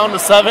cut it down to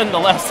 7. The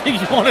last thing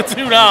you want to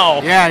do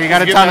now. Yeah, you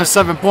got it down to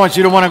 7 points.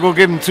 You don't want to go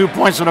give them 2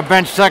 points with a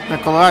bench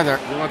technical either.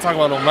 You want to talk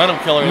about a momentum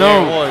killer? No.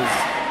 There it was.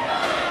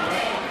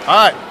 All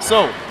right,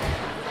 so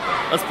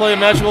let's play a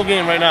magical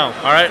game right now.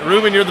 All right,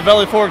 Ruben, you're the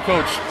Valley Forge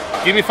coach.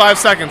 Give me 5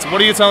 seconds.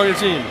 What are you telling your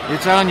team? You're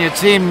telling your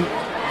team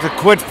to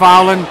quit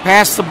fouling,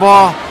 pass the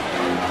ball.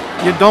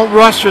 You don't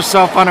rush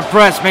yourself on a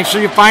press. Make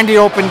sure you find the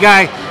open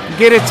guy,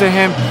 get it to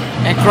him,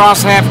 and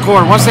cross half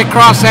court. Once they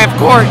cross half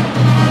court,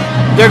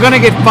 they're going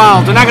to get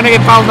fouled. They're not going to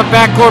get fouled in the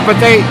backcourt, but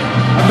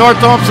North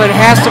Olmsted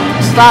has to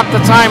stop the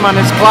time on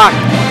his clock.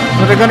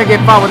 So they're going to get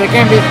fouled, but they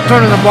can't be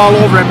turning the ball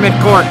over at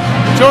midcourt.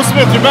 Joe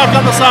Smith, you're back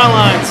on the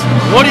sidelines.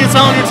 What are you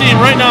telling your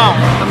team right now?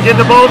 I'm getting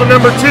the ball to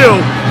number 2,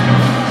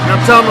 and I'm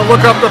telling them to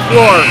look up the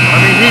floor.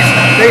 I mean,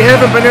 they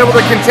haven't been able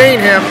to contain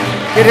him,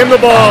 get him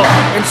the ball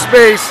in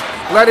space,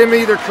 let him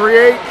either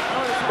create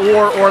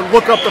or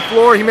look up the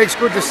floor. He makes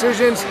good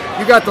decisions.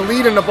 You got the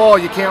lead in the ball,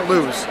 you can't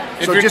lose.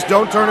 So just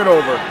don't turn it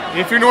over.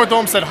 If you're North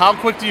Olmsted, how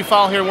quick do you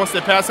foul here once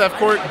they pass half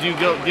court? Do you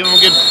give them a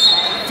good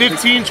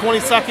 15, 20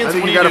 seconds? I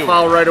think you got to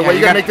foul right away. Yeah,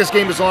 you got to make this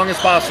game as long as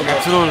possible.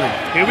 Absolutely.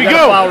 Here we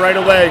go. Foul right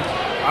away.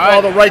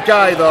 Foul the right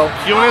guy, though.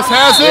 Keonis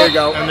has it. There you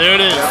go. And there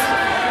it is.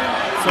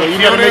 Yep. So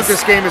you got to make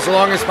this game as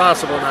long as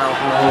possible now.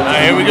 All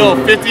right, here we go.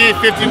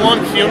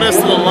 58-51. Keonis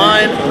to the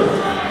line.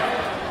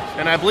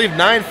 And I believe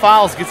 9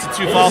 fouls gets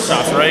you 2 foul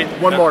shots, right?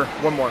 One more.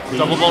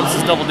 Double bonus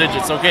is double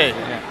digits. Okay.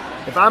 Yeah.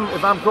 If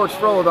I'm Coach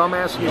Frollo, I'm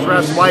asking these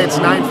refs why it's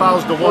 9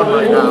 fouls to 1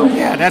 right now.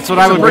 Yeah, that's what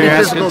I would be asking.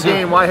 It's a pretty physical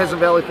game. Why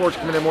hasn't Valley Forge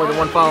committed more than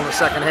 1 foul in the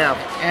second half?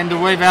 And the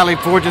way Valley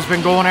Forge has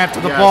been going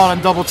after the ball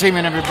and double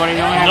teaming everybody.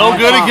 No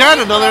good again.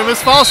 Another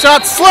missed foul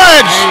shot.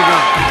 Sledge. There you go.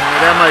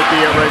 Yeah, that might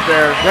be it right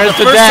there. There's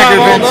the dagger,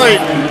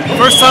 Vince.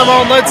 First time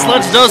all night,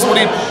 Sledge does what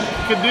he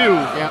can do.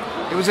 Yeah.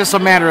 It was just a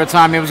matter of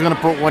time he was going to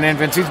put one in,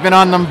 Vince. He's been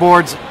on them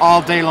boards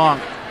all day long.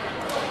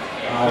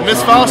 The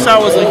missed foul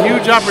shot was a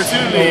huge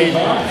opportunity,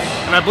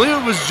 and I believe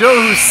it was Joe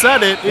who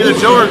said it, either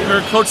Joe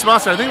or Coach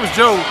Smasser. I think it was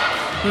Joe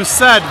who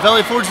said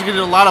Valley Forge is getting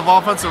a lot of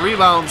offensive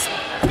rebounds.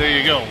 There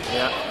you go.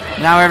 Yeah.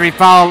 Now every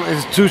foul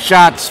is 2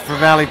 shots for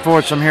Valley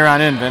Forge from here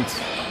on in, Vince.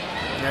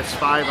 And that's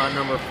 5 on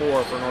number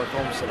 4 for North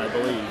Olmsted, I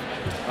believe.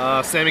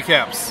 Sammy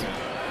Caps,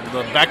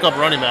 the backup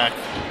running back.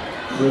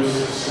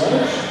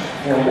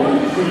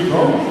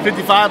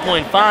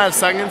 55.5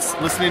 seconds.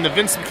 Listening to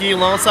Vince McKee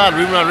alongside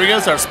Ruben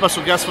Rodriguez, our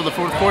special guest for the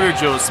fourth quarter,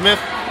 Joe Smith.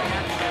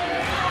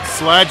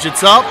 Sledge,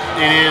 it's up.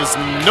 It is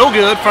no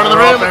good. Front of the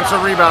rim.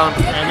 Offensive rebound.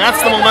 And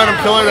that's the momentum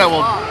killer that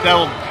will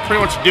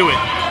pretty much do it.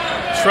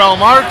 Trell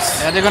Marks.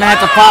 Yeah, they're going to have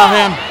to foul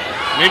him.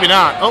 Maybe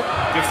not. Oh,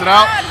 gets it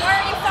out.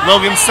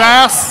 Logan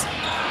Sass.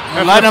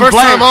 And Let for the him first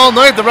play. time all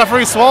night, the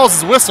referee swallows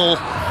his whistle.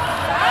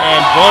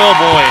 And boy, oh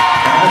boy.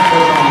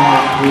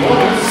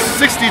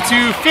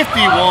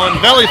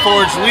 62-51. Valley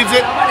Forge leads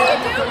it.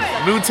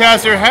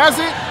 Moontazer has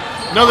it.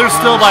 Another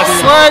steal by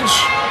Sledge.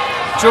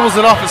 Dribbles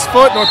it off his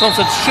foot. North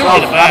Olmsted should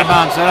get it Out back. of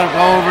bounds. That'll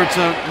go over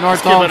to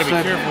North This kid better be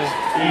Olmsted. careful.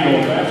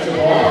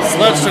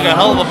 Sledge took a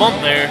hell of a bump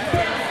there.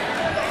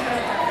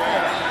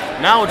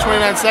 Now with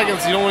 29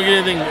 seconds, you don't want to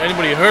get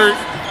anybody hurt.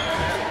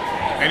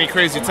 Any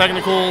crazy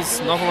technicals,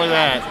 nothing like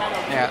that.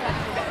 Yeah.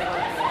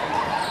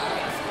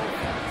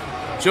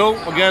 Joe,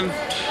 again,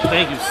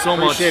 thank you so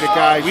much. Appreciate it,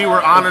 guys. We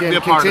were honored to be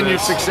a part of Continued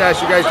this.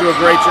 success. You guys do a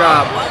great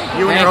job.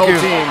 You and your whole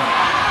Thank you. team.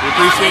 We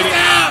appreciate it.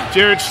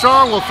 Jared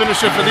Strong will finish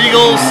it for the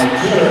Eagles.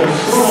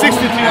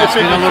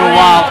 62-53. Been a little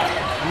while.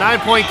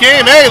 9-point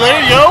game. Hey, there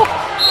you go.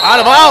 Out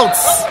of bounds.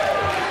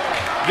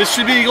 This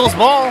should be Eagles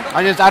ball.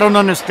 I don't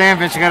understand,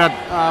 Vince. You got a,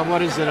 a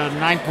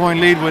 9-point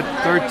lead with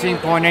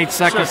 13.8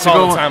 seconds to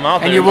called go, a timeout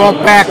and there. you won't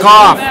back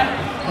off.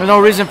 There's no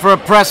reason for a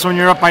press when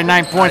you're up by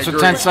 9 points with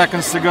 10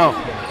 seconds to go.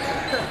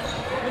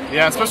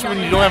 Yeah, especially when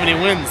you don't have any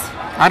wins.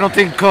 I don't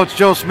think Coach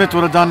Joe Smith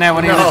would have done that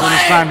when he was in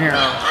his time here.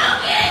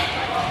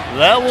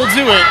 That will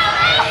do it.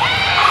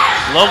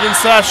 Logan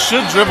Sass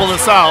should dribble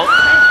this out.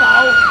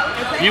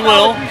 He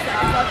will.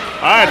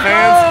 All right,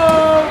 fans.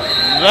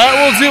 That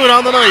will do it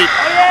on the night.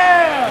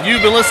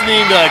 You've been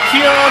listening to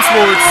Keon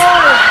Sports.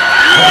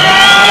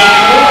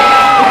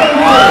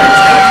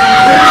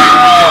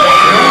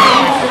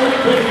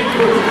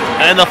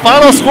 And the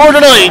final score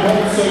tonight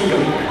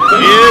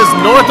is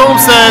North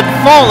Olmsted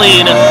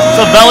falling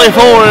to Valley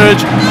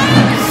Forge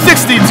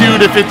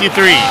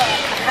 62-53.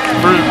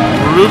 For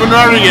Ruben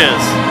Rodriguez,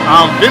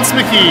 I'm Vince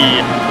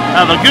McKee.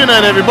 Have a good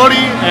night, everybody.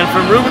 And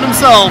from Ruben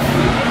himself,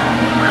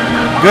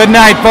 Good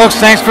night, folks.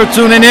 Thanks for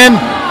tuning in.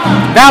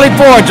 Valley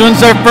Forge wins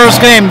their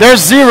first game. Their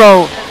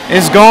 0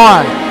 is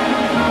gone.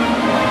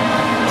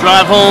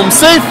 drive home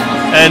safe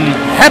and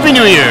Happy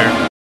New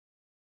Year.